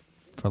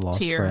for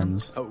lost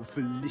friends. Oh,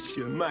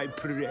 Felicia, my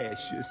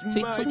precious,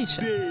 See, my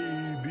Felicia.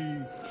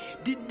 baby.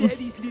 Did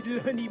Daddy's little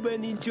honey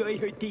bun enjoy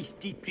her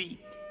tasty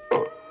treat?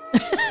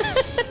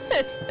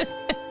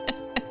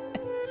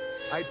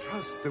 I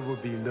trust there will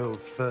be no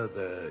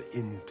further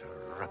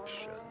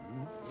interruption.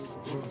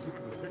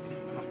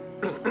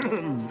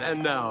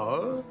 And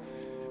now,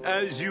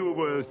 as you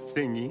were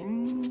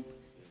singing...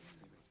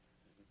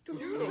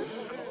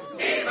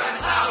 Even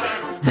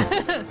louder!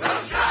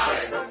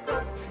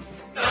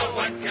 No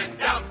one can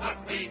doubt what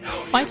we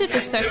know. Why did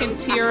the second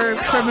tier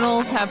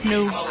criminals have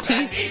no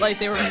teeth? Like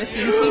they were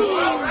missing teeth?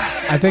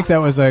 I think that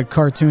was a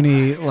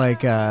cartoony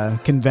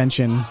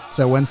convention.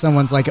 So when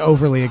someone's like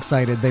overly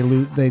excited,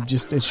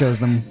 it shows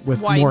them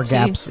with Wide more teeth.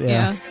 gaps.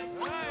 Yeah.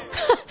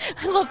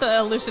 I love the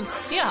illusion.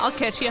 Yeah, I'll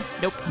catch you.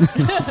 Nope.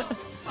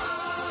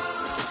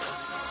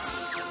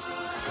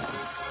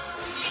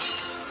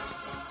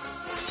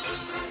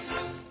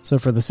 So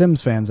for the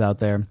Sims fans out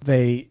there,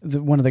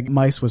 one of the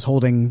mice was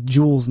holding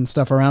jewels and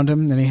stuff around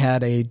him, and he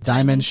had a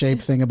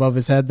diamond-shaped thing above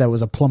his head that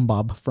was a plumb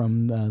bob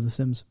from the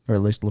Sims, or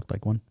at least looked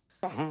like one.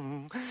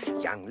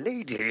 Young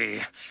lady,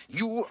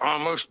 you are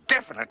most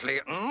definitely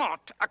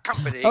not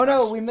accompanying Oh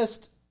no, us. we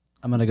missed.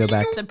 I'm gonna go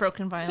back. The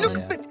broken violin.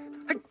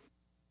 Yeah.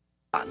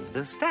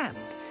 Understand,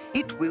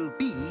 it will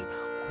be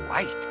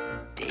quite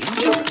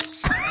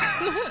dangerous.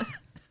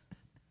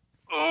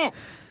 And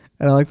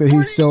I like that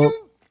he still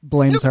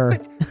blames her.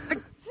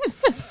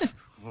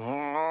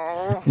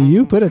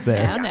 You put it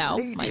there. Now,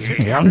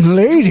 Young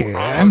lady. You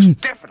are most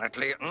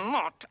definitely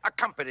not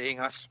accompanying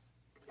us.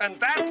 And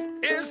that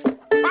is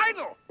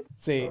final.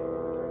 See,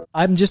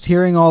 I'm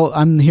hearing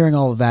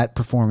all of that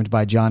performed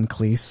by John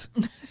Cleese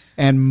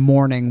and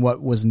mourning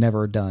what was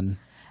never done.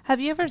 Have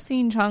you ever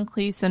seen John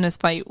Cleese in his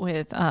fight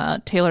with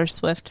Taylor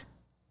Swift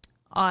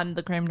on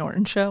the Graham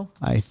Norton show?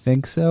 I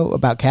think so.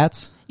 About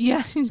cats?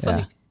 Yeah, he's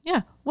like,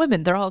 yeah,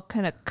 women, they're all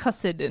kind of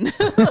cussed and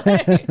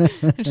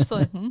just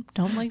like,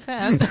 don't like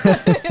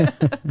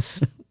that.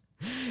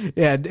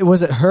 Yeah,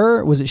 was it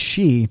her? Was it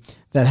she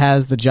that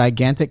has the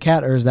gigantic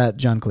cat, or is that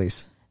John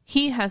Cleese?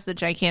 He has the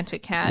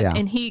gigantic cat, Yeah.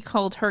 and he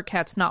called her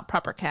cats not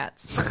proper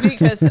cats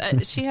because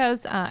she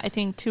has, I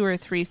think, 2 or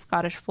 3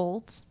 Scottish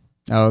folds.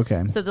 Oh,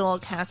 okay. So the little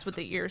cats with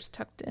the ears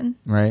tucked in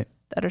Right.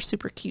 that are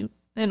super cute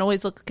and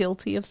always look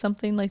guilty of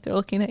something, like they're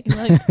looking at you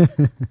like.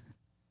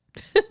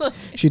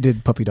 She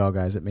did puppy dog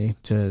eyes at me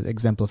to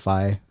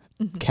exemplify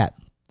cat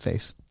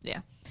face.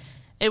 Yeah.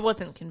 It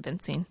wasn't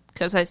convincing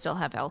because I still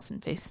have Allison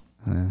face.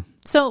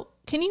 So,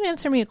 can you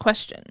answer me a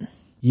question?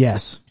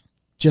 Yes.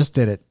 Just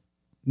did it.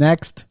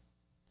 Next.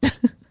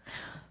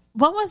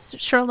 What was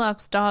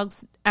Sherlock's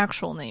dog's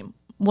actual name?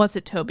 Was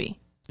it Toby?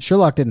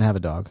 Sherlock didn't have a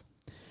dog.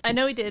 I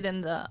know he did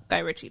in the Guy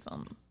Ritchie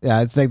film. Yeah,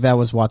 I think that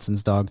was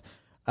Watson's dog.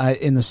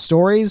 In the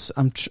stories,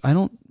 I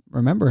don't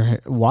remember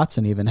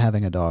Watson even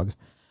having a dog.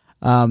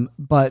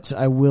 But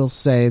I will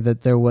say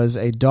that there was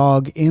a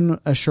dog in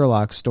a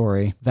Sherlock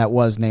story that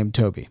was named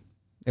Toby.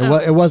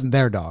 It wasn't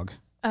their dog,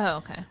 Oh,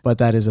 okay. but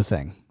that is a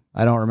thing.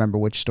 I don't remember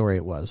which story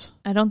it was.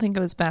 I don't think it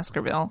was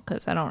Baskerville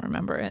because I don't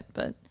remember it,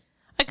 but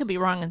I could be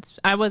wrong.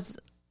 I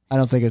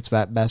don't think it's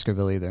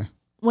Baskerville either.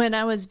 When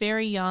I was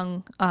very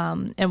young,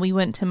 and we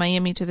went to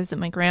Miami to visit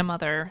my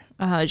grandmother,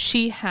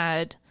 she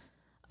had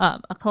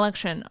a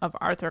collection of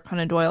Arthur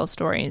Conan Doyle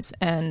stories,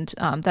 and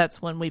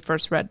that's when we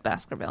first read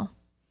Baskerville,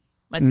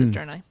 my sister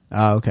and I.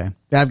 Oh, okay.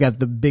 I've got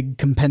the big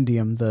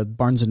compendium, the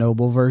Barnes &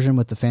 Noble version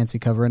with the fancy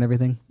cover and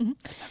everything. Mm-hmm.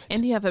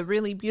 And you have a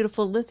really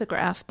beautiful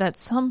lithograph that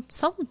some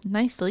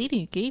nice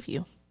lady gave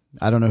you.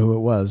 I don't know who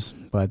it was,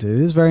 but it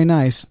is very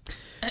nice.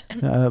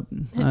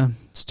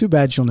 It's too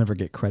bad she'll never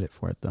get credit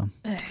for it, though.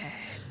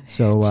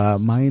 So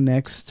my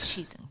next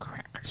cheese and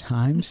crackers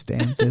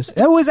timestamp is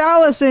it was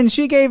Allison.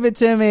 She gave it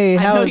to me.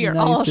 I How know you're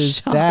nice all is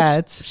shocked.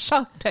 that?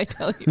 Shocked, I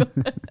tell you.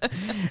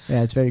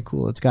 Yeah, it's very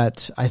cool. It's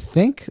got, I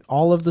think,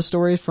 all of the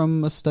stories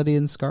from A Study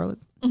in Scarlet.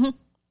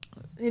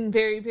 Mm-hmm. In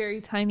very, very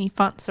tiny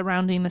font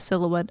surrounding the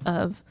silhouette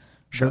of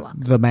Sherlock.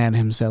 The man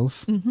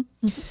himself. Mm-hmm.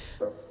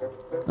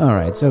 All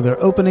right, so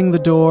they're opening the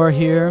door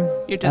here.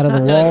 You're just out of not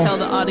the going wall. to tell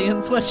the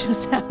audience what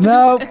just happened.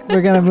 No,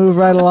 we're going to move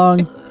right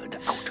along.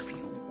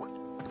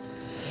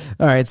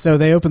 All right, so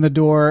they open the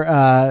door,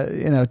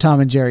 Tom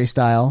and Jerry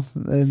style,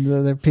 and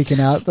they're peeking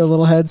out their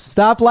little heads.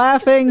 Stop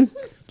laughing!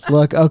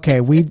 Look,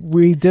 okay,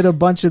 we did a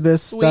bunch of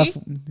this stuff.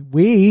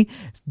 We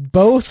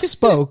both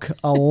spoke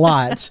a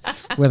lot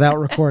without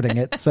recording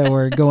it, so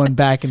we're going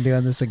back and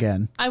doing this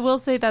again. I will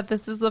say that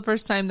this is the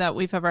first time that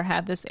we've ever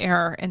had this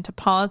error, and to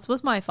pause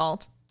was my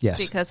fault.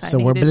 Yes, because so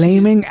we're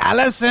blaming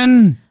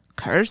Allison.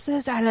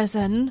 Curses,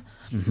 Allison.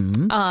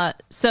 Mm-hmm.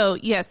 So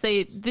yes,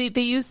 they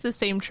use the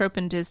same trope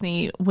in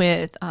Disney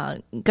with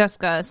Gus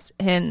Gus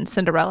and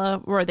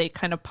Cinderella, where they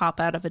kind of pop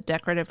out of a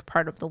decorative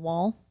part of the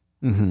wall.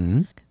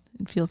 Mm-hmm.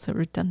 It feels so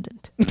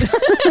redundant.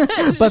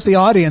 But the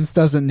audience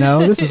doesn't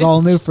know. This is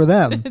all new for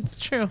them. It's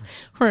true.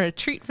 We're a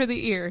treat for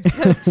the ears.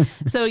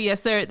 So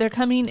yes, they're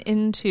coming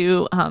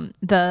into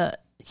the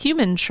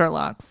human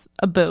Sherlock's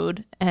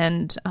abode,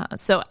 and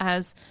so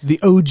as the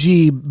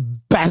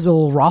OG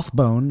Basil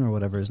Rathbone, or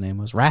whatever his name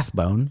was,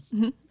 Rathbone.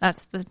 Mm-hmm.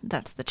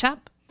 That's the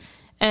chap.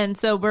 And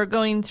so we're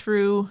going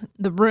through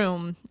the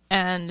room,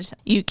 and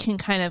you can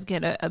kind of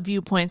get a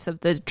viewpoints of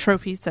the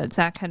trophies that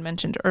Zach had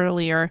mentioned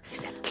earlier.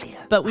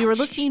 But we were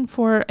looking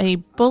for a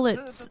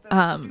bullets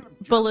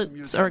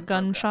or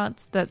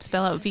gunshots that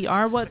spell out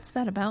VR. What's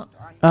that about?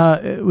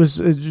 It was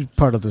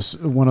part of this.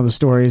 One of the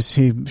stories,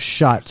 he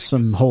shot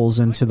some holes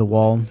into the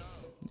wall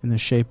in the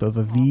shape of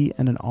a V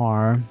and an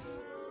R.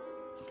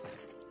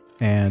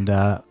 And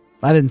I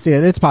didn't see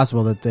it. It's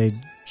possible that they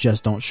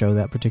just don't show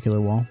that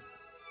particular wall.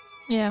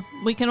 Yeah,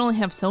 we can only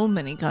have so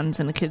many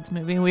guns in a kid's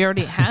movie. We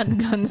already had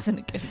guns in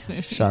a kid's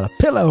movie. Shot a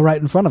pillow right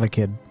in front of a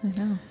kid. I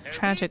know.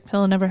 Tragic.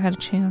 Pillow never had a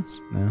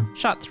chance. No.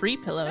 Shot 3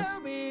 pillows.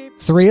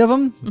 3 of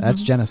them?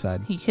 That's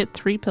genocide. He hit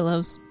 3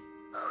 pillows.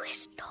 Who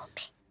is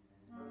Toby?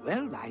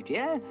 Well, my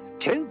dear,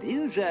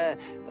 Toby's,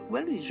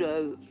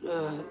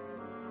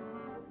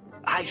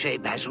 I say,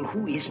 Basil,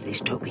 who is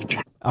this Toby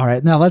chap? All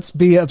right, now let's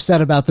be upset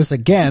about this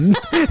again.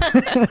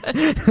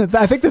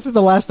 I think this is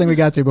the last thing we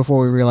got to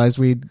before we realized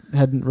we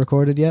hadn't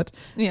recorded yet.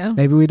 Yeah.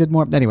 Maybe we did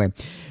more. Anyway,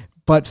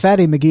 but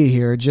Fatty McGee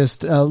here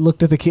just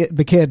looked at the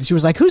kid. She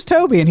was like, "Who's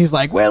Toby?" And he's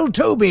like, "Well,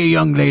 Toby,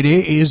 young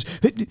lady, is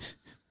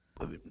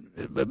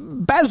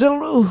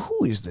Basil.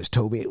 Who is this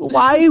Toby?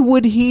 Why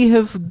would he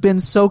have been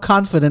so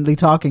confidently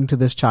talking to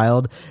this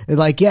child?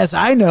 Like, yes,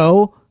 I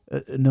know.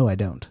 No, I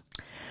don't."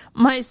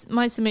 My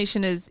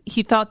summation is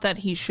he thought that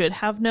he should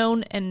have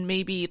known, and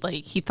maybe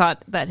like he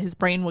thought that his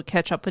brain would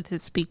catch up with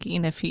his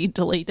speaking if he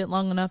delayed it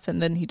long enough,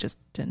 and then he just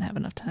didn't have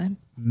enough time.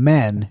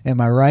 Men, am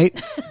I right?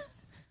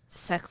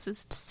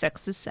 Sexist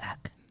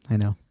sack. I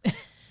know.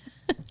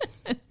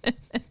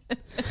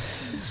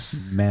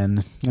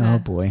 Men. Oh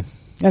boy.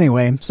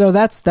 Anyway, so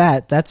that's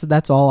that.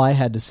 That's all I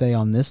had to say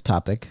on this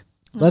topic.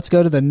 Let's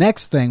go to the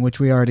next thing, which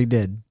we already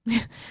did.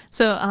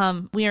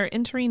 So we are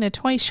entering a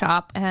toy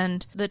shop,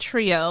 and the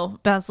trio,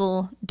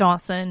 Basil,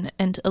 Dawson,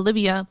 and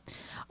Olivia,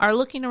 are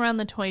looking around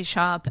the toy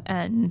shop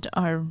and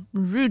are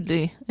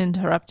rudely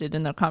interrupted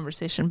in their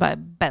conversation by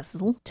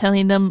Basil,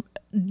 telling them,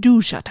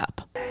 "Do shut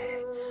up."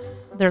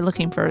 They're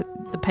looking for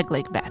the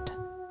peg-leg bat.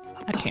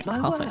 I can't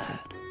recall if I said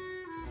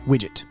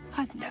Widget.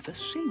 I've never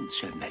seen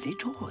so many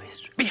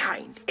toys,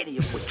 behind any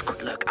of which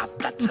could lurk a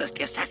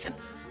bloodthirsty assassin.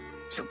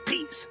 So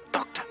please,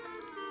 Doctor,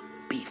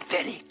 be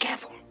very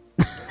careful.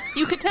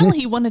 You could tell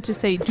he wanted to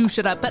say "do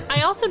shut up," but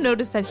I also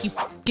noticed that he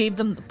gave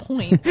them the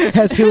point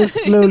as he was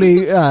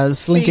slowly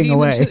slinking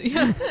away.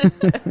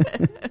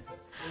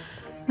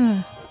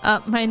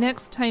 My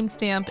next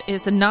timestamp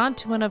is a nod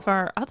to one of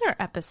our other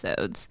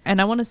episodes, and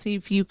I want to see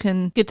if you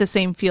can get the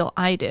same feel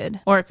I did,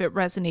 or if it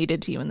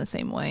resonated to you in the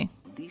same way.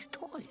 These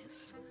toys.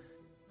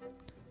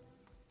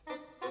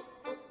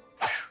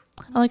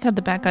 I like how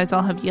the bad guys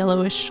all have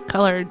yellowish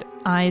colored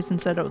eyes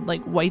instead of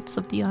like whites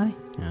of the eye.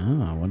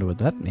 Oh, I wonder what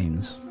that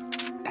means.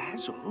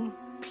 Basil,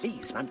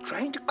 please, I'm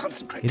trying to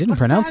concentrate. He didn't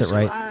pronounce it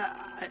right.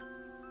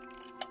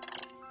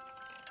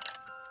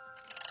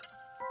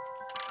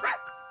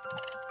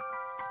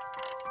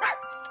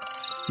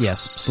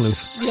 Yes,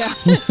 sleuth. Yeah.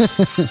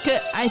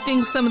 I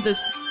think some of this,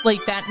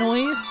 like that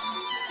noise,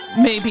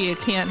 maybe it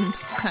can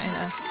kind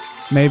of.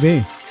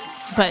 Maybe.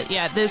 But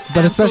yeah, this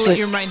but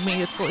absolutely reminds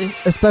me of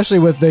Sleuth. Especially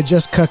with the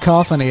just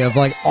cacophony of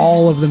like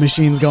all of the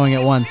machines going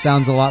at once.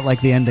 Sounds a lot like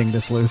the ending to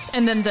Sleuth.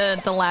 And then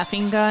the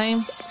laughing guy.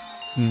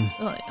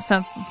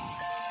 Sounds...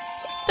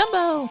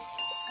 Dumbo!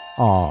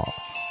 Aw.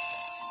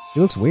 He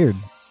looks weird.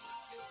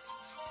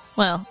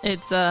 Well,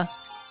 it's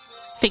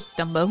fake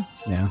Dumbo.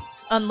 Yeah.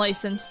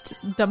 Unlicensed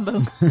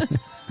Dumbo.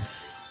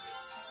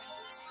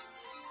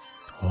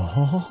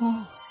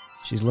 Oh,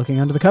 she's looking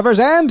under the covers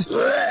and...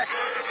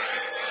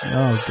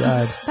 Oh,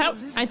 God.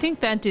 I think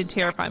that did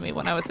terrify me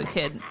when I was a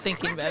kid,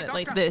 thinking about it.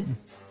 Like the...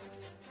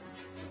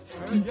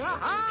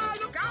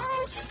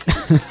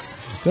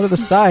 Go to the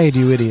side,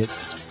 you idiot.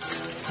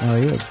 Oh,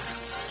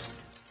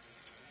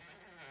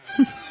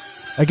 you...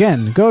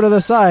 Again, go to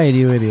the side,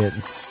 you idiot.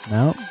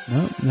 No.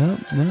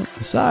 The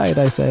side,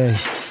 I say.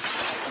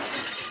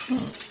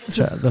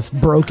 The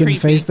broken creepy,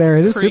 face there.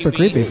 It is creepy, super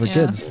creepy for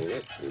kids.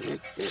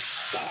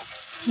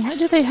 Why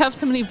do they have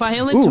so many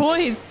violent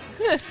toys?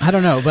 I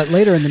don't know, but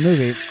later in the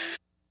movie,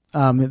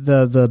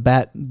 the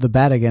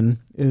Batigan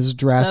is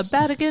dressed. The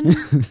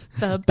Batigan.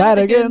 The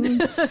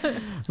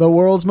Batigan. The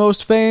world's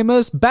most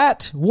famous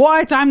bat.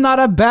 What? I'm not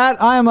a bat.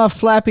 I'm a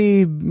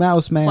flappy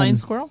mouse man. Flying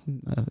squirrel?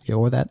 Yeah,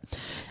 or that.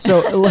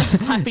 So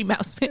Flappy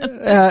mouse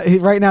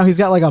man. Right now he's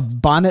got like a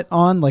bonnet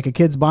on, like a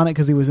kid's bonnet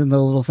because he was in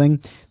the little thing.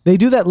 They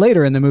do that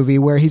later in the movie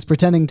where he's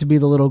pretending to be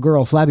the little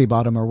girl, Flabby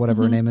Bottom or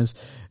whatever her name is.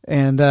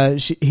 And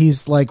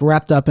he's like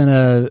wrapped up in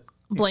a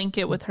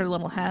blanket with her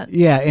little hat.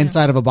 Yeah,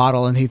 inside of a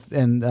bottle,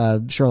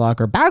 and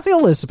Sherlock or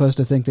Basil is supposed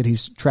to think that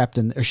he's trapped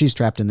in, or she's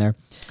trapped in there.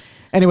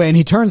 Anyway, and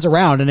he turns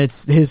around and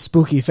it's his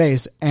spooky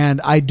face. And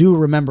I do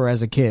remember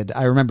as a kid,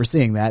 I remember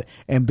seeing that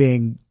and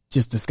being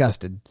just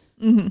disgusted.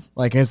 Mm-hmm.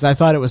 Like, as I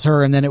thought it was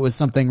her, and then it was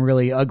something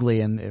really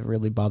ugly, and it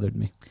really bothered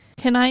me.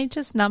 Can I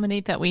just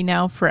nominate that we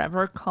now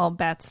forever call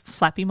bats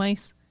flappy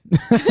mice?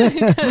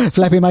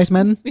 Flappy mice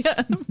men?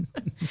 Yeah.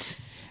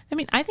 I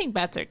mean, I think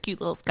bats are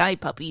cute little sky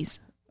puppies.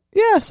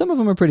 Yeah, some of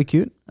them are pretty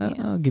cute.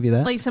 I'll give you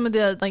that. Like some of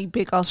the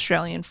big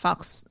Australian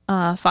fox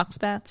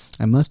bats.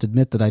 I must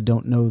admit that I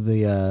don't know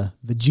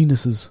the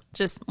genuses.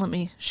 Just let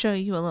me show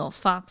you a little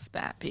fox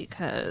bat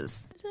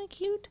because isn't it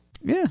cute?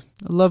 Yeah,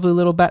 a lovely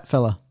little bat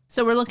fella.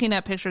 So we're looking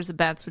at pictures of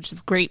bats, which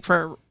is great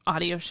for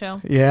audio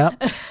show. Yeah.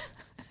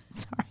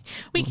 Sorry.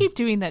 We keep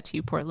doing that to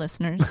you poor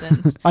listeners.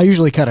 And I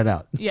usually cut it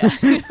out. Yeah.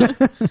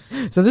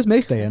 So this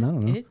may stay in. I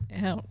don't know. It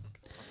out.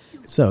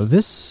 So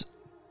this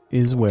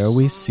is where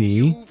we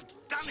see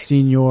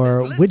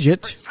Senior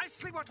Widget,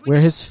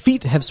 where his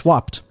feet have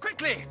swapped.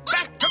 Quickly,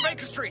 back to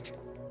Baker Street.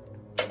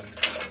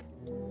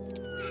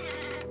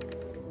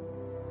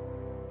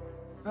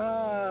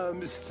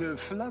 Mr.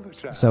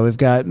 Flabbertrap. So we've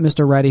got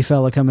Mr. Ratty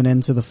fella coming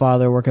into the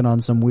father, working on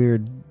some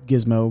weird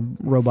gizmo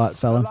robot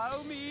fella.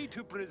 Allow me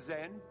to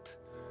present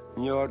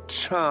your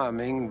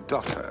charming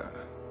daughter,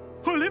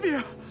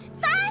 Olivia.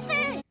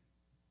 Father!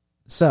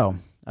 So,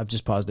 I've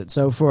just paused it.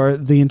 So for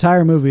the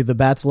entire movie, the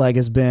bat's leg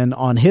has been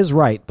on his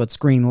right, but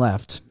screen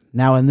left.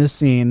 Now in this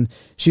scene,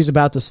 she's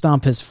about to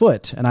stomp his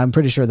foot, and I'm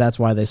pretty sure that's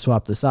why they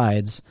swapped the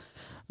sides.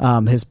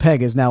 His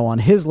peg is now on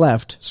his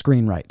left,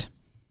 screen right.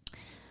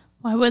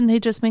 Why wouldn't they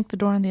just make the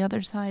door on the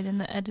other side in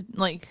the edit?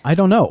 Like, I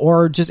don't know.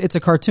 Or just, it's a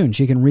cartoon.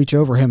 She can reach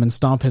over him and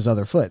stomp his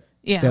other foot.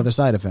 Yeah. The other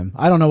side of him.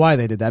 I don't know why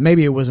they did that.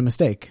 Maybe it was a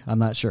mistake. I'm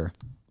not sure.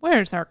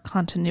 Where's our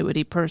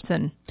continuity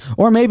person?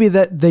 Or maybe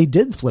that they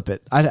did flip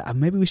it.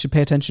 Maybe we should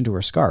pay attention to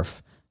her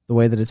scarf, the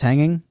way that it's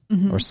hanging,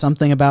 or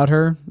something about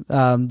her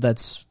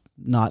that's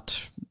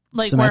not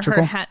like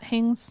symmetrical. Where her hat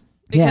hangs,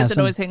 because it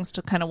some- always hangs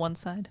to kind of one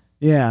side.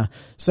 Yeah.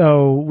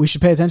 So we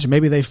should pay attention.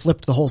 Maybe they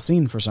flipped the whole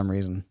scene for some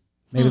reason.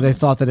 Maybe they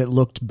thought that it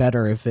looked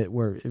better if they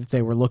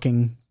were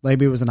looking.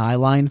 Maybe it was an eye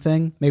line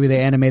thing. Maybe they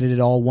animated it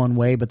all one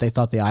way, but they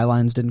thought the eye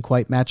lines didn't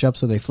quite match up,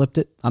 so they flipped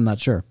it. I'm not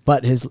sure.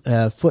 But his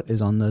foot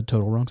is on the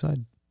total wrong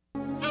side.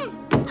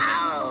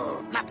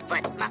 Oh, my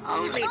foot, my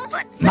only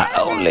foot. My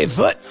only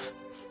foot.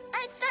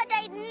 I thought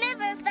I'd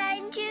never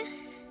find you.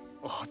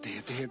 Oh,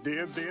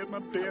 there, my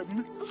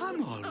Ben.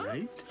 I'm all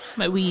right.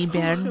 My wee I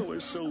Ben.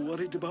 was so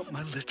worried about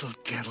my little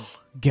Gettle.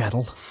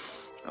 Gettle.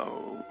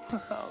 Oh,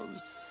 how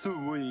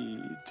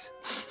sweet.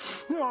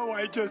 Oh,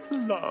 I just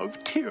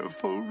love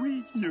tearful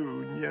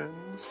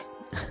reunions.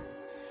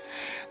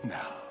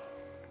 Now,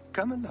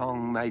 come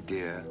along, my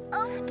dear.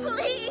 Oh,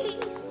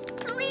 please.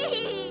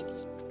 Please.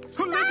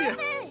 Olivia!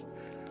 Father.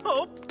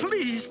 Oh,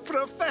 please,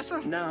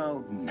 Professor.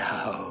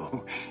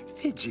 No.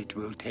 Fidget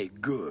will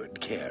take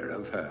good care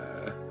of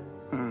her.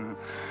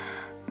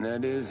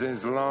 That is,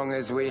 as long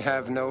as we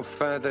have no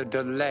further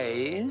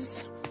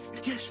delays.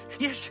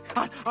 Yes,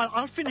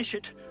 I'll finish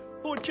it.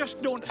 Oh,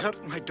 just don't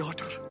hurt my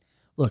daughter.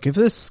 Look, if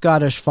this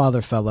Scottish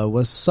father fellow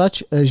was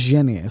such a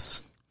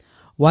genius,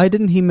 why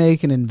didn't he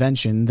make an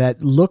invention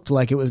that looked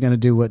like it was going to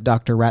do what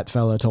Dr.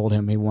 Ratfellow told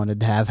him he wanted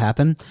to have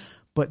happen,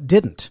 but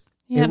didn't?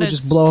 He It had would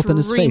just blow up in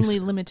his face. extremely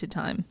limited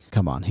time.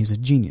 Come on, he's a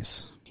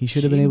genius. He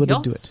should have been able to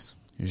do it.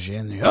 Genius.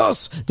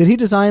 Genius. Did he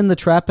design the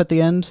trap at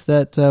the end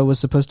that was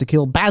supposed to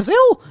kill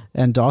Basil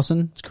and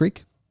Dawson's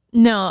Creek?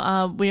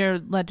 No, we are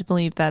led to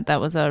believe that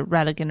was a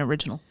Radigan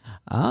original.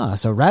 Ah,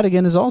 so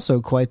Radigan is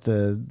also quite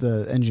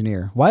the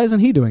engineer. Why isn't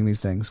he doing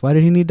these things? Why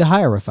did he need to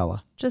hire a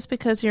fella? Just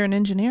because you're an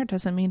engineer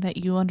doesn't mean that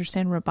you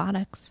understand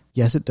robotics.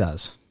 Yes, it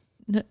does.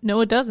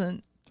 No, it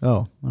doesn't.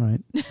 Oh, all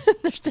right.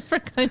 There's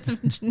different kinds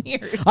of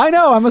engineers. I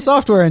know, I'm a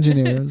software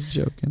engineer. I was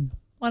joking.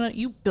 Why don't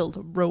you build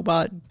a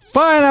robot?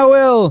 Fine, I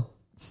will.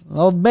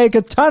 I'll make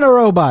a ton of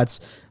robots.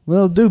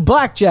 We'll do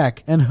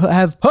blackjack and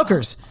have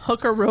hookers.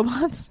 Hooker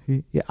robots?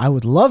 Yeah, I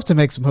would love to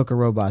make some hooker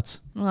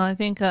robots. Well, I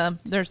think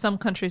there are some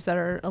countries that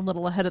are a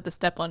little ahead of the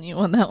step on you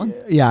on that one.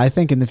 Yeah, I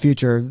think in the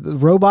future, the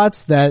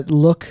robots that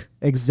look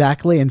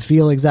exactly and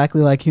feel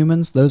exactly like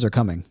humans, those are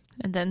coming.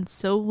 And then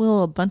so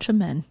will a bunch of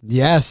men.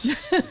 Yes,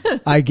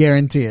 I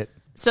guarantee it.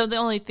 So the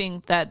only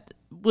thing that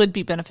would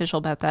be beneficial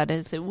about that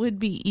is it would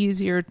be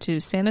easier to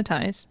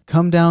sanitize.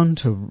 Come down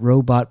to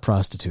robot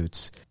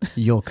prostitutes.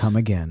 You'll come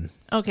again.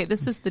 Okay,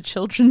 this is the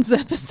children's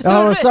episode.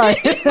 Oh, sorry.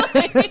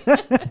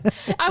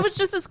 I was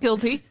just as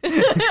guilty.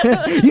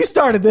 You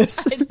started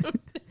this.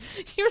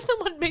 You're the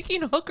one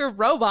making hooker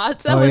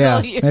robots. That Oh, was yeah.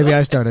 all you. Maybe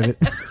I started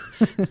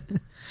it.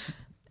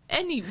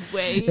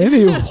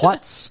 Anyway.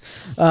 What's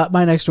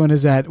my next one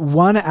is at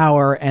 1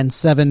 hour and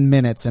 7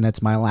 minutes, and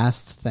it's my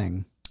last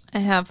thing. I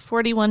have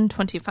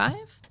 41:25.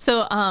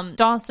 So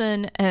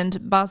Dawson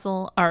and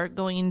Basil are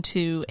going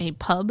to a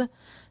pub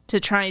to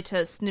try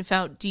to sniff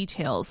out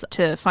details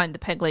to find the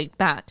peg-leg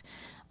bat.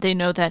 They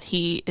know that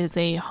he is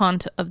a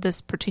haunt of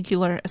this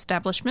particular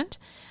establishment,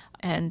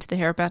 and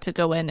they are about to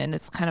go in, and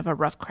it's kind of a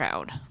rough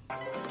crowd.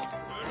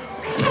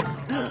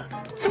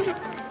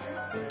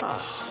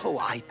 Oh,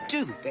 I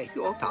do beg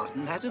your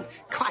pardon, madam.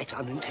 Quite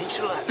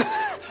unintentional.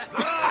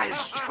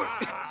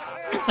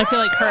 I feel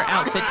like her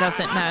outfit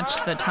doesn't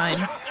match the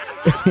time.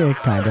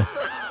 Kind of.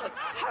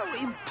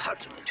 How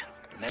impertinent.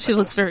 She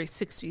looks very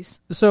 60s.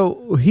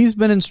 So he's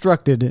been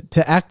instructed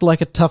to act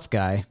like a tough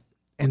guy.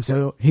 And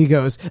so he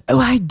goes, "Oh,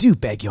 I do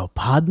beg your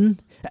pardon.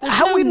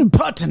 How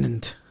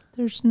impertinent."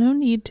 There's no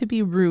need to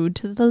be rude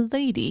to the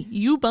lady.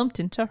 You bumped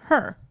into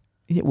her.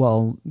 Yeah,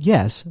 well,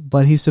 yes,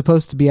 but he's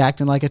supposed to be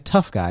acting like a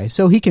tough guy.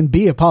 So he can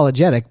be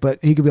apologetic, but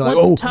he could be like,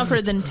 What's "Oh,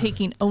 tougher than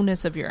taking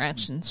onus of your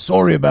actions?"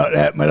 sorry about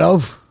that, my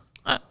love.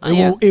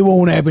 Yeah. It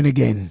won't happen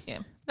again." Yeah,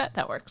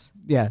 that works.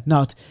 Yeah,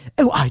 not,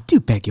 "Oh, I do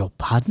beg your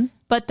pardon."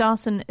 But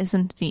Dawson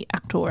isn't the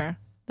actor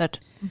that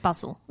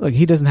Basil. Look,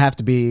 he doesn't have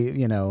to be,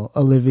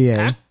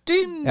 Olivier.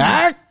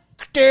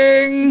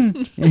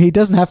 Acting! He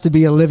doesn't have to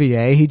be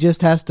Olivier. He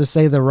just has to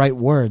say the right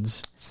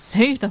words.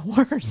 Say the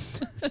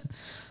words.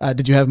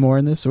 Did you have more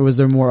in this, or was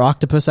there more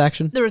octopus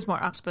action? There was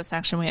more octopus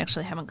action. We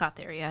actually haven't got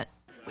there yet.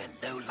 We're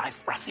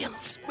low-life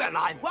ruffians. Well,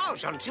 I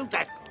was until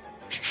that...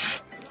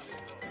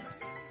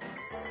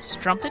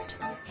 Strumpet?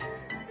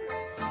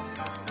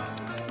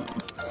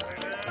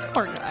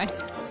 Poor guy.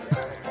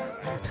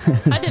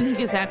 I didn't think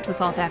his act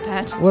was all that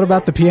bad. What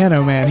about the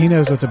piano man? He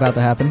knows what's about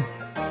to happen.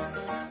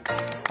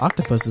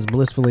 Octopus is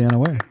blissfully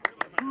unaware.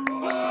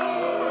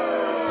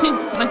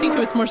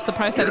 was more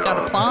surprised that it got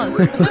applause.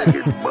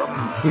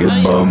 You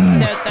bum.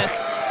 That's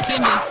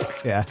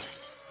Gimby. Yeah.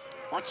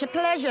 What's your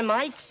pleasure,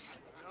 mates?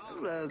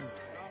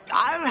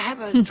 I'll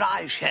have a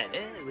dry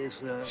sherry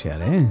with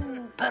Sherry.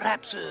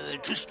 perhaps a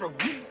twist of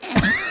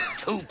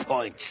 2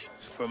 points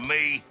for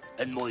me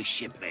and my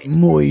shipmate.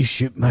 My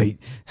shipmate.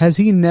 Has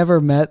he never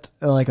met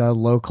like a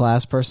low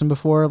class person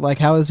before? Like,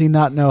 how does he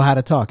not know how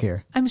to talk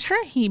here? I'm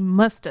sure he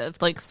must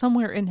have, like,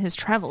 somewhere in his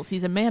travels.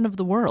 He's a man of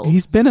the world.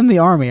 He's been in the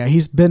army.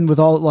 He's been with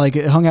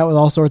hung out with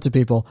all sorts of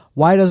people.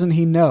 Why doesn't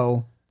he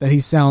know that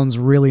he sounds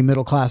really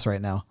middle class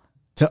right now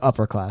to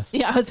upper class?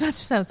 Yeah, I was about to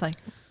say, I was like,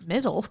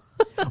 middle?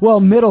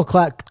 Well, middle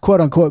class, quote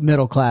unquote,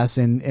 middle class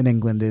in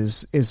England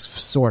is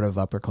sort of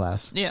upper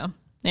class. Yeah.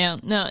 Yeah.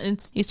 No,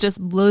 he's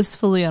just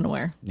blissfully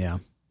unaware. Yeah.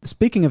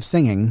 Speaking of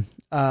singing,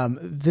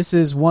 this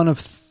is one of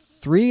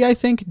 3, I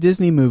think,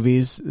 Disney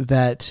movies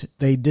that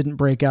they didn't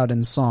break out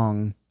in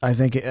song. I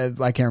think,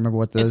 I can't remember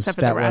what the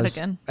stat was.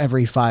 Radigan.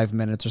 Every 5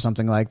 minutes or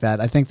something like that.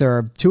 I think there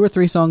are 2 or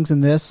 3 songs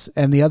in this,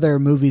 and the other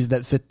movies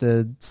that fit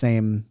the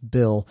same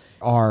bill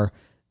are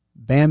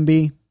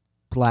Bambi,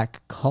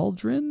 Black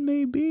Cauldron,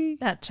 maybe?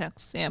 That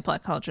checks. Yeah,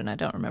 Black Cauldron. I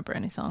don't remember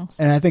any songs.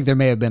 And I think there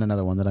may have been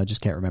another one that I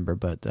just can't remember,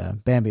 but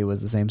Bambi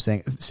was the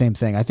same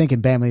thing. I think in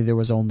Bambi there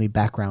was only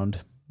background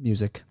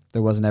music.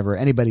 There wasn't ever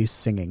anybody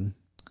singing.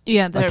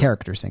 Yeah, a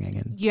character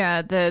singing.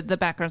 The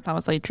background song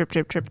was like Drip,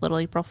 Drip, Drip, Little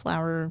April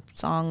Flower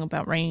song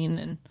about rain.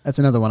 And that's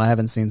another one I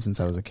haven't seen since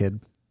I was a kid.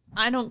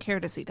 I don't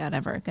care to see that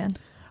ever again.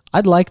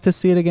 I'd like to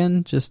see it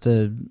again just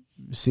to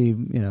see,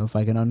 if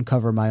I can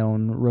uncover my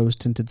own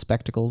rose-tinted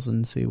spectacles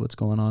and see what's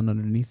going on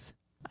underneath.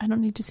 I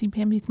don't need to see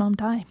Bambi's mom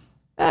die.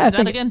 I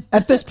think again.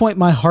 At this point,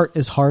 my heart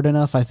is hard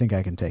enough. I think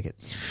I can take it.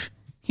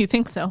 You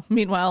think so?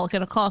 Meanwhile, I'll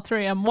get a call at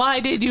 3 a.m.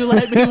 Why did you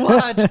let me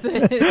watch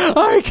this?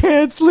 I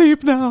can't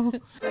sleep now.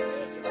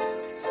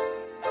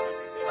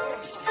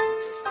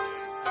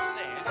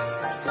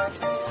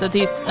 So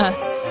these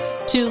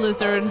 2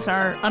 lizards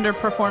are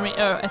underperforming.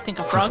 I think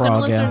a frog and a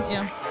lizard.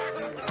 Yeah.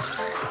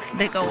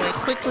 They go away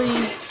quickly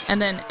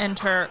and then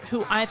enter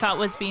who I thought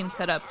was being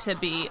set up to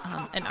be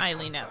an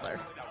Eileen Adler.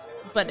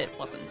 But it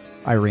wasn't.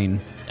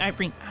 Irene. I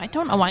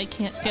don't know why I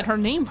can't get her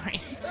name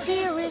right.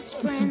 Dearest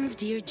friends,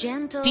 dear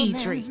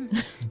gentlemen.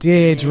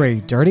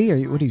 Deidre.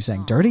 Dirty? What are you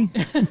saying? Dirty?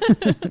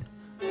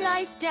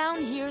 Life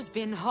down here's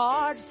been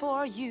hard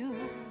for you.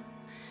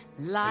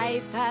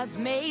 Life has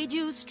made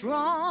you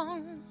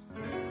strong.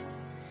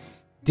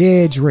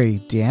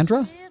 Deidre.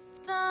 Deandra?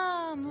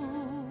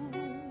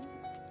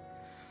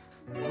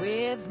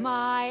 With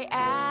my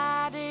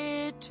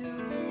attitude.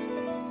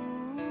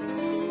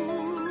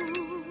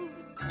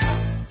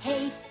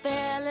 Hey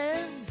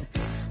fellas,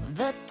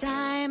 the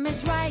time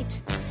is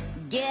right.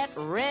 Get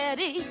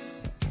ready.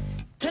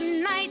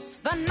 Tonight's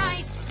the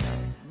night.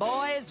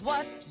 Boys,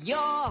 what you're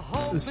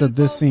hoping. So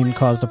this scene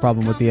caused a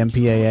problem with the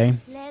MPAA.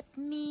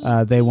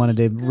 They wanted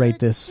to rate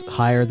this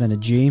higher than a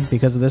G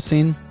because of this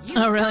scene.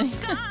 Oh, really?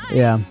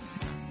 Yeah.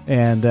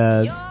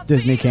 And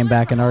Disney came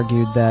back and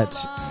argued that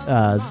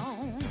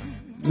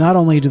not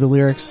only do the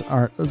lyrics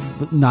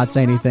not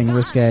say anything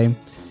risque,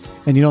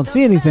 and you don't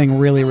see anything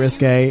really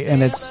risque,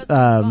 and it's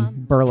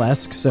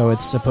burlesque, so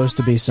it's supposed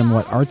to be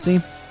somewhat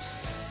artsy.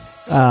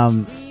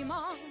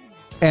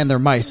 And they're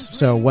mice,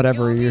 so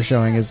whatever you're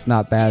showing is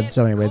not bad.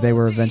 So anyway, they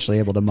were eventually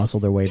able to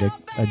muscle their way to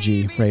a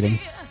G rating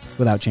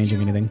without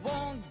changing anything.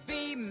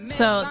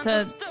 So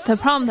the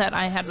problem that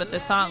I had with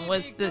this song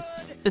was this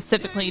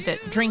specifically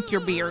that drink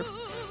your beer.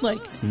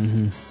 Like,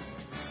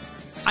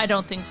 I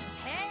don't think...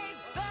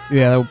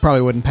 Yeah, that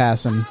probably wouldn't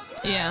pass in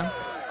a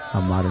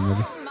modern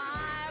movie.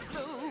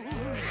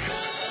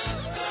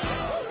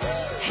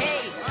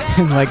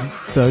 And like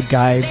the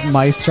guy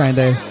mice trying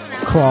to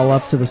crawl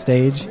up to the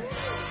stage.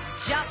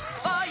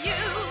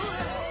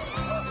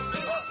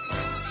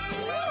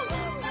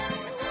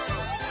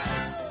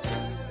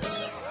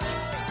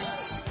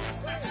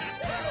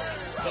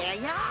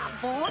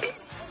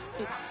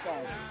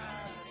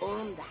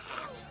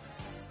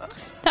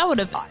 That would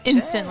have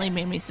instantly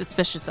made me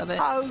suspicious of it.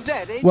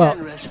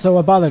 Well, so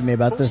what bothered me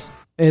about this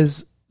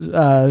is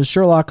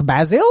Sherlock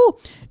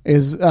Basil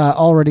is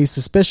already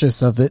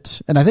suspicious of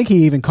it, and I think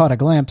he even caught a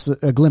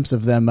glimpse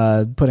of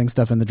them putting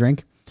stuff in the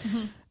drink,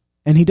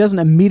 and he doesn't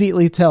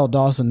immediately tell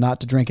Dawson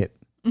not to drink it.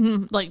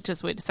 Like,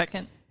 just wait a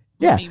second.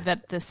 Yeah, Let me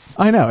vet this.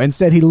 I know.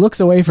 Instead, he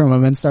looks away from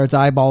him and starts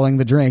eyeballing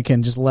the drink,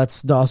 and just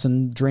lets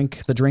Dawson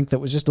drink the drink that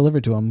was just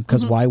delivered to him.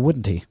 Because why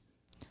wouldn't he?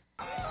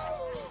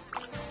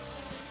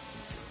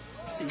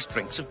 These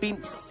drinks have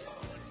been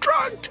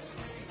drugged.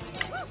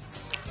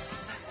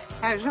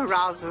 Has a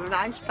rather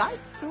nice pipe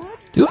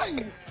Do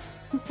I?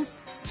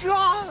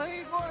 Jolly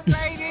good,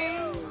 lady.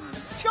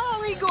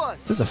 Jolly good.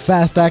 This is a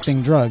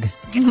fast-acting drug.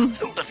 Get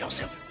hold of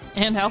yourself.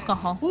 And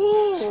alcohol.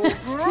 Ooh, It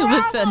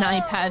was an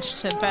eye patch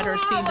to better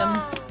see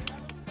them.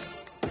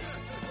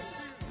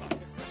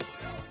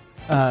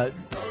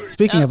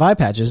 Speaking of eye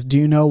patches, do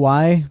you know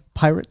why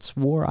pirates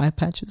wore eye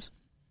patches?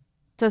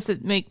 Does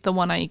it make the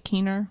one eye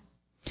keener?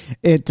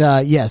 It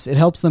yes, it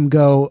helps them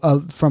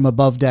go from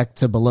above deck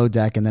to below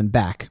deck and then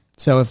back.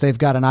 So if they've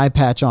got an eye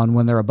patch on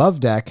when they're above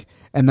deck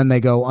and then they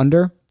go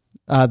under,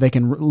 they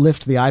can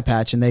lift the eye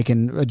patch and they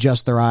can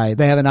adjust their eye.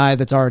 They have an eye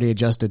that's already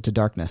adjusted to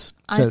darkness.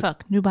 So,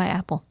 iFuck, new by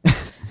Apple.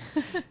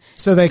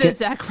 So they The can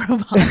Zach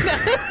Robot.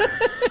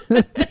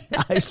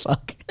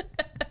 iFuck.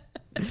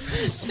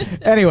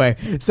 Anyway,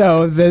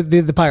 so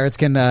the pirates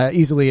can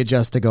easily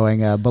adjust to going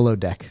below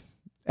deck,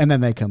 and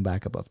then they come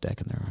back above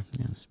deck, and they're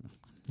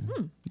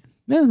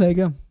yeah, there you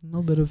go. A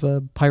little bit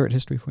of pirate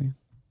history for you.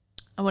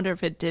 I wonder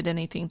if it did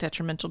anything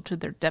detrimental to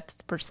their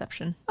depth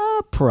perception.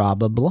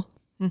 Probably.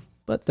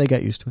 But they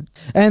got used to it.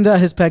 And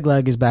his peg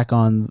leg is back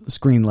on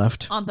screen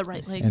left. On the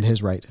right leg. And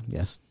his right,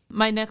 yes.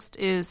 My next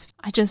is,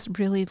 I just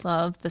really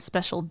love the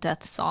special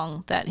death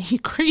song that he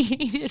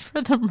created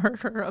for the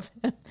murder of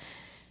him.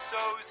 So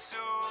soon,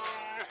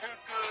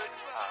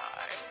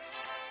 goodbye.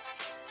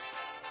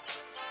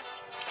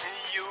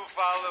 You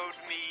followed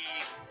me,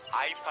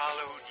 I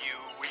followed you.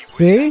 We would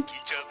See? like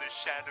each other's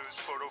shadows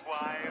for a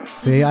while.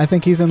 See, I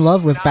think he's in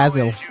love with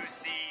Basil.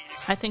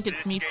 I think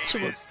it's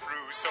mutual.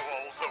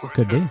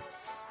 Could be.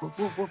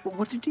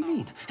 What did he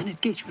mean? An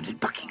engagement in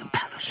Buckingham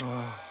Palace?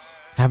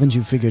 Haven't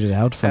you figured it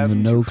out from the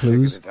no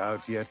clues? Figured it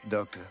out yet,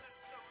 Doctor?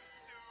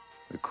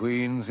 The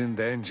Queen's in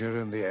danger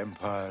and the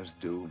Empire's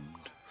doomed.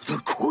 The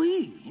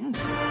Queen?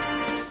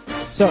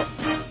 So,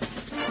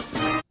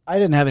 I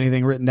didn't have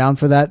anything written down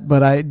for that,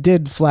 but I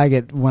did flag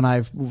it when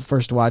I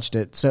first watched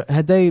it. So,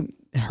 had they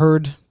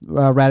heard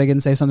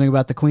Ratigan say something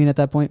about the Queen at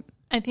that point?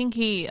 I think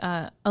he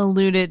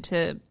alluded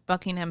to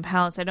Buckingham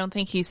Palace. I don't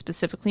think he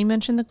specifically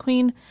mentioned the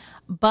Queen,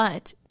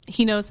 but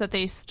he knows that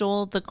they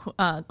stole the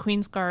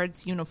Queen's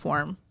Guard's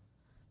uniform,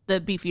 the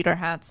beefeater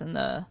hats and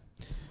the...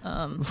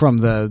 from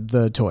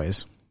the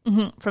toys.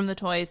 From the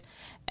toys.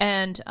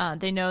 And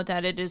they know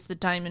that it is the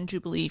Diamond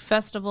Jubilee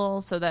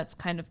Festival, so that's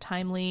kind of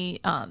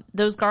timely.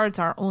 Those guards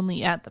are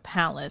only at the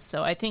palace,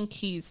 so I think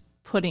he's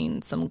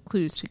putting some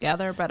clues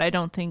together, but I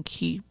don't think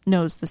he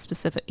knows the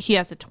specific. He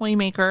has a toy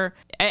maker.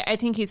 I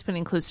think he's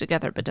putting clues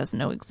together, but doesn't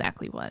know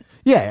exactly what.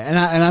 Yeah,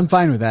 and I'm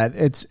fine with that.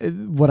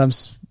 What I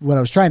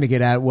was trying to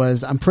get at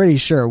was I'm pretty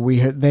sure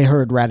they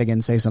heard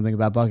Ratigan say something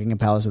about Buckingham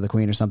Palace of the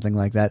Queen or something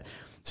like that.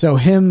 So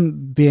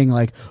him being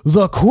like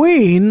the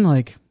Queen,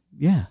 like,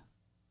 yeah,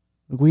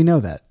 we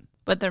know that.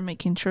 But they're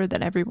making sure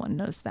that everyone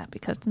knows that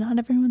because not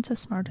everyone's as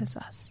smart as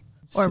us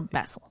or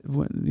Basil.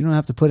 You don't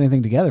have to put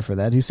anything together for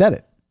that. He said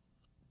it.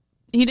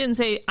 He didn't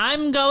say,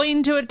 I'm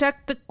going to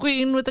attack the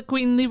Queen with a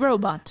queenly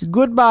robot.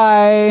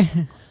 Goodbye.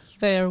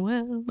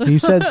 Farewell. He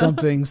said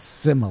something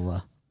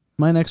similar.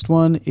 My next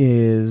one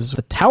is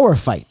the tower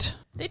fight.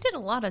 They did a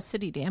lot of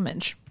city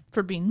damage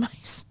for being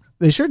mice.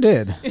 They sure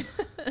did.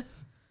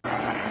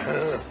 There's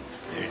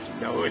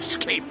no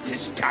escape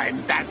this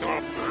time, Basil.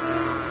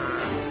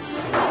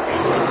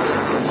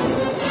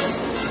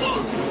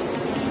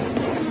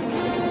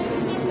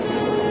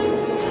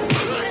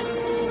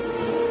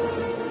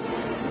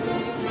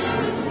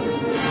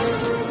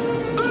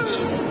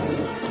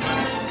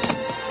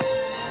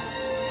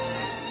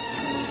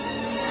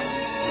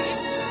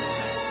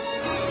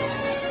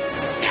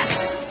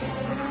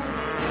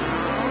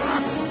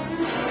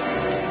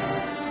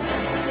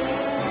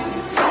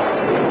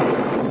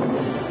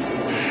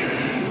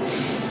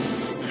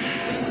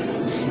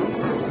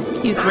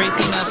 He's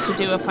racing up to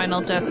do a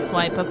final death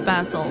swipe of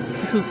Basil,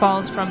 who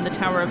falls from the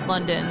Tower of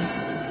London.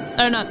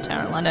 Or not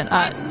Tower of London,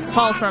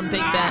 falls from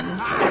Big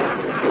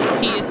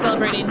Ben. He is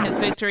celebrating his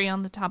victory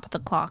on the top of the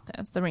clock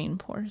as the rain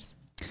pours.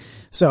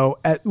 So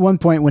at one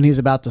point when he's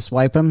about to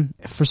swipe him,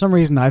 for some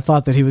reason I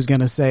thought that he was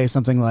going to say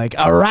something like,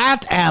 "A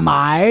rat am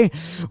I?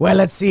 Well,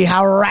 let's see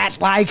how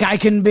rat-like I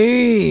can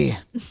be."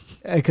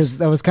 Because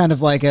that was kind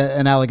of like an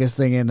analogous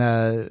thing in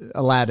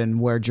Aladdin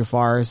where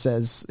Jafar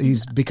says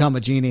he's become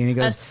a genie and he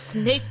goes, "A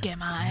snake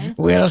am I?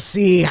 We'll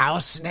see how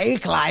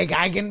snake-like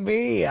I can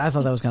be." I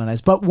thought that was kind of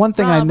nice. But one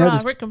thing I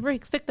noticed... Rick and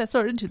Rick, stick that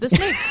sword into the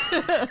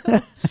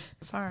snake.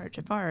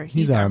 Jafar.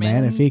 He's our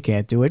man. If he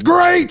can't do it,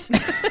 great!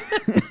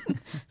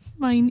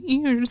 Mine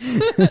ears.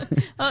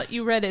 Oh,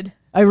 you read it.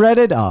 I read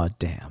it? Oh,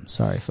 damn.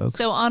 Sorry, folks.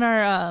 So on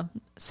our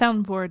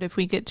soundboard, if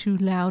we get too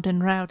loud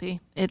and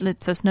rowdy, it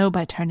lets us know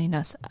by turning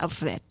us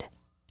red.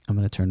 I'm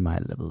going to turn my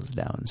levels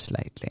down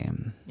slightly.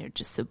 You're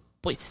just so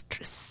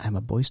boisterous. I'm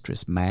a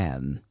boisterous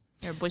man.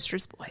 You're a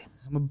boisterous boy.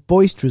 I'm a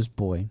boisterous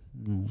boy.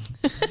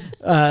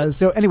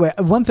 So anyway,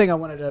 one thing I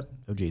wanted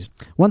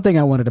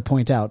to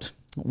point out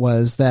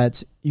was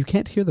that you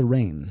can't hear the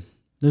rain.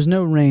 There's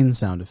no rain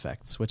sound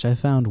effects, which I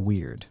found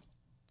weird.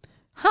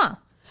 Huh.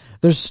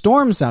 There's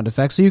storm sound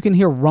effects, so you can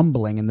hear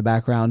rumbling in the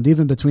background.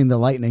 Even between the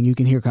lightning, you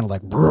can hear kind of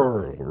like...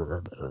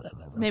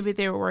 Maybe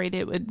they were worried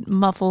it would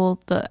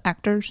muffle the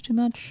actors too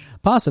much?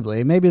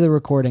 Possibly. Maybe the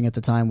recording at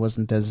the time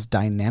wasn't as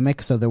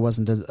dynamic, so there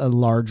wasn't a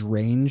large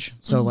range.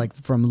 So like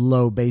from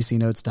low bassy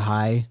notes to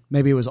high.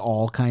 Maybe it was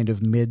all kind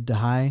of mid to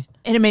high.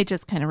 And it may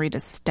just kind of read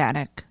as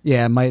static.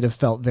 Yeah, it might have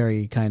felt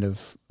very kind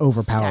of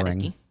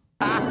overpowering.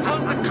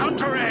 On the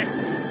contrary,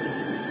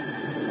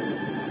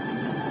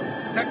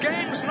 the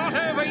game's not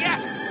over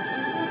yet.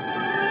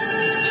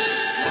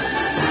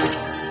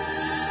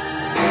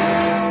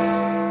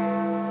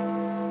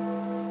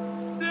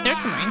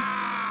 there's some rain.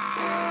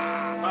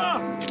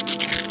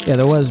 Yeah,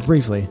 there was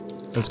briefly.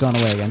 But it's gone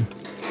away again.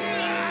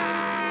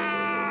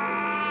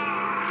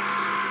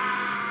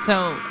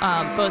 So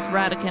both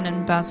Ratigan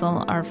and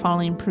Basil are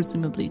falling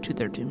presumably to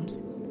their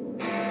dooms.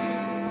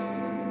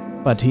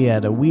 But he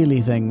had a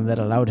wheelie thing that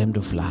allowed him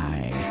to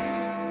fly.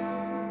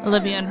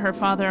 Olivia and her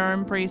father are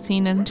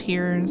embracing in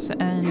tears,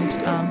 and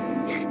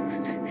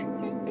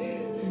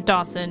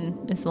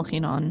Dawson is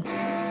looking on.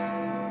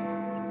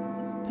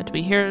 But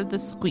we hear the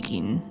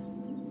squeaking.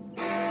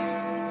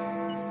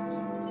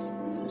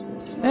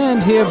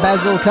 And here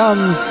Basil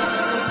comes.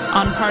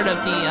 On part of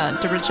the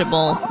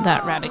dirigible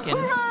that Ratigan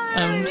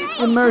owned.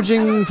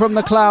 Emerging from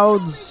the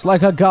clouds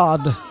like a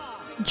god.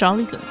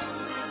 Jolly good.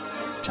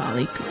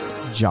 Jolly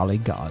good. Jolly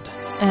god.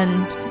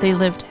 And they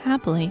lived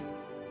happily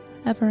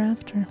ever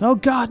after. Oh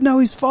god, no,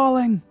 he's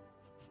falling.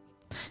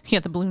 Yeah,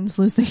 the balloons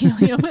lose the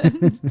helium.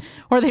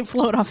 Or they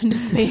float off into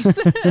space.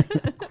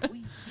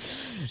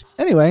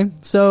 Anyway,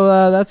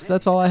 so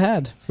that's all I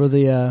had for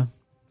the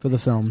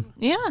film.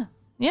 Yeah.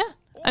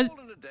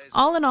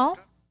 All in all,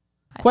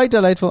 quite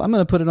delightful. I'm going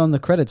to put it on the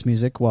credits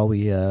music while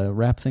we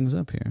wrap things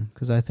up here,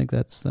 because I think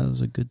that was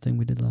a good thing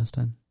we did last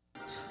time.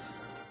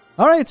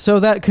 All right,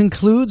 so that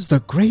concludes The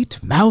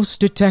Great Mouse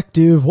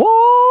Detective.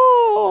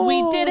 Whoa!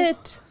 We did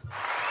it.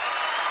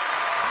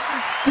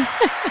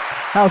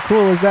 How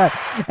cool is that?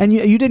 And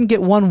you didn't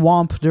get one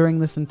womp during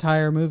this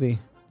entire movie.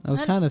 I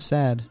was kind of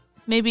sad.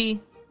 Maybe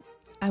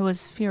I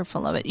was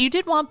fearful of it. You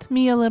did womp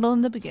me a little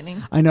in the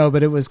beginning. I know,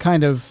 but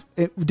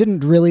it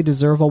didn't really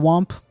deserve a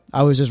womp.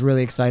 I was just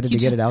really excited to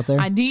get it out there.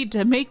 I need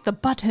to make the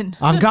button.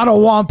 I've got a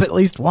womp at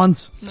least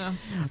once. No.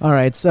 All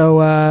right, so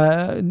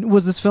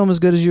was this film as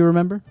good as you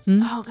remember?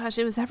 Oh, gosh,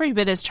 it was every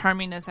bit as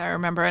charming as I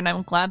remember, and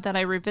I'm glad that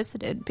I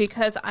revisited,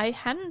 because I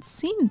hadn't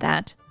seen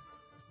that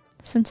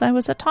since I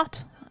was a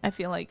tot, I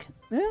feel like.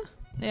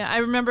 Yeah, I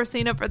remember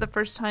seeing it for the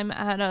first time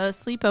at a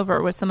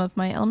sleepover with some of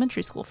my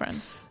elementary school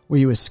friends. Were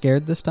you as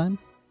scared this time?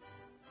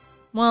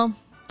 Well,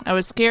 I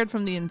was scared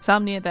from the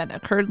insomnia that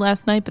occurred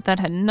last night, but that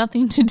had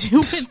nothing to do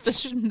with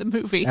the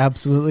movie.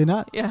 Absolutely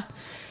not. Yeah.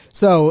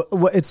 So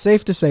it's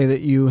safe to say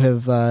that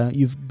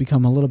you've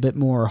become a little bit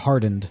more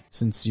hardened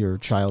since your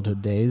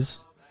childhood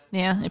days.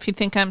 Yeah, if you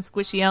think I'm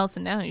Squishy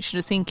Allison now, you should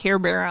have seen Care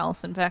Bear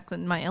Allison back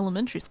in my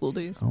elementary school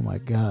days. Oh my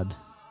God.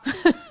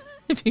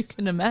 If you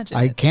can imagine.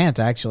 I can't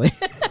actually.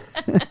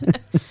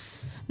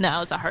 No, I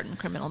was a hardened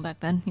criminal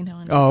back then, you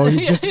know.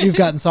 You've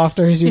gotten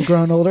softer as you've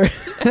grown older.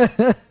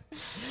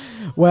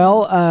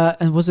 Well,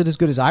 and was it as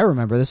good as I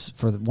remember? This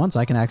for once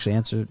I can actually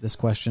answer this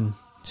question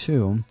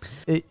too.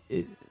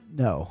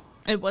 No.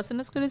 It wasn't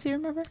as good as you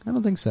remember? I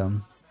don't think so.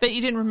 But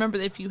you didn't remember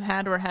if you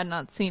had or had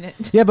not seen it.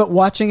 Yeah, but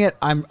watching it,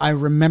 I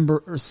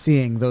remember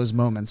seeing those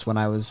moments when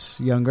I was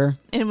younger.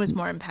 And it was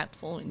more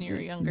impactful when you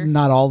were younger.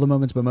 Not all the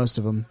moments, but most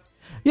of them.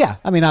 Yeah,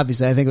 I mean,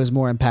 obviously, I think it was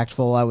more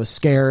impactful. I was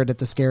scared at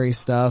the scary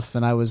stuff,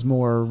 and I was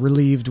more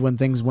relieved when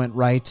things went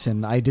right,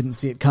 and I didn't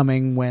see it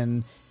coming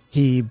when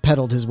he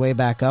pedaled his way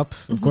back up.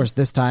 Of course,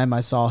 this time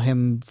I saw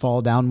him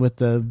fall down with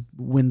the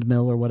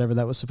windmill or whatever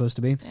that was supposed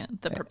to be. Yeah,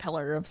 the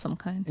propeller of some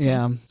kind.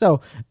 Yeah.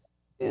 So,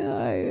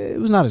 yeah, it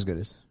was not as good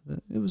as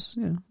it was.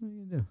 Yeah, what do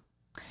you do?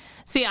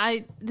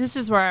 See, this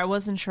is where I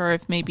wasn't sure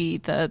if maybe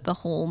the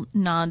whole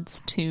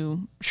nods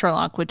to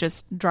Sherlock would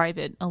just drive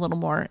it a little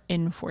more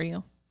in for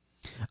you.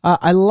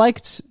 I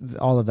liked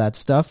all of that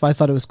stuff. I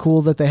thought it was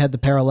cool that they had the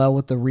parallel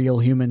with the real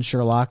human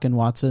Sherlock and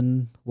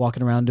Watson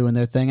walking around doing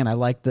their thing, and I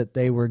liked that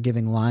they were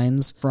giving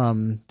lines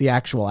from the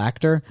actual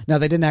actor. Now,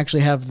 they didn't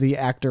actually have the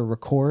actor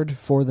record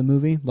for the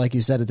movie, like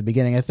you said at the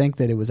beginning. I think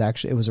that it was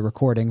a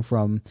recording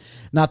from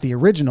not the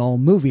original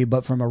movie,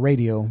 but from a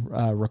radio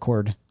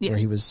record where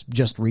he was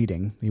just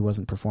reading. He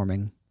wasn't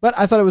performing. But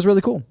I thought it was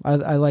really cool.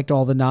 I liked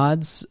all the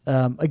nods.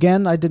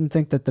 Again, I didn't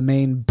think that the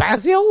main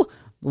Basil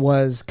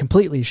was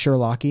completely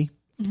Sherlock-y.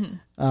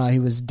 Mm-hmm. He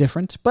was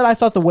different, but I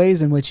thought the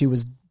ways in which he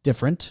was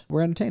different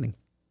were entertaining.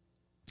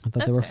 I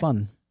thought they were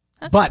fun.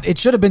 But it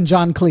should have been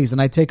John Cleese, and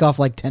I take off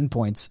like 10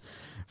 points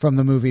from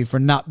the movie for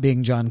not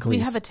being John Cleese. We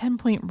have a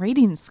 10-point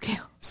rating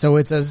scale. So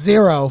it's a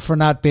 0 for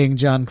not being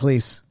John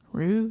Cleese.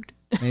 Rude.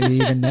 Maybe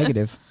even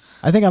negative.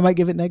 I think I might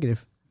give it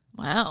negative.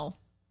 Wow.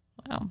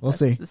 We'll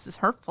see. This is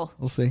hurtful.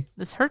 We'll see.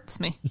 This hurts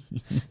me.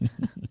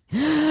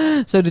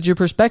 So did your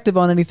perspective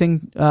on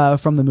anything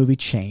from the movie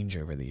change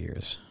over the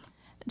years?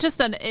 Just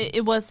that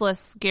it was less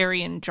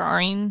scary and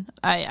jarring.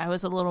 I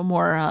was a little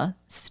more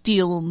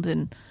steeled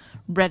and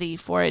ready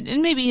for it.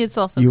 And maybe it's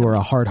also... You were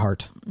a hard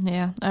heart.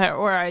 Yeah.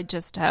 Or I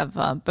just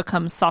have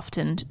become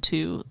softened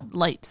to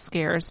light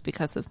scares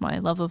because of my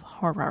love of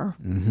horror.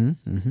 Mm-hmm.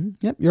 Mm-hmm.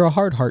 Yep. You're a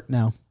hard heart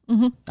now.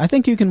 Mm-hmm. I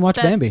think you can watch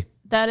Bambi.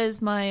 That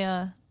is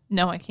my...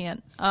 No, I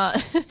can't.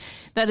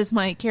 That is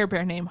my Care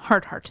Bear name,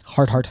 Heart Heart.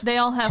 Heart Heart. They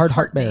all have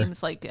heart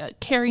names like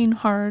Caring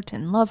Heart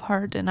and Love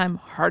Heart, and I'm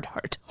Heart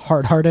Heart.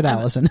 Heart-hearted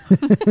Allison.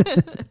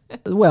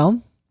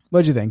 Well, what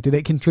did you think? Did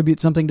it contribute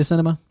something to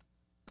cinema?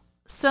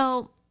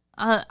 So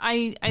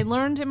I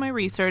learned in my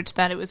research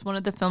that it was one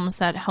of the films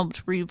that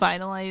helped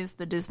revitalize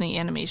the Disney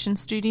Animation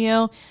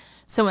Studio.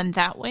 So in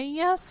that way,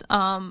 yes.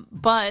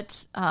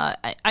 But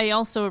I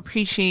also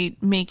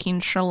appreciate making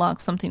Sherlock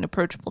something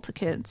approachable to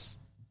kids.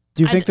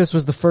 Do you think this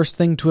was the first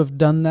thing to have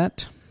done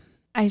that?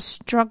 I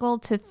struggle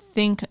to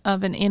think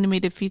of an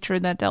animated feature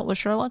that dealt with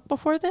Sherlock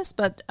before this,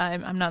 but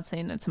I'm not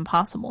saying it's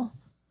impossible.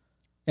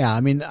 Yeah,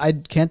 I mean, I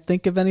can't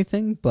think of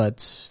anything,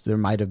 but there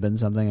might have been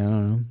something. I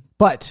don't know.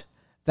 But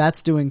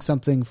that's doing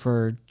something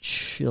for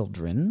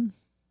children.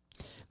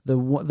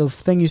 The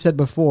thing you said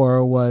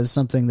before was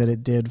something that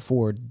it did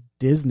for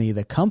Disney,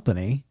 the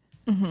company.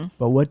 Mm-hmm.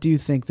 But what do you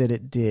think that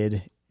it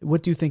did?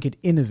 What do you think it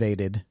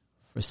innovated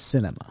for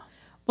cinema?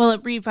 Well,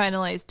 it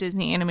revitalized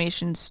Disney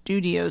Animation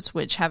Studios,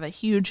 which have a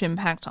huge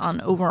impact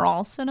on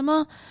overall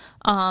cinema.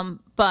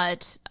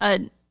 But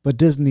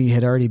Disney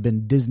had already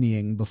been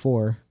Disneying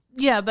before.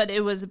 Yeah, but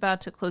it was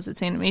about to close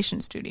its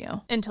animation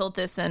studio until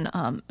this and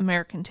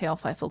American Tail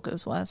Feifel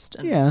Goes West.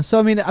 Yeah, so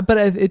I mean, but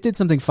it did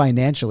something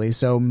financially,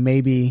 so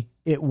maybe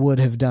it would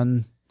have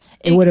done.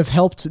 It would have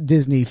helped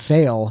Disney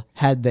fail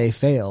had they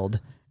failed,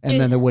 and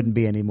then there wouldn't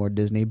be any more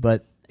Disney.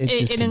 But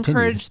it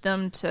encouraged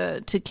them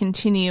to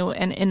continue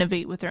and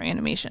innovate with their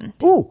animation.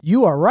 Ooh,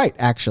 you are right,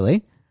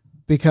 actually,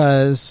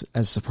 because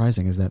as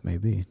surprising as that may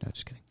be, no,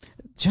 just kidding.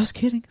 Just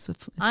kidding.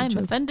 I'm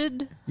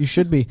offended. You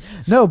should be.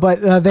 No,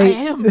 but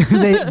they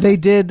they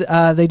did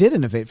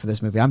innovate for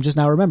this movie. I'm just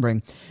now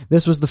remembering.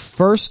 This was the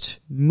first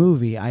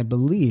movie, I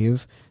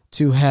believe,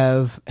 to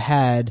have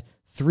had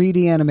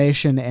 3D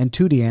animation and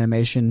 2D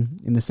animation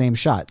in the same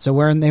shot. So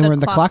when they were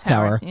in the clock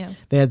tower,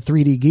 they had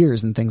 3D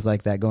gears and things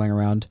like that going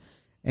around,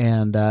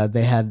 and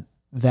they had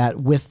that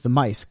with the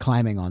mice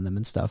climbing on them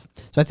and stuff.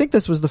 So I think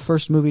this was the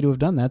first movie to have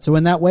done that. So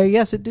in that way,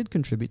 yes, it did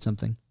contribute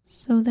something.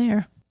 So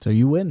there. So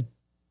you win.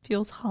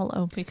 Feels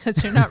hollow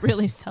because you're not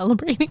really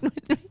celebrating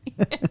with me.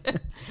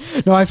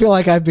 No, I feel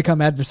like I've become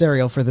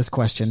adversarial for this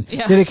question.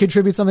 Yeah. Did it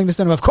contribute something to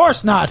cinema? Of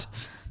course not.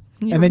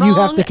 You're and then wrong, you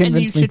have to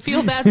convince me. You should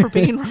feel bad for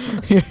being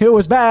wrong. It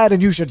was bad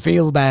and you should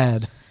feel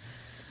bad.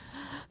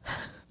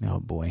 Oh,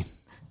 boy.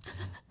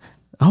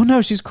 Oh,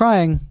 no, she's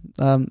crying.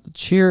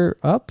 Cheer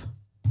up.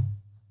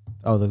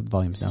 Oh, the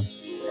volume's down.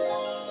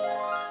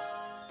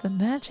 The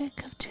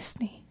magic of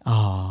Disney.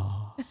 Oh.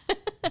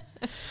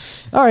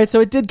 All right, so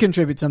it did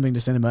contribute something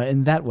to cinema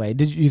in that way.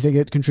 Did you think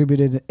it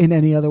contributed in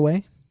any other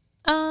way?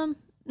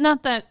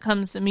 Not that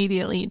comes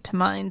immediately to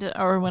mind,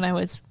 or when I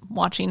was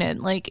watching it.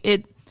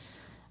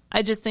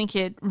 I just think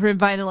it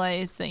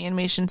revitalized the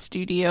animation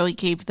studio. It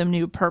gave them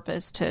new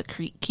purpose to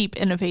keep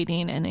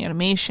innovating in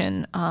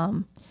animation.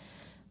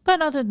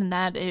 But other than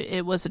that,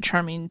 it was a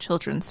charming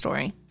children's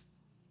story,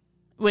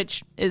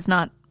 which is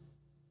not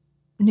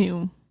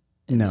new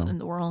in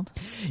the world.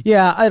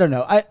 Yeah, I don't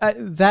know. I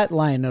that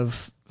line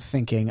of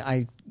thinking,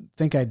 I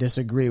think I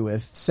disagree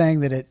with,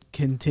 saying that it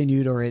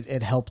continued or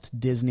it helped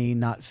Disney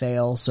not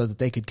fail so that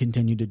they could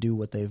continue to do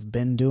what they've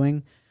been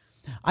doing.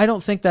 I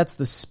don't think that's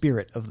the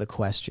spirit of the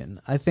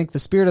question. I think the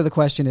spirit of the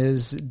question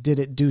is, did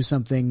it do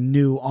something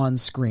new on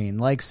screen?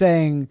 Like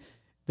saying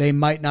they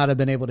might not have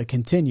been able to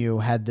continue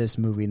had this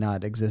movie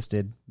not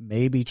existed.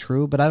 May be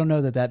true, but I don't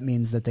know that that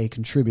means that they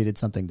contributed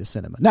something to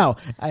cinema. Now,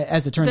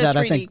 as it turns out,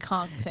 I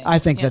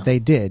think that they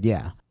did,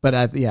 yeah. But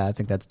I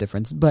think that's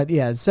different. But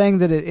yeah, saying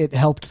that it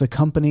helped the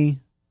company,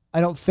 I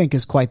don't think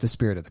is quite the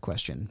spirit of the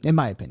question, in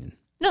my opinion.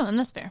 No, and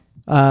that's fair.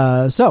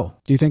 So,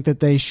 do you think that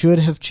they should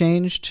have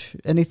changed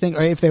anything?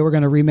 Or if they were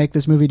going to remake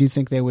this movie, do you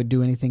think they would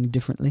do anything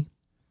differently?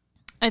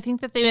 I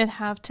think that they would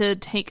have to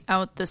take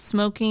out the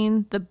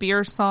smoking, the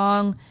beer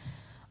song,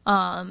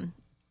 and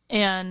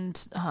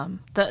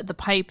the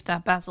pipe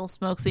that Basil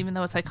smokes, even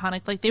though it's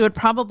iconic. Like, they would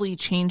probably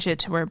change it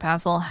to where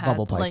Basil had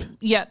bubble pipe. Like,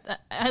 yeah,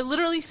 I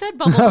literally said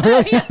bubble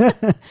pipe.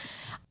 Yeah.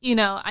 You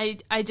know, I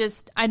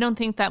don't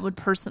think that would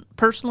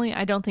personally,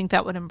 I don't think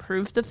that would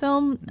improve the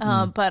film.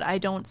 But I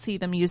don't see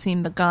them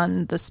using the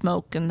gun, the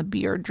smoke, and the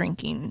beer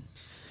drinking.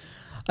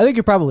 I think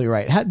you're probably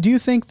right. Do you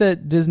think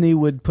that Disney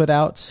would put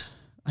out?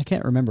 I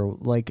can't remember.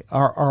 Like,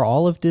 are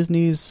all of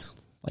Disney's,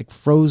 like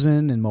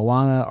Frozen and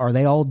Moana, are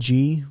they all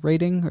G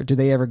rating, or do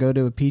they ever go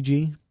to a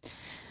PG?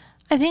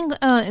 I think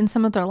in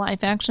some of their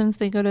live actions,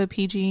 they go to a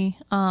PG.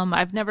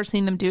 I've never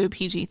seen them do a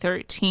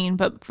PG-13,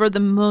 but for the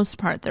most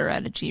part, they're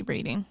at a G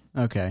rating.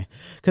 Okay.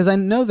 Because I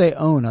know they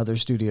own other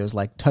studios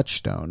like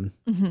Touchstone,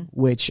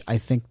 which I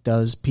think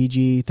does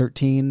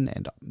PG-13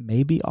 and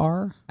maybe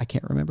R. I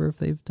can't remember if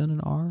they've done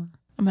an R.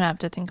 I'm going to have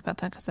to think about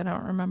that because I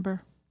don't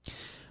remember.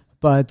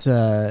 But,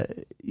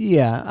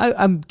 yeah,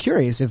 I'm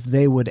curious if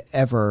they would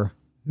ever,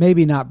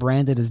 maybe not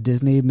branded as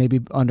Disney, maybe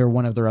under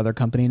one of their other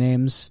company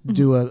names,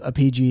 do a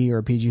PG or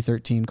a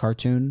PG-13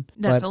 cartoon.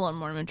 That's a little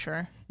more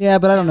mature. Yeah,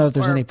 but I don't know if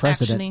there's any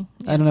precedent. Actiony,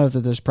 yeah. I don't know if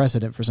there's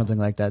precedent for something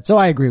like that. So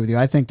I agree with you.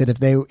 I think that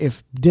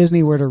if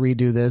Disney were to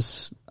redo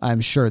this,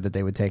 I'm sure that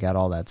they would take out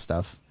all that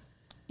stuff.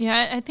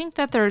 Yeah, I think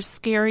that their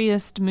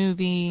scariest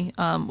movie,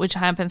 which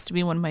happens to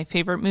be one of my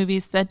favorite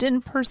movies, that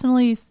didn't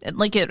personally,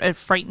 like, it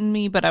frightened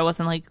me, but I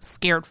wasn't, like,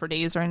 scared for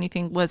days or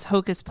anything, was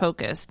Hocus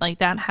Pocus. Like,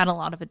 that had a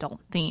lot of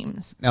adult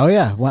themes. Oh,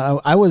 yeah.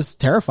 Well, I was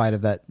terrified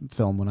of that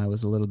film when I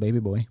was a little baby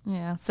boy.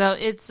 Yeah, so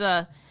it's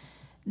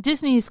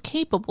Disney is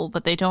capable,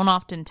 but they don't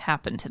often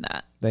tap into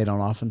that. They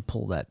don't often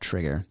pull that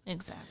trigger.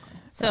 Exactly.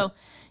 So,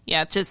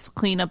 yeah, just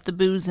clean up the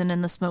boozing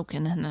and the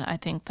smoking, and I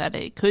think that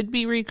it could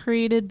be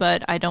recreated,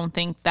 but I don't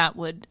think that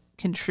would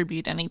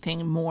contribute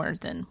anything more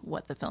than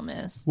what the film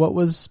is. What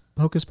was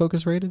Hocus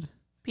Pocus rated?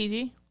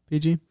 PG?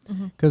 PG?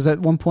 Because at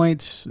one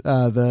point,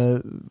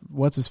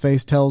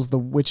 what's-his-face tells the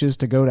witches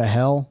to go to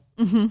hell.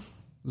 Mm-hmm.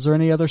 Was there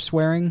any other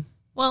swearing?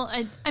 Well,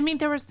 I mean,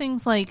 there was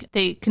things like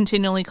they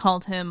continually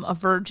called him a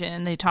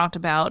virgin. They talked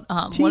about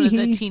one of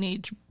the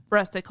teenage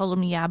breasts. They called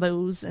him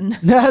yabos. And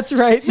that's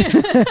right.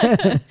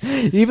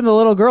 Even the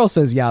little girl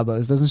says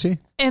yabos, doesn't she?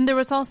 And there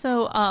was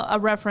also a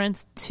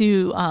reference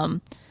to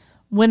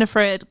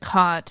Winifred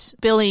caught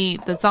Billy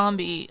the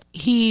zombie.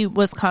 He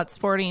was caught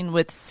sporting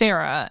with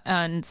Sarah,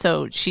 and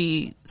so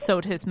she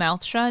sewed his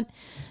mouth shut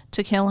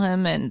to kill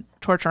him and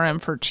torture him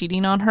for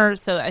cheating on her.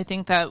 So I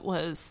think that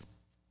was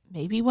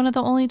maybe one of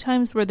the only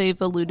times where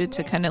they've alluded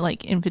to kind of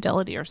like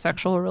infidelity or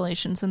sexual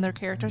relations in their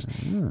characters.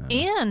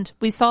 And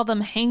we saw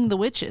them hang the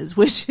witches,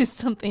 which is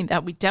something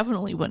that we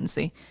definitely wouldn't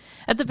see.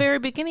 At the very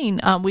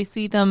beginning, we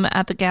see them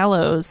at the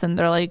gallows, and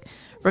they're like,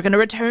 we're going to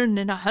return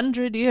in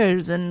 100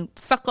 years and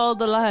suck all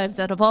the lives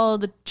out of all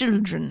the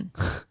children.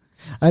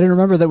 I didn't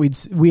remember that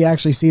we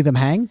actually see them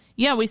hang.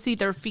 Yeah, we see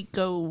their feet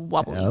go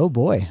wobbly. Oh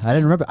boy, I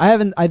didn't remember.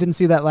 I didn't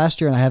see that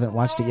last year, and I haven't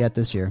watched it yet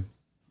this year,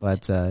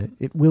 but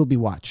it will be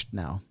watched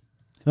now.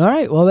 All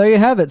right, well, there you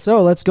have it.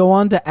 So let's go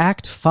on to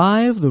Act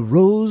 5, the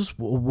Rose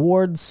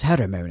Award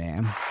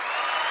Ceremony.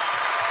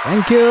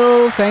 Thank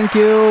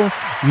you.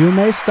 You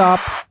may stop.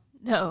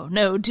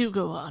 No, do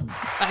go on.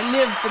 I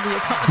live for the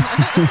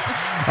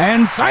apartment.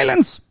 And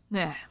silence!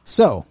 Yeah.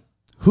 So,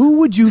 who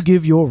would you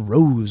give your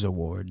Rose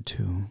Award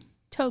to?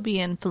 Toby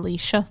and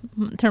Felicia.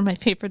 They're my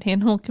favorite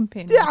animal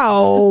companions.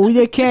 No,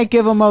 you can't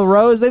give them a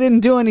rose. They didn't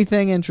do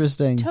anything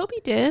interesting.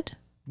 Toby did.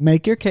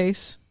 Make your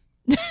case.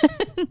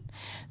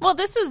 Well,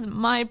 this is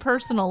my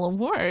personal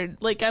award.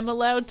 Like, I'm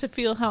allowed to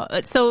feel how...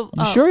 So,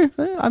 You sure?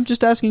 I'm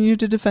just asking you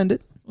to defend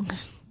it.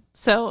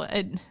 So,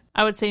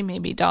 I would say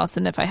maybe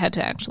Dawson if I had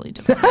to actually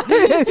defend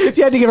it. If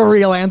you had to give a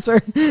real answer.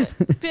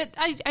 But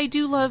I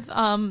do love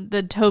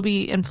the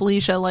Toby and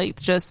Felicia, like,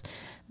 just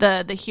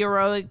the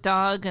heroic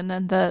dog and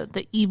then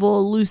the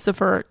evil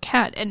Lucifer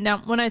cat. And now,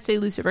 when I say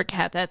Lucifer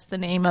cat, that's the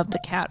name of the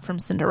cat from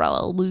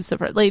Cinderella,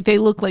 Lucifer. Like, they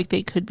look like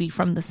they could be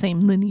from the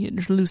same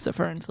lineage,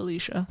 Lucifer and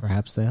Felicia.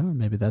 Perhaps they are.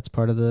 Maybe that's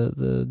part of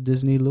the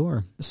Disney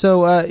lore.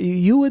 So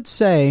you would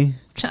say...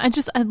 I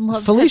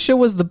love Felicia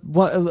was the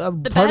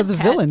part of the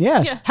cat. villain.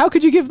 Yeah. How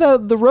could you give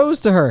the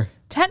rose to her?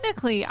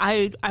 Technically,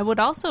 I would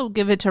also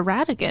give it to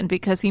Ratigan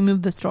because he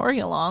moved the story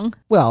along.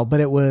 Well, but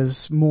it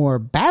was more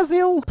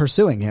Basil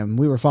pursuing him.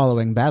 We were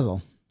following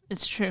Basil.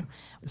 It's true.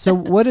 So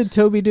what did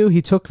Toby do?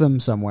 He took them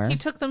somewhere.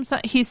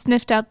 He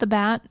sniffed out the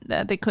bat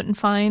that they couldn't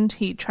find.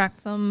 He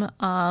tracked them.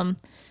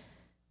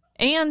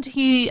 And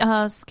he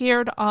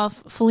scared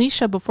off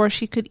Felicia before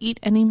she could eat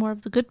any more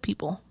of the good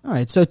people. All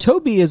right, so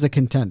Toby is a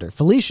contender.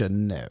 Felicia,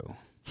 no.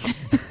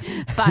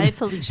 Bye,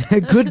 Felicia.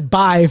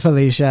 Goodbye,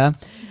 Felicia.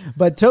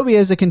 But Toby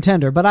is a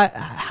contender. But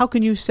how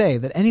can you say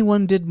that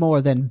anyone did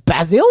more than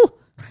Basil?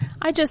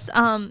 I just,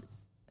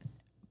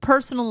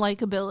 personal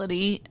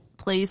likability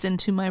plays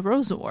into my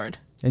Rose Award.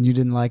 And you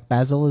didn't like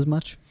Basil as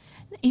much?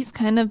 He's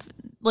kind of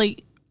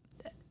like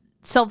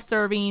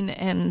self-serving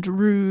and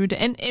rude,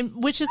 and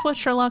which is what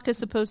Sherlock is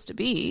supposed to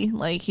be.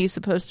 Like, he's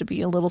supposed to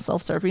be a little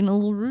self-serving, a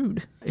little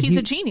rude. He's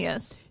a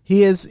genius.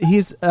 He is.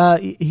 He's a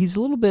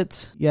little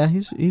bit. Yeah,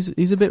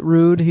 he's a bit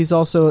rude. He's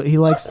also, he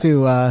likes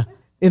to.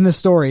 In the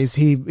stories,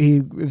 he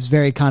is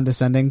very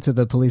condescending to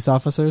the police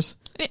officers.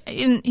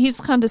 And he's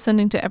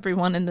condescending to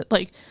everyone in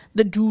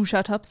the do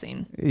shut up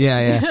scene.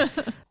 Yeah.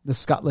 The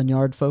Scotland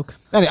Yard folk.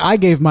 Anyway, I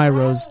gave my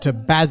rose to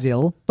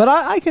Basil, but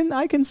I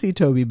can see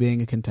Toby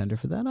being a contender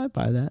for that. I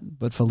buy that.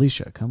 But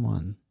Felicia, come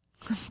on.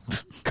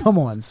 Come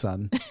on,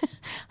 son.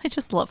 I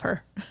just love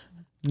her.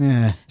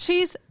 Yeah.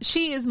 She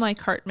is my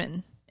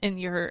Cartman in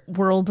your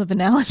world of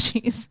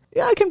analogies.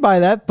 Yeah, I can buy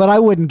that, but I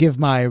wouldn't give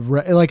my,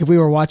 like, if we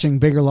were watching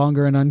Bigger,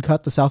 Longer, and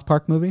Uncut, the South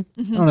Park movie,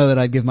 I don't know that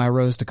I'd give my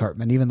rose to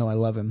Cartman, even though I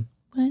love him.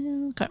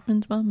 Well,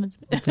 Cartman's mom is...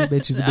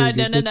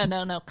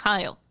 No,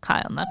 Kyle,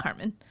 not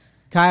Cartman.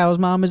 Kyle's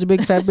mom is a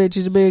big fat bitch.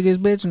 She's the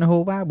biggest bitch in the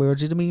whole wide world.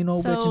 She's a mean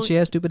old bitch, and she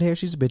has stupid hair.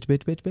 She's a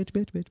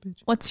bitch.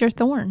 What's your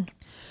thorn?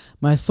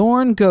 My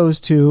thorn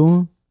goes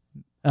to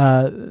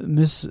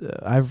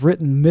I've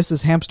written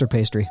Mrs. Hamster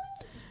Pastry.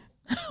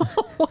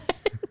 What?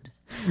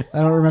 I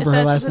don't remember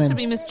her last name. Is that supposed to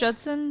be Miss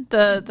Judson,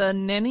 the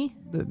nanny?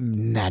 The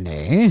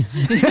nanny?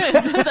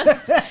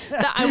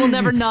 I will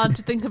never nod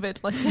to think of it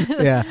like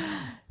that. Yeah.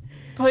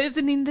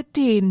 Poisoning the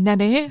tea,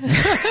 nanny.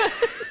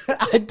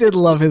 I did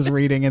love his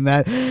reading in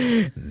that.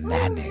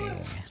 Nanny.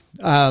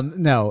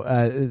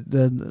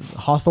 The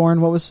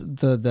Hawthorne, what was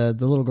the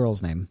little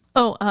girl's name?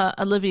 Oh,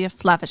 Olivia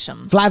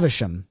Flavisham.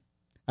 Flavisham.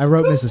 I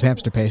wrote Mrs.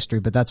 Hamster Pastry,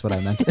 but that's what I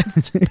meant.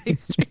 Hamster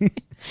pastry.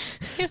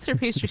 Hamster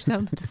pastry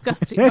sounds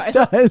disgusting. It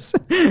does.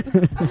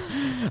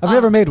 I've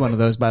never made one of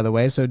those, by the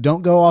way, so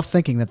don't go off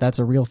thinking that that's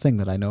a real thing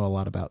that I know a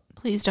lot about.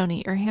 Please don't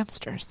eat your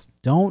hamsters.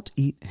 Don't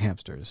eat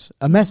hamsters.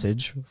 A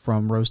message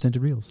from Rose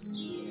Tinted Reels.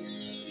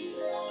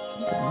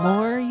 The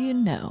more you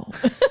know.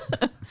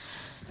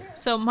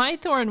 So my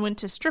thorn went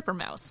to Stripper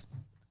Mouse.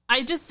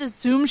 I just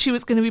assumed she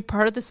was going to be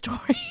part of the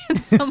story in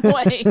some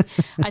way.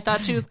 I thought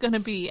she was going to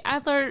be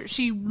Adler.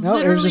 No,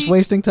 it was just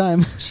wasting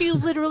time. She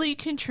literally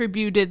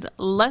contributed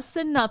less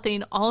than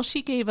nothing. All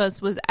she gave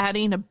us was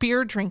adding a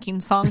beer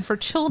drinking song for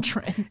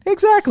children.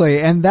 Exactly,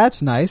 and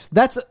that's nice.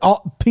 That's a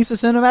piece of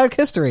cinematic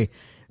history.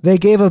 They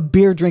gave a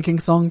beer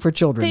drinking song for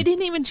children. They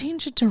didn't even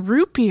change it to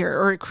root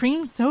beer or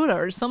cream soda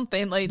or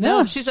something like that.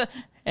 No, she's just,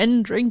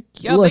 and drink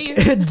your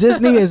beer.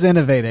 Disney is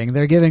innovating.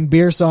 They're giving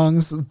beer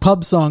songs,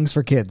 pub songs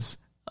for kids.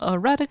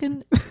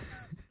 Radigan.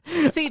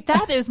 See,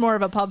 that is more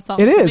of a pub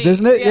song. It is,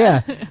 isn't it?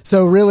 Yeah.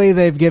 So really,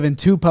 they've given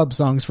 2 pub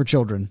songs for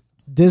children.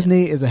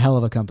 Disney is a hell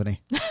of a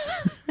company.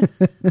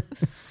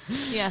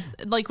 Yeah,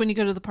 like when you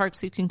go to the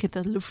parks, you can get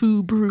the Le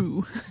Fou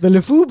Brew. The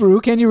Le Fou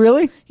Brew? Can you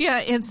really? Yeah,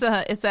 it's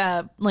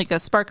like a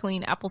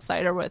sparkling apple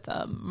cider with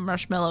a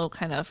marshmallow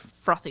kind of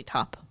frothy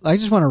top. I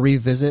just want to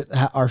revisit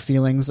our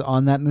feelings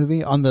on that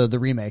movie, on the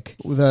remake,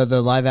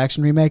 the live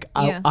action remake.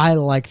 Yeah. I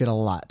liked it a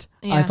lot.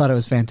 Yeah. I thought it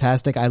was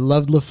fantastic. I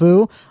loved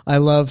LeFou. I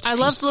loved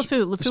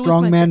LeFou. LeFou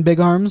Strong Man, Big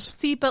Arms.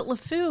 See, but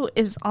LeFou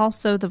is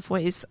also the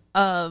voice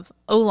of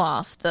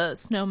Olaf, the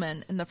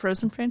snowman in the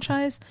Frozen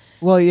franchise.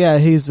 Well, yeah,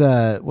 he's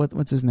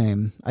what's his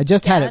name? I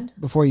just had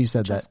it before you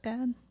said Just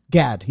that.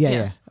 Gad? Gad,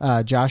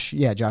 yeah. Josh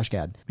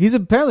Gad. He's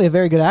apparently a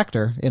very good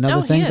actor in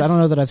other things. I don't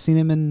know that I've seen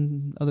him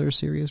in other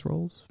serious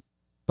roles,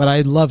 but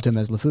I loved him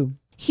as LeFou.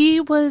 He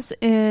was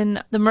in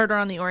The Murder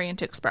on the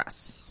Orient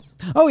Express.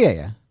 Oh,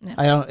 yeah.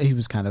 He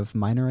was kind of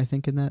minor, I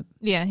think, in that.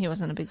 Yeah, he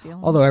wasn't a big deal.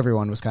 Although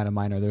everyone was kind of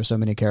minor. There were so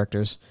many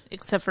characters.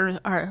 Except for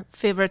our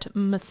favorite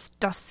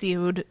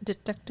mustachioed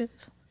detective.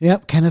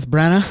 Yep, Kenneth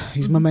Branagh.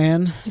 He's my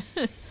man.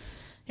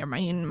 You're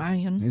my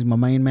man. He's my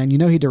main man. You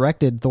know he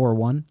directed Thor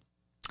 1?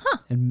 Huh.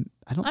 And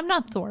I'm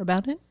not Thor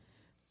about it.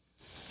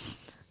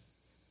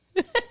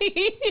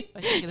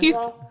 he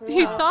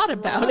thought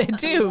about it,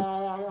 too.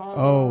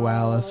 Oh,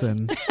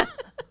 Allison.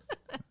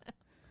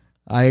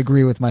 I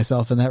agree with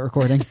myself in that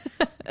recording.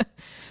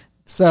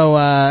 So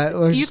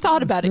you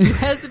thought about it. You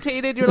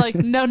hesitated. You're like,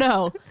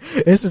 no.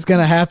 This is going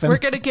to happen. We're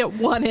going to get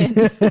one in.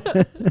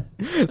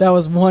 That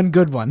was one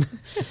good one.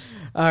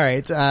 All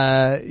right.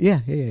 Yeah.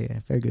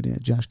 Very good. Yeah,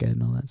 Josh Gad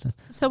and all that stuff.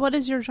 So what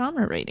is your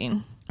genre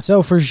rating?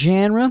 So for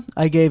genre,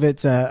 I gave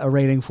it a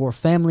rating for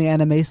family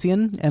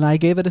animation, and I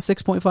gave it a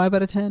 6.5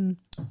 out of 10.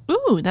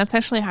 Ooh, that's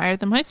actually higher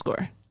than my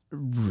score.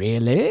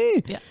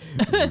 Really? Yeah.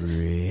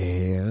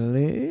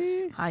 Really?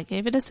 I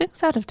gave it a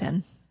 6 out of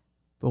 10.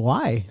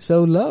 Why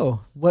so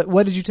low?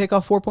 What did you take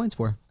off 4 points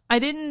for? I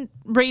didn't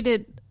rate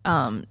it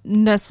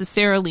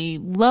necessarily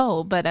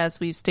low, but as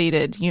we've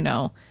stated,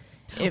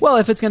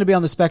 if it's going to be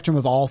on the spectrum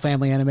of all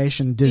family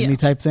animation, Disney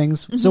type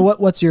things. Mm-hmm. So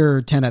what's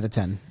your 10 out of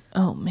 10?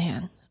 Oh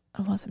man,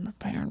 I wasn't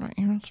prepared to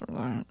answer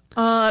that.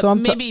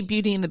 Maybe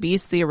Beauty and the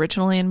Beast, the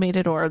original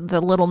animated, or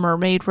The Little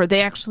Mermaid, where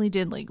they actually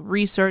did like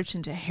research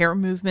into hair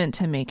movement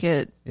to make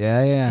it.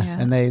 Yeah.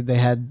 And they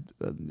had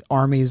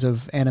armies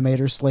of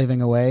animators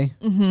slaving away.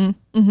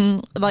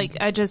 Like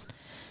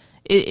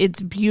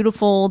it's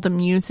beautiful. The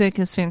music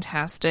is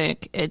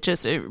fantastic. It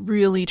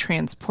really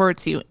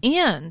transports you.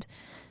 And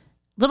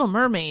Little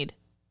Mermaid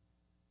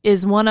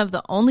is one of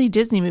the only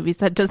Disney movies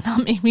that does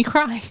not make me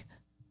cry.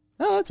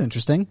 Oh, that's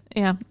interesting.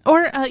 Yeah.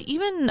 Or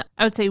even,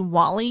 I would say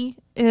WALL-E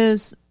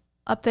is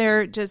up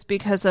there just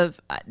because of,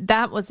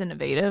 that was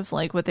innovative,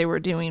 like what they were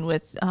doing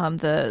with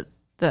the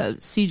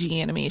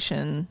CG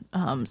animation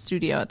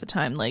studio at the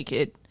time. I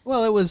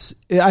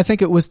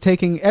think it was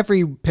taking,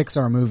 every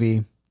Pixar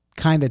movie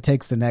kind of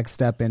takes the next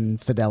step in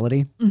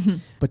fidelity. Mm-hmm.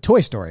 But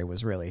Toy Story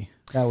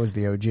that was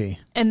the OG.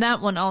 And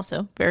that one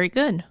also, very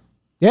good.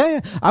 Yeah.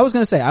 I was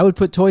going to say, I would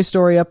put Toy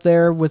Story up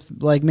there with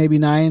like maybe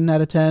 9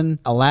 out of 10.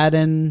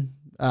 Aladdin,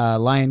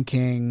 Lion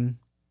King,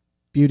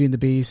 Beauty and the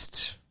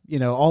Beast,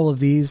 all of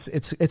these.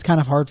 It's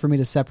kind of hard for me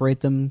to separate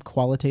them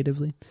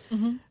qualitatively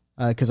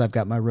because I've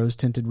got my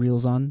rose-tinted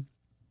reels on.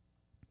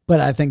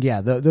 But I think,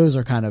 those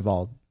are kind of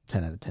all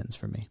 10 out of 10s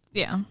for me.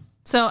 Yeah.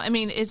 So, I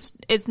mean,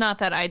 it's not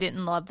that I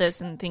didn't love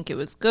this and think it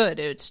was good.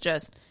 It's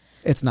just...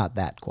 It's not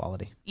that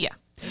quality. Yeah.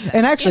 Exactly.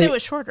 And actually... it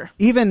was shorter.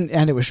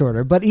 It was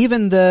shorter. But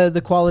even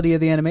the quality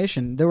of the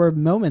animation, there were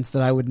moments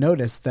that I would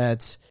notice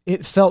that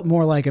it felt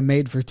more like a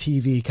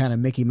made-for-TV kind of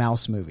Mickey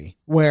Mouse movie,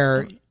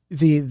 where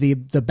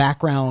the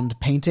background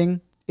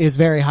painting is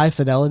very high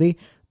fidelity,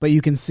 but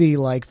you can see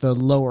like the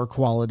lower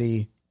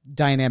quality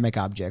dynamic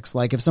objects.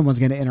 Like if someone's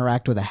going to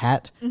interact with a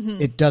hat,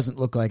 it doesn't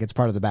look like it's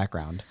part of the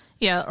background.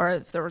 Yeah, or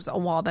if there was a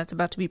wall that's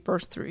about to be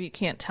burst through, you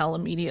can't tell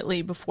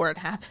immediately before it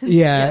happens.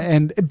 Yeah.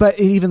 But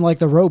even like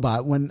the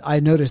robot, when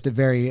I noticed it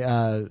very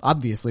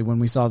obviously when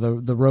we saw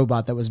the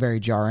robot that was very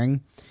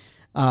jarring,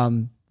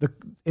 it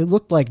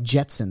looked like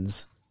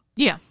Jetsons.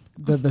 Yeah.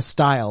 the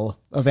style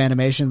of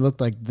animation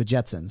looked like the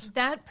Jetsons.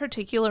 That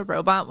particular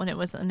robot, when it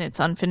was in its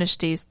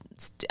unfinished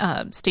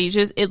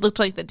stages, it looked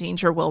like the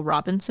Danger Will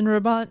Robinson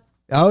robot.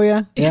 Oh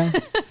yeah.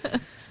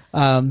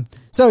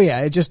 So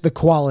yeah, it just the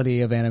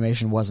quality of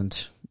animation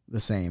wasn't the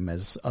same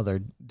as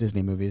other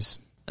Disney movies.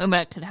 And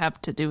that could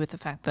have to do with the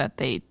fact that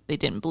they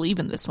didn't believe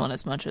in this one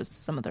as much as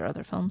some of their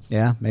other films.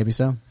 Yeah, maybe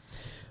so.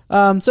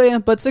 So yeah,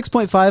 but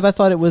 6.5, I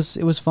thought it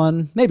was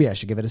fun. Maybe I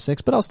should give it a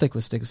 6, but I'll stick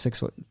with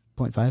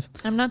 6.5.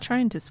 I'm not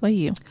trying to sway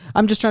you.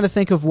 I'm just trying to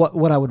think of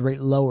what I would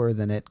rate lower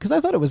than it, because I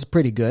thought it was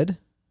pretty good,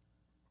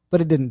 but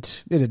it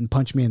didn't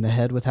punch me in the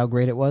head with how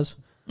great it was.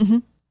 Mm-hmm.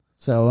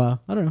 So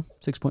I don't know,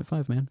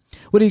 6.5, man.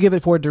 What do you give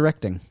it for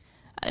directing?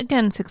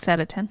 Again, 6 out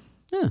of 10.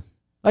 Yeah,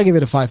 I give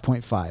it a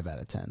 5.5 out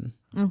of 10.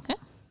 Okay.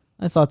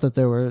 I thought that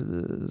there were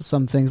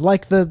some things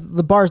like the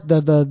bar,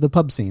 the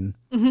pub scene.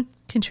 Mm-hmm.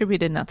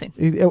 Contributed nothing.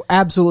 It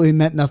absolutely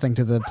meant nothing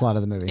to the plot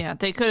of the movie. Yeah,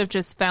 they could have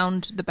just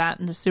found the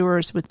bat in the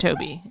sewers with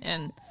Toby,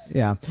 and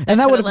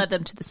that would have led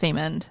them to the same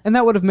end. And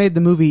that would have made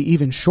the movie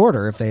even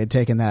shorter if they had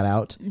taken that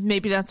out.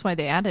 Maybe that's why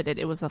they added it.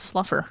 It was a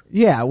fluffer.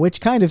 Yeah,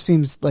 which kind of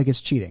seems like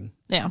it's cheating.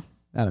 Yeah.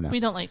 I don't know.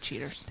 We don't like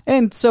cheaters.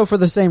 And so for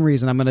the same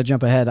reason, I'm going to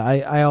jump ahead.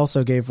 I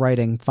also gave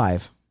writing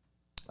 5.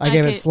 I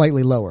gave it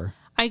slightly lower.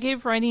 I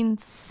gave writing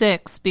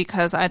 6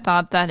 because I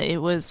thought that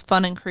it was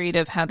fun and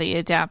creative how they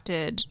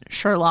adapted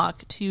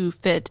Sherlock to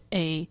fit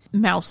a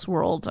mouse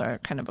world or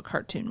kind of a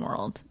cartoon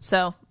world.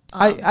 So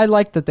I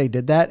like that they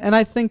did that. And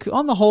I think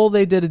on the whole,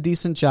 they did a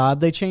decent job.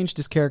 They changed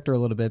his character a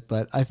little bit,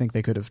 but I think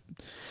they could have,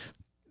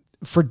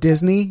 for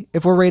Disney,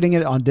 if we're rating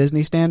it on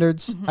Disney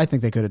standards, I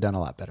think they could have done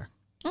a lot better.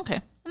 Okay.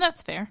 And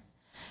that's fair.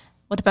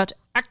 What about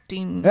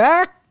acting?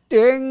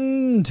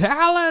 Acting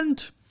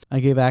talent. I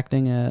gave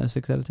acting a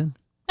 6 out of 10.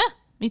 Yeah,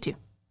 me too.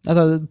 I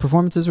thought the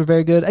performances were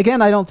very good.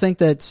 Again, I don't think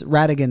that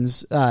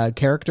Ratigan's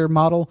character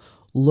model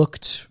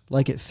looked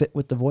like it fit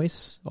with the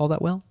voice all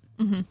that well.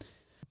 Mm-hmm.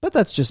 But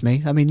that's just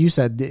me. I mean, you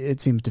said it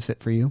seems to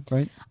fit for you,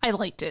 right? I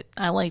liked it.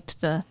 I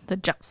liked the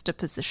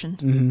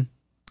juxtaposition.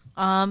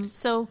 Mm-hmm.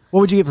 So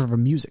what would you give for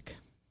music?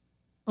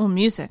 Oh,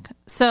 music.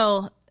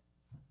 So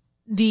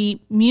the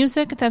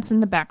music that's in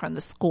the background,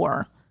 the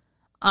score,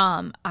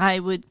 I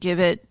would give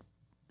it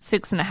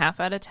 6.5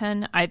 out of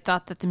 10. I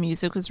thought that the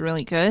music was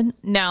really good.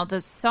 Now the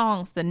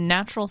songs, the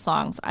natural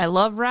songs, I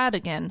love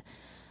Ratigan,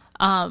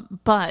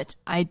 but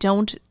I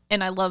don't,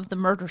 and I love the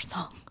murder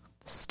song,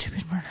 the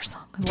stupid murder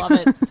song. I love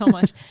it so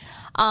much.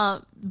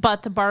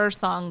 But the bar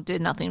song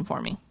did nothing for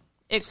me,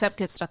 except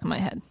get stuck in my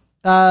head.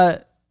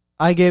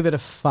 I gave it a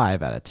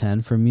 5 out of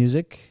 10 for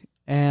music,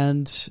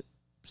 and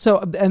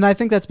I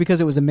think that's because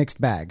it was a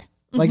mixed bag.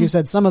 Like you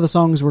said, some of the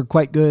songs were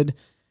quite good.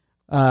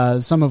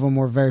 Some of them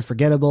were very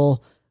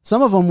forgettable.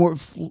 Some of them were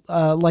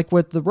like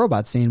with the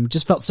robot scene,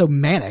 just felt so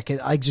manic.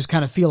 I just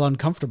kind of feel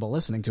uncomfortable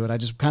listening to it. I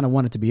just kind of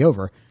want it to be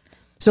over.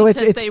 So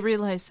because they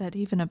realized that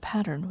even a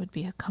pattern would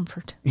be a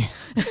comfort.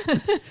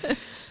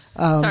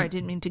 Sorry, I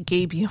didn't mean to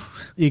gabe you.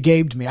 You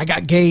gabed me. I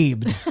got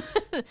gabed.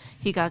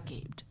 He got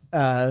gabed.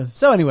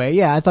 So anyway,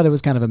 yeah, I thought it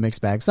was kind of a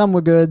mixed bag. Some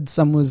were good,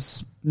 some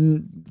was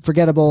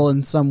forgettable,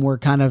 and some were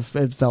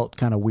it felt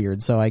kind of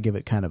weird. So I give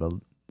it kind of a, I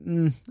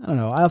don't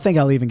know. I think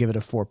I'll even give it a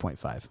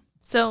 4.5.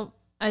 So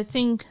I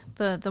think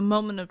the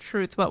moment of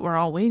truth, what we're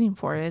all waiting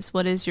for is,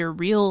 what is your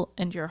real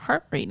and your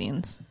heart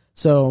ratings?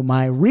 So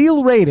my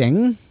real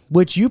rating,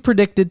 which you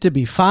predicted to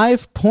be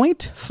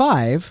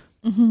 5.5,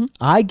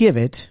 I give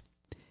it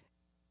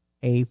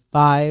a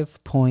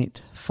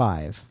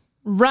 5.5.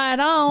 Right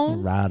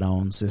on. Right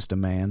on, Sister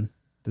Man.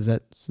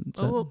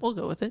 We'll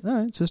go with it. All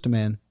right, Sister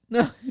Man.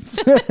 No.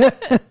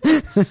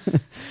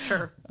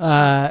 Sure.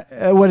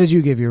 What did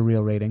you give your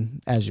real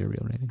rating as your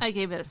real rating? I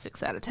gave it a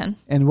 6 out of 10.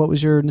 And what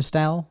was your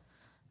nostal?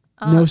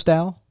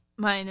 Nostal?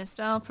 My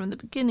nostal from the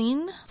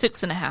beginning,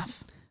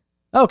 6.5.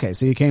 Okay,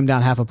 so you came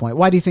down half a point.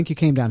 Why do you think you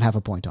came down half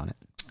a point on it?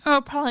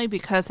 Oh, probably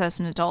because as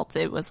an adult,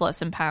 it was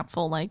less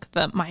impactful. Like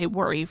my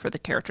worry for the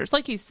characters,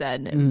 like you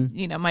said,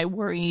 my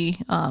worry,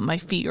 my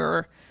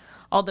fear,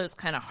 all those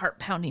kind of heart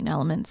pounding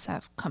elements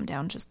have come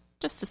down just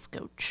a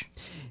scotch.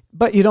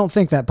 But you don't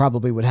think that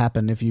probably would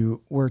happen if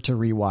you were to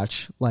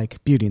rewatch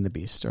like Beauty and the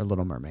Beast or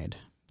Little Mermaid?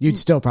 You'd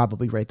still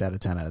probably rate that a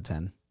 10 out of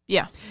 10.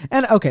 Yeah.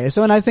 And okay,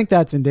 and I think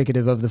that's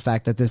indicative of the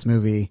fact that this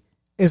movie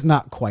is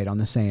not quite on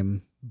the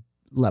same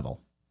level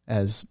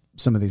as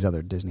some of these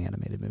other Disney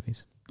animated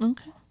movies.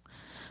 Okay.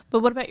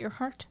 But what about your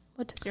heart?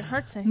 What does your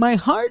heart say? My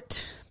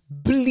heart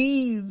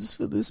bleeds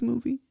for this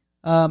movie.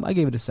 I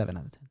gave it a 7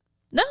 out of 10.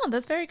 No,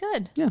 that's very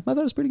good. Yeah, I thought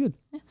it was pretty good.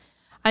 Yeah.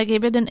 I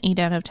gave it an 8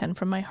 out of 10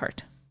 from my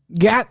heart.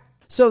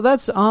 So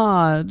that's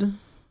odd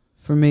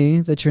for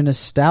me that your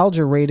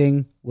nostalgia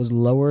rating was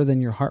lower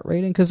than your heart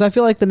rating, because I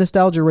feel like the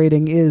nostalgia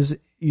rating is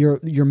your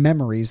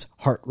memory's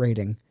heart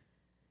rating.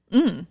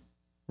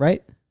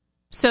 Right?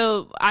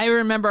 So I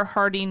remember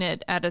hearting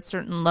it at a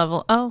certain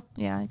level. Oh,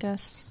 yeah, I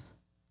guess.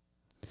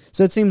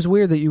 So it seems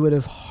weird that you would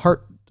have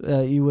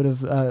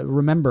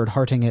remembered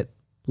hearting it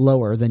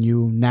lower than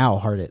you now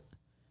heart it.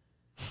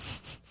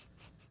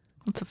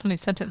 That's a funny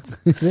sentence.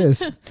 It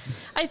is.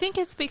 I think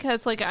it's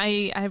because like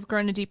I've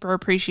grown a deeper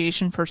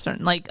appreciation for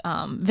certain like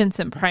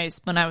Vincent Price.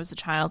 When I was a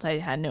child, I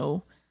had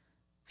no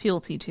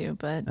fealty to,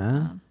 but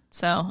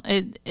so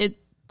it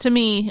to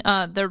me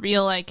the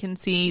real, I can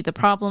see the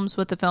problems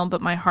with the film,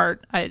 but my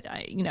heart,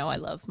 I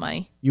love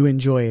my. You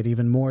enjoy it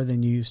even more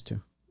than you used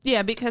to.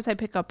 Yeah, because I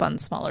pick up on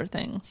smaller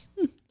things.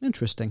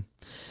 Interesting.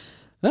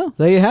 Well,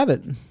 there you have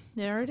it.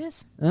 There it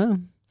is.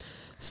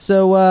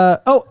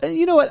 So,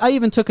 you know what? I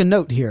even took a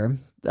note here.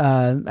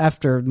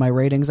 After my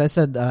ratings, I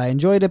said that I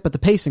enjoyed it, but the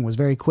pacing was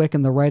very quick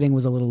and the writing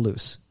was a little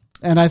loose.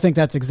 And I think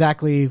that's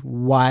exactly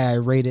why I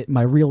rate it.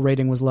 My real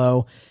rating was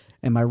low,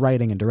 and my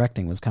writing and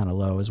directing was kind of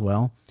low as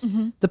well.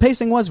 Mm-hmm. The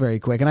pacing was very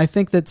quick, and I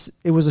think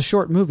it was a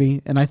short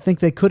movie, and I think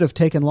they could have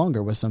taken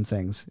longer with some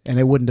things, and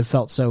it wouldn't have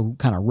felt so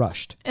kind of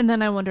rushed. And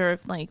then I wonder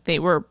if like they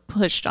were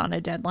pushed on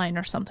a deadline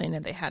or something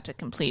and they had to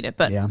complete it.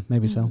 But yeah,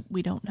 maybe so.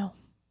 We don't know.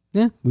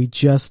 Yeah, we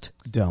just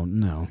don't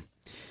know.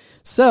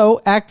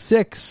 So, Act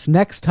 6,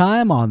 next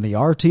time on the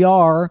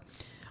RTR.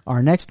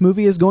 Our next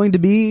movie is going to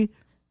be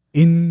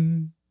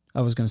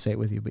I was going to say it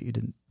with you, but you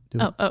didn't do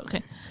it. Oh,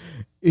 okay.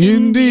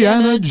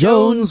 Indiana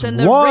Jones and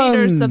the 1.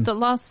 Raiders of the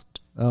Lost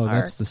Oh, Ark.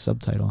 that's the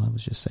subtitle. I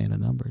was just saying a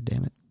number,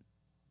 damn it.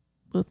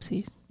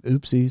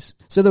 Oopsies.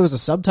 So there was a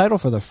subtitle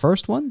for the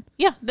first one?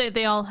 Yeah,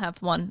 they all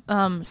have one.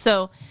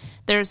 So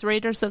there's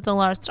Raiders of the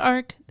Lost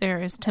Ark.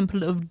 There is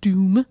Temple of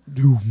Doom.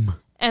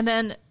 And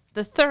then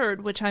the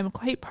third, which I'm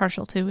quite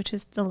partial to, which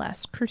is The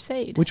Last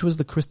Crusade. Which was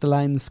the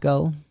Crystalline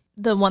Skull?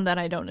 The one that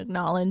I don't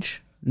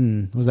acknowledge.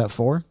 Was that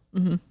 4?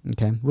 Mm-hmm.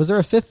 Okay. Was there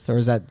a 5th, or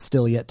is that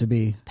still yet to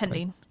be?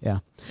 Pending. Yeah.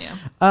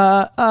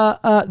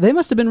 They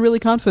must have been really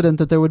confident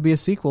that there would be a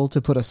sequel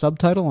to put a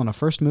subtitle on a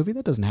first movie.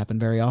 That doesn't happen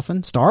very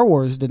often. Star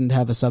Wars didn't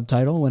have a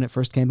subtitle when it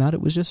first came out.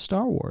 It was just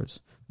Star Wars.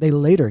 They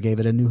later gave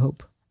it A New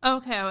Hope.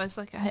 Okay, I was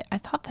like, I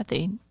thought that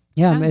they...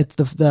 Yeah, it's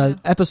the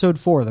episode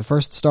 4, the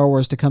first Star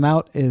Wars to come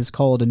out, is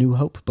called A New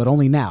Hope, but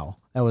only now.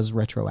 That was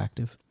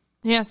retroactive.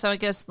 Yeah, so I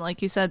guess,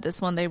 like you said,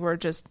 this one, they were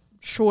just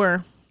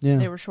sure. Yeah.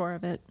 They were sure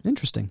of it.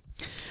 Interesting.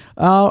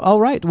 All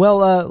right.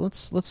 Well,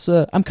 let's.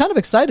 I'm kind of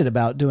excited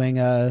about doing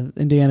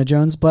Indiana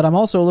Jones, but I'm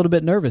also a little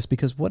bit nervous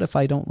because what if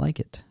I don't like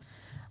it?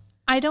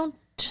 I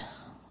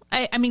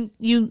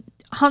mean,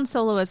 Han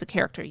Solo as a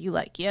character, you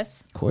like,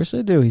 yes? Of course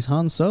I do. He's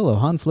Han Solo.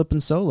 Han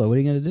flipping Solo. What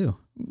are you going to do?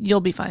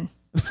 You'll be fine.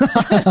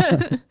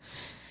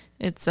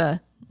 It's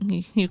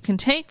you can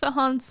take the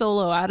Han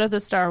Solo out of the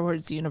Star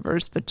Wars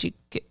universe, but you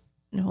get,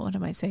 no, what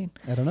am I saying?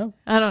 I don't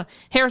know.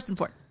 Harrison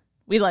Ford.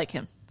 We like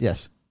him.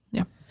 Yes.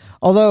 Yeah.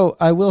 Although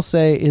I will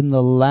say in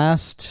the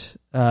last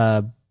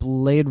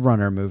Blade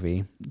Runner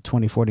movie,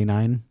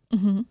 2049,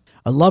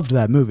 I loved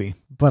that movie,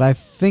 but I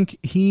think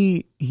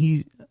he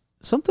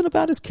something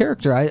about his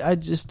character. I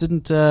just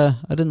didn't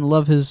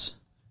love his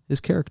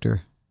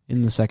character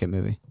in the second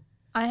movie.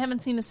 I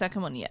haven't seen the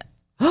second one yet.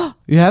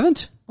 You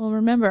haven't? Well,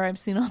 remember, I've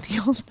seen all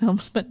the old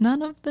films, but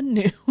none of the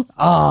new.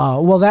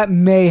 Well, that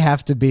may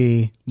have to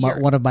be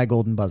one of my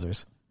golden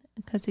buzzers.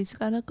 Because he's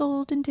got a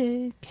golden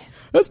ticket.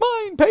 That's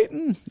mine,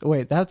 Peyton.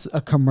 Wait, that's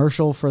a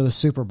commercial for the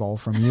Super Bowl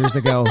from years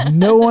ago.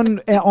 No one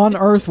on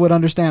earth would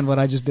understand what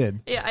I just did.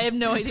 Yeah, I have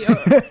no idea,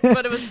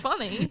 but it was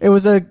funny. It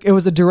was a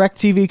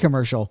DirecTV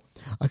commercial.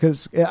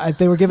 Because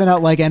they were giving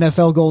out like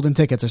NFL golden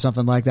tickets or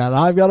something like that.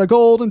 I've got a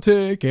golden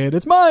ticket.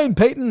 It's mine,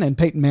 Peyton. And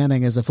Peyton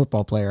Manning is a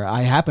football player.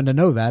 I happen to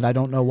know that. I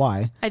don't know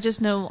why. I just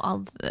know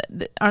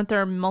aren't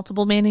there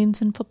multiple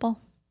Mannings in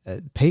football?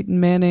 Peyton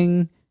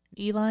Manning.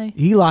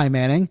 Eli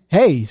Manning.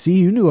 Hey, see,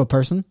 you knew a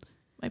person.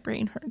 My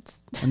brain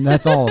hurts. And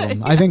that's all of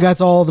them. I think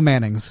that's all the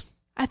Mannings.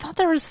 I thought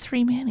there was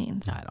 3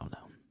 Mannings. I don't know.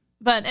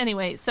 But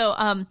anyway, so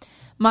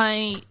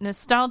my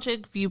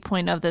nostalgic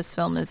viewpoint of this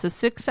film is a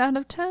 6 out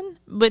of 10,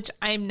 which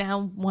I'm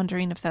now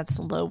wondering if that's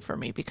low for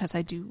me because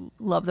I do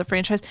love the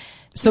franchise.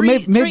 So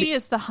maybe 3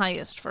 is the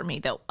highest for me,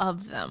 though,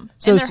 of them.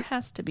 So and there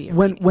has to be a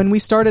rating. When we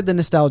started the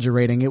nostalgia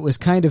rating, it was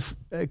kind of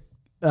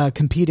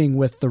competing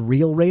with the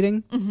real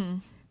rating. Mm-hmm.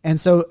 And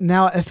so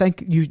now I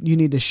think you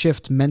need to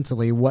shift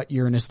mentally what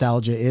your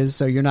nostalgia is.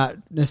 So you're not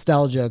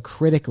nostalgia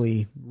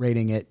critically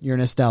rating it, you're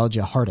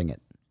nostalgia hearting it.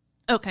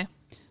 Okay.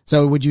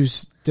 So would you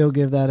still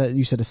give that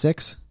you said a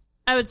 6?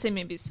 I would say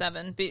maybe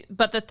 7,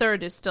 but the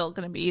third is still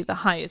going to be the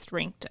highest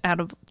ranked out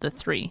of the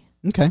 3.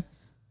 Okay.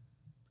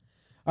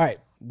 All right.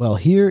 Well,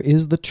 here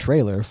is the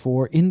trailer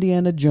for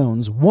Indiana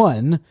Jones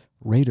 1,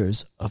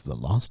 Raiders of the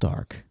Lost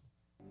Ark.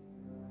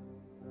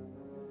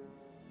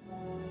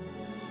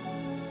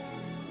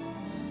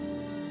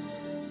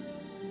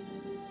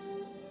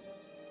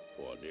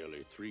 For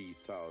nearly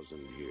 3,000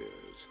 years,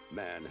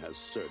 man has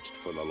searched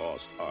for the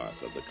lost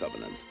Ark of the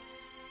Covenant.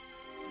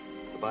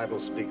 The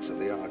Bible speaks of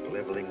the Ark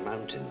leveling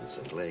mountains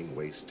and laying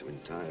waste to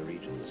entire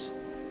regions.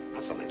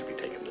 Not something to be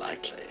taken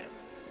lightly.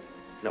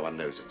 No one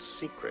knows its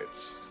secrets.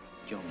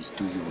 Jones,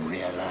 do you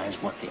realize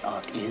what the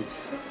Ark is?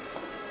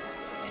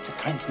 It's a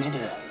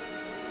transmitter.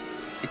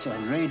 It's a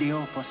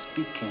radio for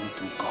speaking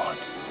to God.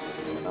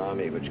 An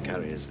army which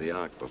carries the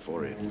Ark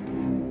before it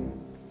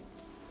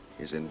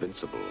is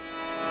invincible.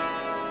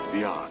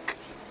 The Ark,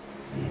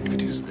 if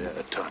it is there,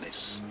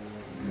 Atlantis,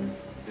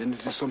 and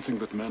it is something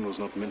that man was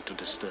not meant to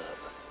disturb.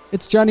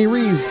 It's Johnny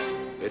Rees.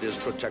 It is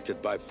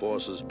protected by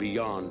forces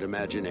beyond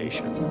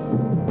imagination.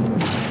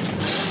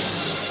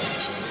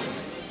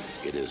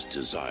 It is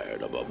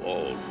desired above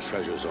all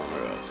treasures on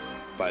earth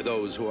by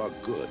those who are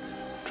good,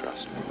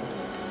 trust me,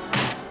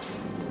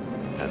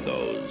 and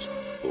those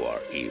who are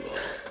evil.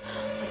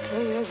 I'll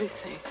tell you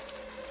everything.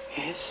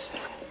 Yes,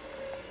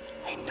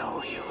 I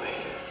know you will.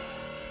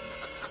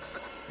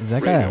 Is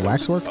that guy at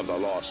Waxwork? Of the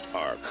Lost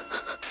Ark.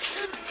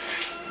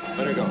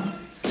 Let her go.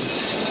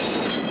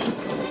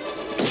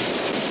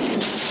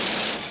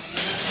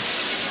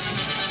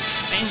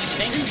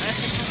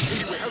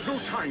 We have no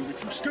time.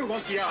 If you still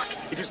want the Ark,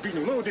 it has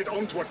been loaded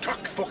onto a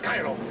truck for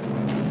Cairo.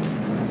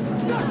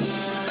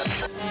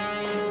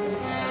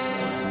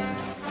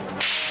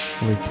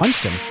 Well, he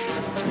punched him.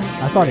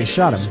 I thought he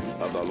shot him.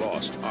 Of the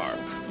Lost Ark.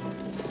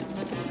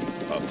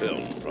 A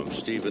film from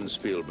Steven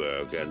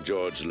Spielberg and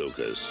George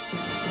Lucas.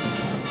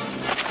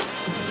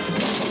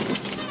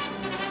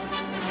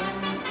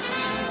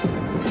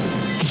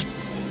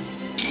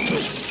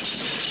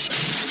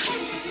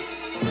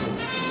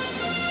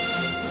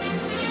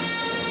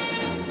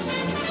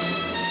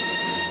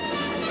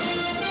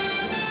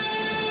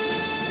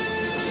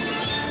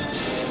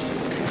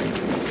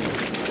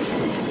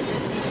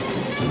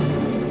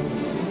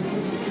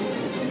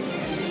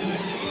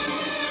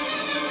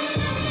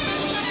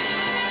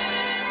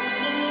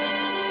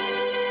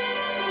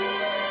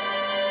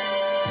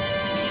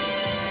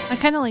 I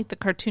kind of like the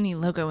cartoony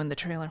logo in the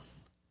trailer.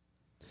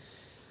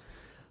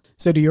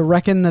 So do you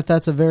reckon that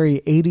that's a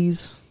very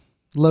 80s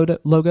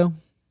logo?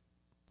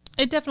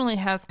 It definitely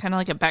has kind of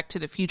like a Back to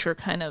the Future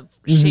kind of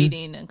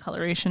shading and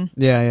coloration.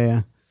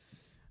 Yeah.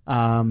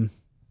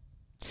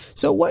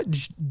 So what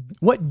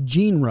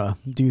genre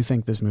do you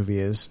think this movie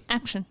is?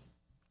 Action.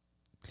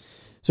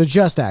 So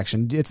just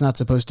action. It's not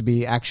supposed to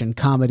be action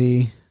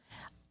comedy.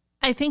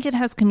 I think it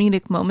has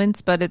comedic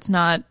moments, but it's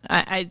not.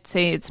 I'd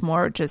say it's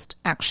more just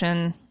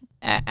action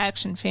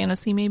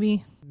fantasy,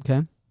 maybe.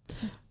 Okay.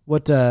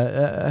 What?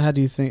 How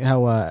do you think?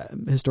 How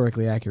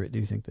historically accurate do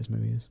you think this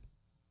movie is?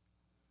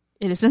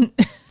 It isn't.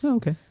 Oh,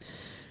 okay.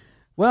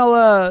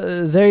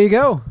 Well, there you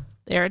go.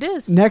 There it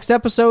is. Next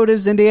episode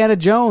is Indiana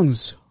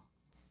Jones.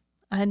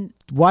 And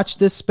watch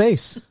this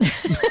space.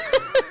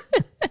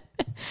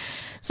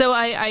 So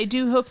I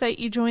do hope that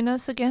you join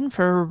us again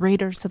for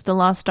Raiders of the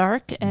Lost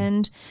Ark.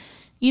 And,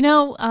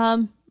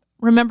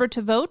 remember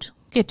to vote,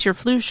 get your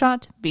flu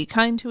shot, be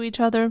kind to each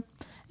other,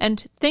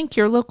 and thank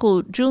your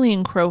local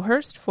Julian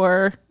Crowhurst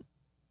for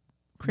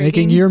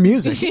making your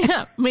music.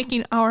 Yeah,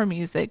 making our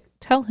music.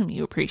 Tell him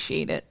you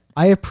appreciate it.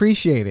 I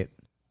appreciate it.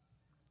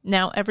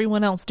 Now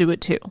everyone else do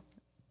it too.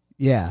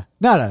 Yeah.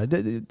 No.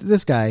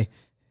 This guy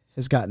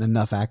has gotten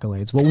enough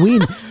accolades.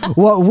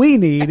 What we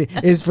need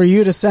is for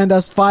you to send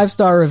us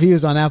 5-star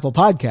reviews on Apple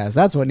Podcasts.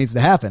 That's what needs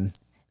to happen.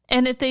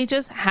 And if they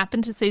just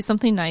happen to say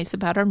something nice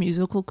about our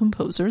musical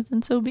composer,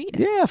 then so be it.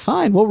 Yeah,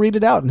 fine. We'll read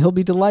it out and he'll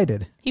be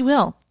delighted. He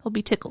will. He'll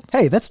be tickled.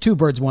 Hey, that's 2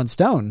 birds, 1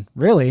 stone.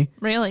 Really?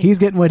 Really. He's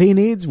getting what he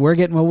needs. We're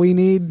getting what we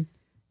need.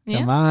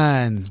 Come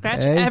on.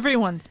 Scratch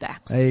everyone's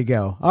backs. There you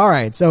go. All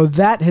right. So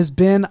that has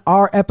been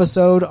our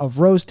episode of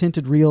Rose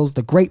Tinted Reels,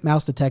 The Great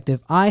Mouse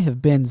Detective. I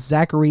have been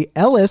Zachary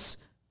Ellis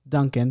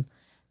Duncan.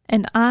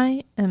 And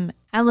I am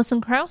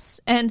Allison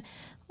Krauss. And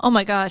oh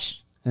my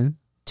gosh,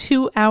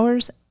 2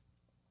 hours.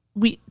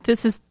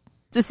 This is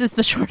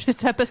the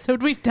shortest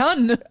episode we've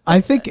done.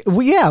 I think,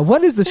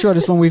 what is the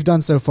shortest one we've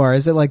done so far?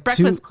 Is it like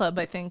Breakfast Club,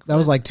 I think. That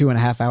was like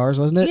 2.5 hours,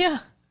 wasn't it? Yeah.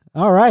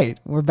 All right.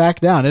 We're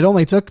back down. It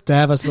only took to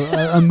have us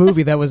a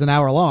movie that was an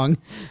hour long.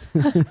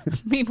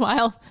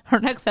 Meanwhile, our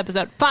next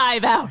episode,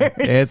 5 hours.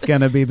 It's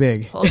going to be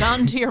big. Hold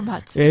on to your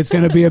butts. It's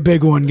going to be a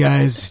big one,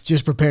 guys.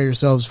 Just prepare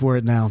yourselves for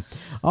it now.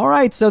 All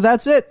right. So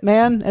that's it,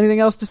 man.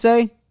 Anything else to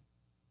say?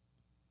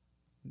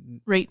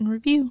 Rate and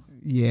review.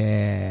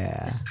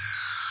 Yeah.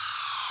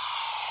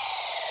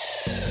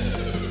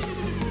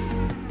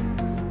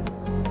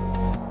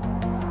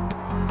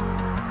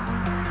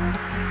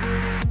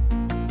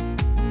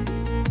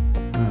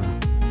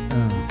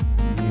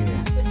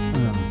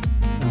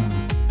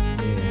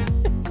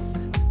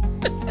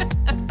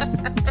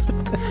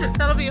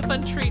 That'll be a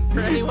fun treat for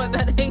anyone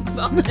that hangs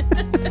on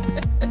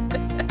it.